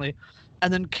her family,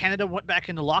 and then Canada went back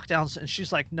into lockdowns, and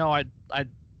she's like, "No, I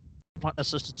want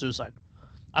assisted suicide.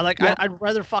 I'd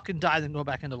rather fucking die than go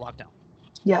back into lockdown."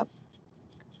 Yep.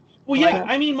 Well, yeah,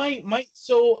 I mean, my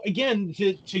so again,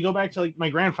 to go back to my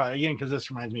grandfather again, because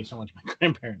this reminds me so much of my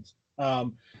grandparents.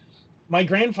 My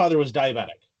grandfather was diabetic.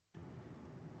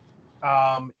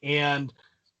 And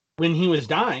when he was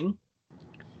dying,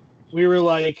 we were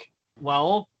like,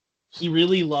 well, he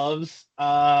really loves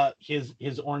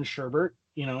his orange sherbet,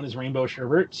 and his rainbow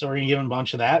sherbet. So we're gonna give him a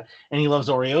bunch of that. And he loves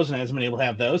Oreos and hasn't been able to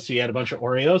have those. So he had a bunch of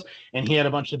Oreos and he had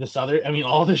a bunch of this other. I mean,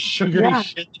 all this sugary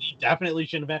shit that he definitely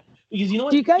shouldn't have had. Because you know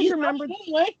what? Do you guys He's remember?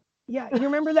 Anyway. Yeah, you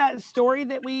remember that story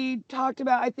that we talked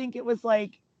about? I think it was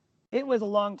a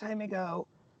long time ago,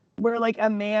 where like a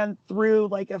man threw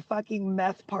like a fucking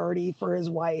meth party for his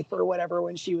wife or whatever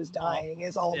when she was dying.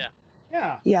 Is all.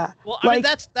 Yeah. Well, I mean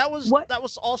that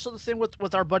was also the thing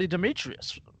with our buddy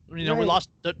Demetrius. We lost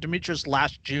Demetrius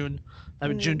last June,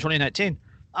 June 2019.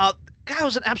 Guy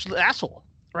was an absolute asshole,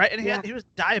 right? And he was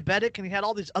diabetic and he had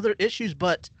all these other issues,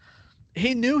 but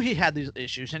he knew he had these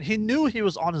issues and he knew he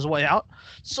was on his way out.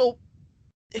 So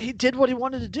he did what he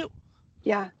wanted to do.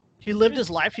 Yeah. He lived his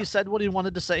life. He said what he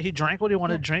wanted to say. He drank what he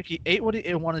wanted to drink. He ate what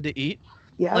he wanted to eat.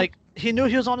 Yeah. Like he knew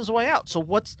he was on his way out. So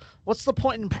what's the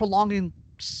point in prolonging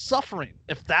suffering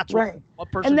if that's what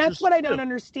person? And that's what I don't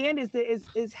understand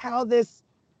is how this,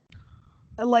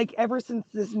 like, ever since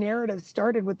this narrative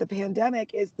started with the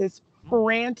pandemic, is this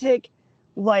frantic,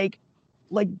 like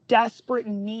desperate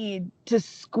need to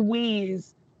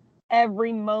squeeze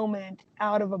every moment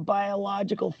out of a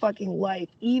biological fucking life,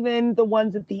 even the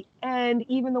ones at the end,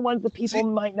 even the ones that people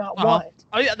might not want.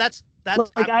 Oh yeah, that's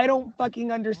like, I don't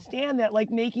fucking understand that,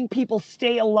 like, making people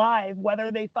stay alive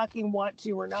whether they fucking want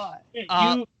to or not.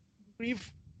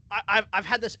 I've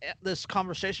had this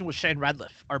conversation with Shane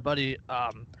Radcliffe, our buddy,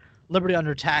 Liberty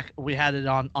Under Attack. We had it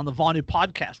on the Vonu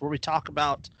podcast where we talk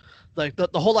about like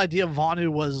the whole idea of Vonu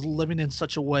was living in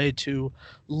such a way to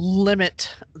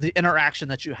limit the interaction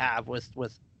that you have with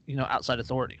outside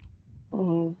authority.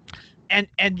 Mm-hmm.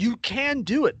 And you can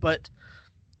do it, but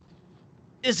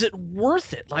is it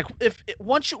worth it? Like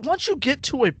once you get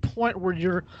to a point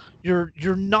where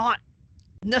you're not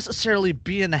necessarily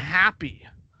being happy,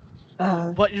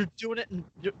 but you're doing it, and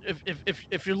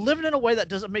if you're living in a way that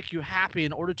doesn't make you happy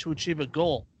in order to achieve a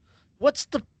goal, what's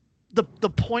the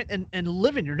point in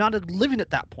living? You're not living at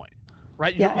that point,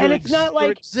 right? And it's not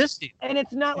like existing, and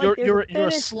it's not like you're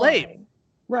a slave,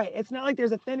 right? It's not like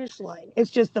there's a finish line.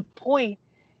 It's just the point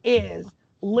is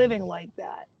living like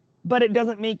that, but it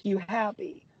doesn't make you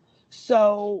happy.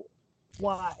 So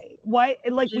why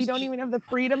like we don't even have the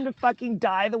freedom to fucking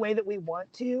die the way that we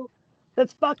want to?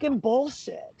 That's fucking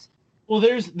bullshit. Well,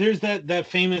 there's that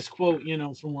famous quote,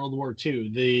 from World War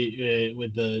II,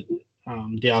 with the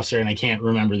officer, and I can't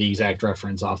remember the exact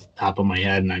reference off the top of my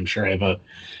head, and I'm sure I have a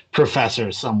professor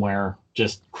somewhere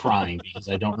just crying because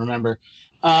I don't remember.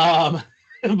 But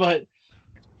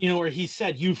where he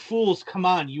said, "You fools, come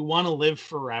on, you want to live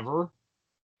forever?"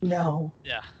 No.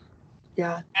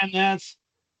 Yeah. And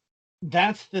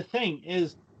that's the thing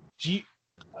is,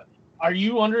 are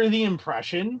you under the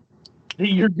impression that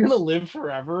you're gonna live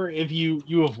forever if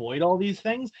you avoid all these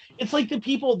things? It's like the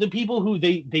people who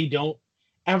they don't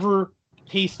ever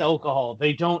taste alcohol,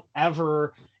 they don't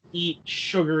ever eat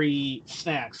sugary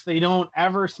snacks, they don't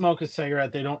ever smoke a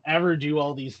cigarette, they don't ever do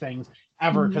all these things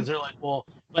ever, because they're like, well,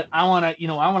 but I want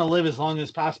to live as long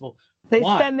as possible. They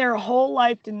spend their whole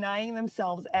life denying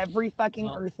themselves every fucking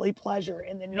earthly pleasure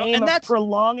in the name of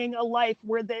prolonging a life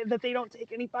that they don't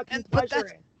take any fucking pleasure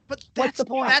in. But what's the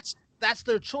point? That's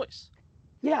their choice.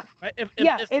 Yeah. Right?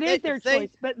 It is their choice.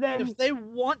 But then if they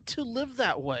want to live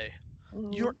that way,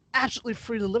 you're absolutely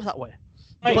free to live that way.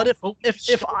 Right. But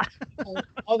if I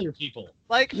other people,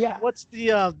 like, what's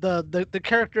the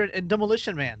character in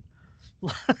Demolition Man?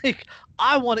 Like,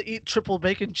 I want to eat triple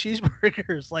bacon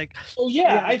cheeseburgers. Like,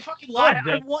 I fucking love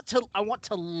it. I want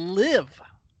to live.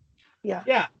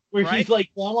 Yeah. Where he's like,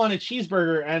 well, I want a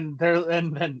cheeseburger, and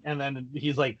then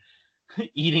he's like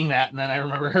eating that, and then I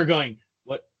remember her going,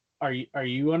 "What are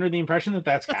you under the impression that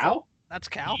that's cow? That's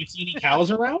cow. Do you see any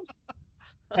cows around?"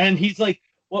 And he's like,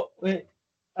 "What?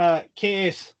 ¿Qué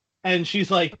es?" And she's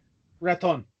like,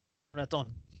 "Raton." Rat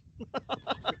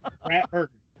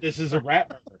burger. This is a rat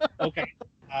burger. Okay.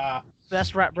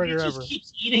 Best rat burger ever. He just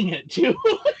keeps eating it too.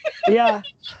 Yeah.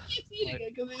 He keeps eating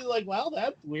it because he's like, well,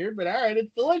 that's weird, but all right,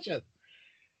 it's delicious.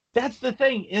 That's the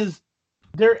thing is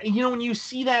there. When you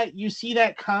see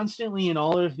that constantly in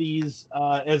all of these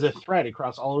as a thread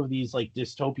across all of these like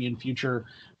dystopian future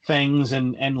things,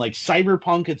 and like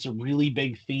cyberpunk, it's a really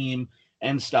big theme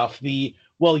and stuff. I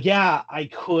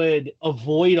could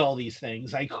avoid all these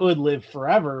things. I could live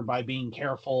forever by being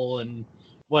careful and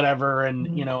whatever, and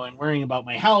and worrying about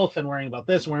my health and worrying about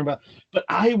this, but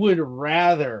I would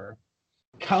rather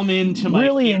come into my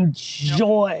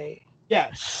enjoy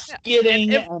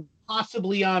skidding and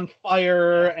possibly on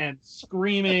fire and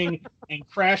screaming and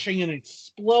crashing and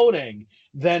exploding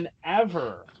than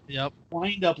ever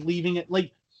wind up leaving it.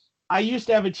 Like, I used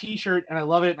to have a T-shirt, and I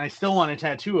love it, and I still want a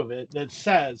tattoo of it that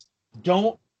says,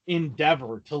 "Don't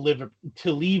endeavor to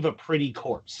leave a pretty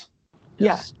corpse."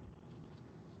 Yes.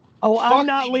 Oh, Fuck I'm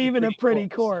not leaving a pretty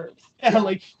corpse. Yeah,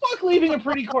 like fuck leaving a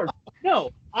pretty corpse.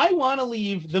 No, I want to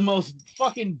leave the most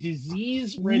fucking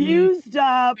disease-ridden, Used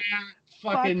up,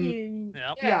 fucking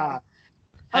Yep. yeah.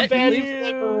 Hey, A bad leave-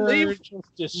 liver, leave-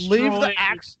 just Leave the destroyed.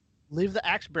 axe. Leave the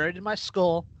axe buried in my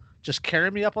skull. Just carry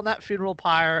me up on that funeral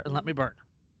pyre and let me burn.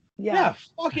 Yeah,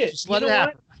 fuck it. Just You let know it what?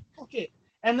 happen. Fuck it.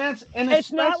 And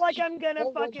It's not like especially- I'm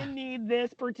gonna fucking need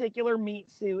this particular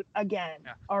meat suit again.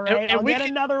 Yeah. All right, And I'll we get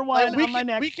can- another Like, one on my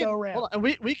next go round. hold on, and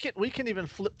we can even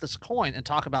flip this coin and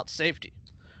talk about safety,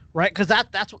 right? Because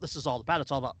that's what this is all about.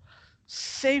 It's all about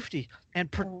safety and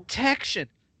protection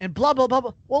and blah blah blah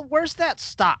blah. Well, where's that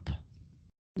stop?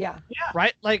 Yeah.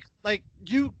 Right? Like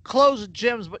you closed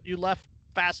gyms, but you left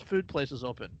fast food places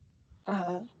open.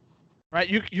 Uh-huh. Right?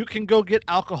 You can go get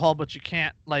alcohol, but you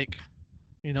can't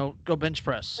go bench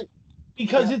press.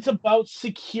 because Yeah. it's about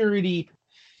security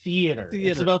theater. It's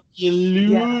Theater. about the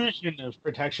illusion of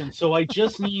protection. So I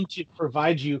just need to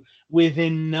provide you with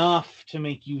enough to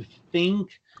make you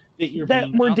think that you're That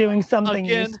being we're doing something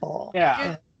Again. useful.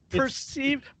 Yeah. It's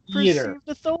Perceived theater.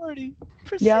 authority.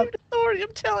 Perceived Yep. authority.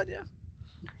 I'm telling you.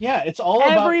 Yeah, it's all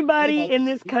about Everybody about in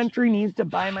this country needs to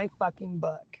buy my fucking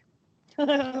book.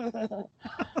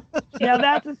 Now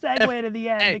that's a segue to the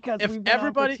end Hey, because if we've been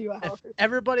everybody, on for 2 if hours.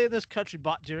 everybody in this country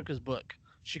bought Jerica's book,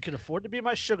 she could afford to be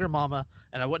my sugar mama,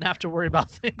 and I wouldn't have to worry about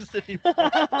things anymore.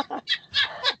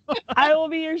 I will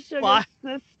be your sugar Why?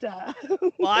 sister.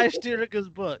 Buy Jerica's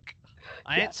book.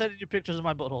 I ain't sending you pictures of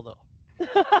my butthole though.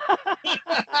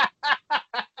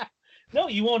 No,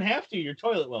 you won't have to. Your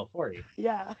toilet will for you.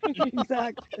 Yeah,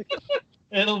 exactly.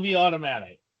 It'll be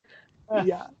automatic.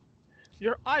 Yeah.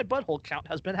 Your eye butthole count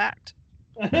has been hacked.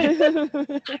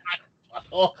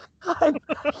 Oh,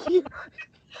 your,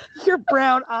 your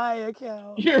brown eye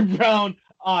account. your brown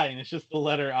eye, and it's just the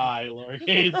letter I,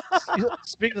 lowercase.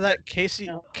 Speaking of that,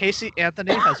 Casey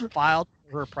Anthony has filed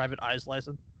for her private eyes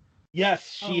license.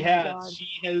 Yes, Oh she my has.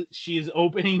 God. She is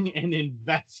opening an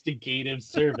investigative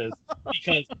service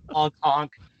because honk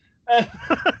honk.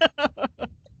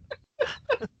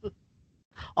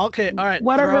 Okay, all right.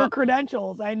 What are throw- her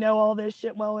credentials? I know all this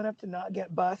shit well enough to not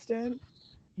get busted.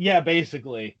 Yeah,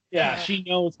 basically. Yeah, Yeah. she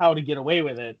knows how to get away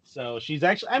with it. So she's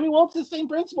actually. I mean, well, it's the same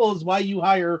principle as why you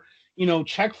hire,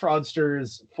 check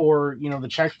fraudsters for, the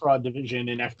check fraud division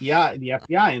in FBI, the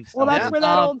FBI and stuff. Well, that's Yeah. where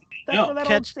that old no,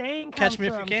 old saying comes catch me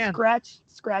if you from. can.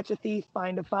 Scratch a thief,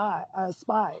 find a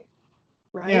spy.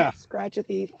 Right? Yeah. Scratch a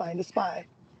thief, find a spy.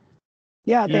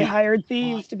 Yeah, they Yeah. hired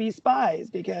thieves to be spies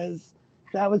because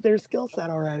that was their skill set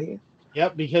already.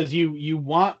 Yep, because you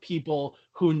want people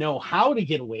who know how to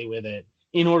get away with it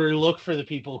in order to look for the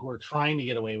people who are trying to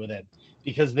get away with it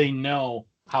because they know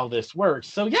how this works.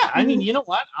 So yeah, I mean, you know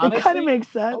what? Honestly, It kind of makes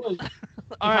I sense. was- All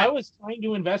if I right. was trying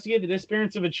to investigate the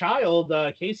disappearance of a child,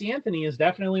 Casey Anthony is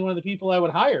definitely one of the people I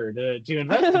would hire to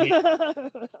investigate.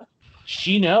 But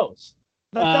She knows.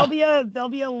 there'll be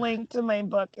a link to my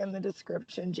book in the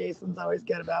description. Jason's always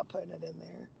good about putting it in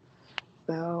there.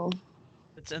 So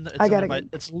It's in the, I it's, in gotta there get-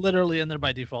 it's literally in there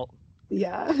by default.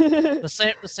 yeah. The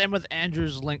same with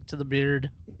Andrew's link to the beard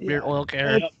Yeah. oil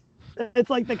care. It's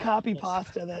like the copy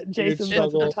pasta that Jason puts at the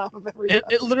struggle. top of every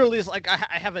It literally is like I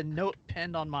have a note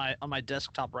pinned on my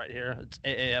desktop right here. It's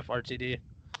AAFRTD,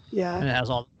 Yeah. and it has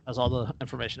all the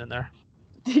information in there.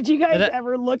 Did you guys And it-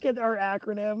 ever look at our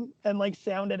acronym and like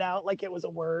sound it out like it was a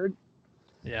word?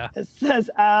 Yeah, It says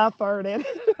farted.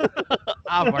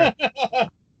 Alvar.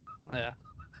 Yeah.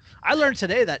 I learned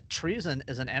today that treason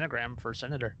is an anagram for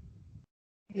senator.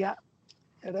 Yeah,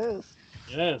 it is.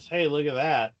 Yes. Hey, look at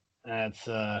that. That's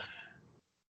On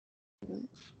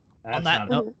that not-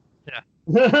 note,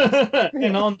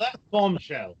 and on that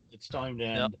bombshell, it's time to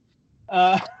end.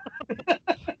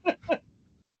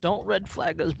 don't red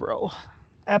flag us, bro.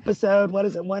 Episode, what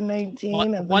is it, 119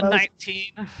 of the, most,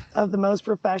 119, of the most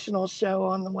professional show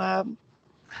on the web.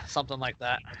 something like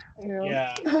that. You know?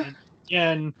 Yeah. And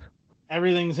again,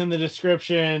 everything's in the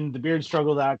description.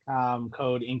 Thebeardstruggle.com,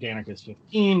 code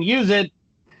InkAnarchist15. Use it.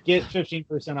 Get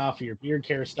 15% off of your beard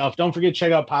care stuff. Don't forget to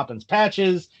check out Poppins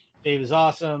Patches. Dave is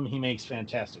awesome. He makes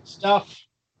fantastic stuff.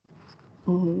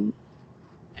 Mhm.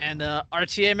 And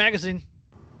RTA magazine.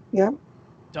 Yep.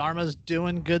 Dharma's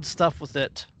doing good stuff with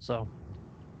it. So,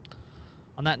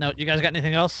 on that note, you guys got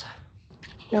anything else?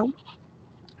 Nope.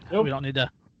 Nope. We don't need to.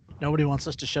 Nobody wants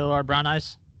us to show our brown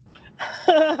eyes.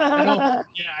 I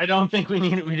don't think we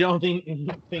need. We don't think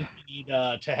we need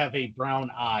to have a brown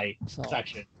eye So,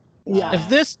 section. Yeah.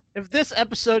 If this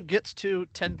episode gets to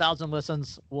 10,000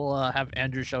 listens, we'll have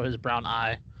Andrew show his brown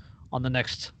eye on the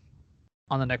next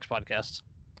podcast.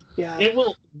 Yeah. It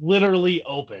will literally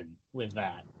open with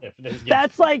that. If this gets,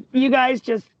 That's like you guys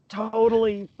just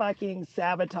totally fucking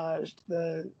sabotaged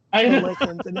the I know.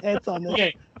 listens and hits on this.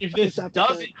 Okay, if this This episode.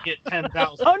 doesn't get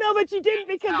 10,000, Oh no, but you didn't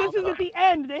because this is at the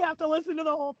end. They have to listen to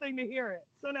the whole thing to hear it.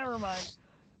 So never mind.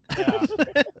 yeah.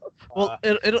 Well,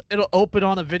 it'll open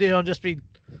on a video and just be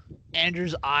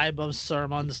Andrew's eye above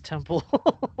Saruman's temple.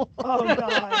 Oh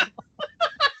god.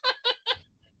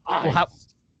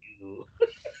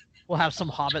 We'll have some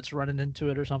hobbits running into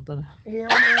it or something. Here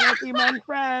on Anarchy Among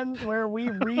Friends, where we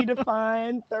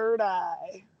redefine third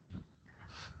eye.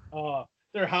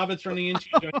 There are hobbits running into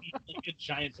you, like a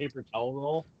giant paper towel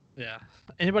roll. Yeah.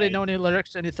 Anybody know any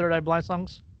lyrics to any Third Eye Blind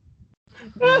songs?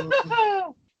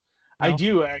 I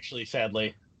do actually,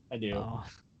 sadly. I do. Oh.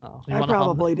 I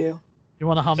probably do. You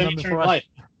want to hum them Semi-Turned before I? Life.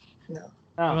 No.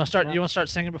 Oh, You want to start? no. You want to start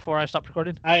singing before I stop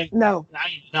recording? No. I'm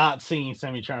not singing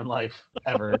Semi-Charmed Life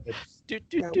ever. All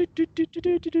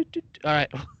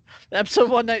right. Episode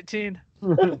 119.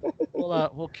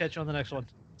 We'll catch you on the next one.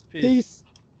 Peace. Peace.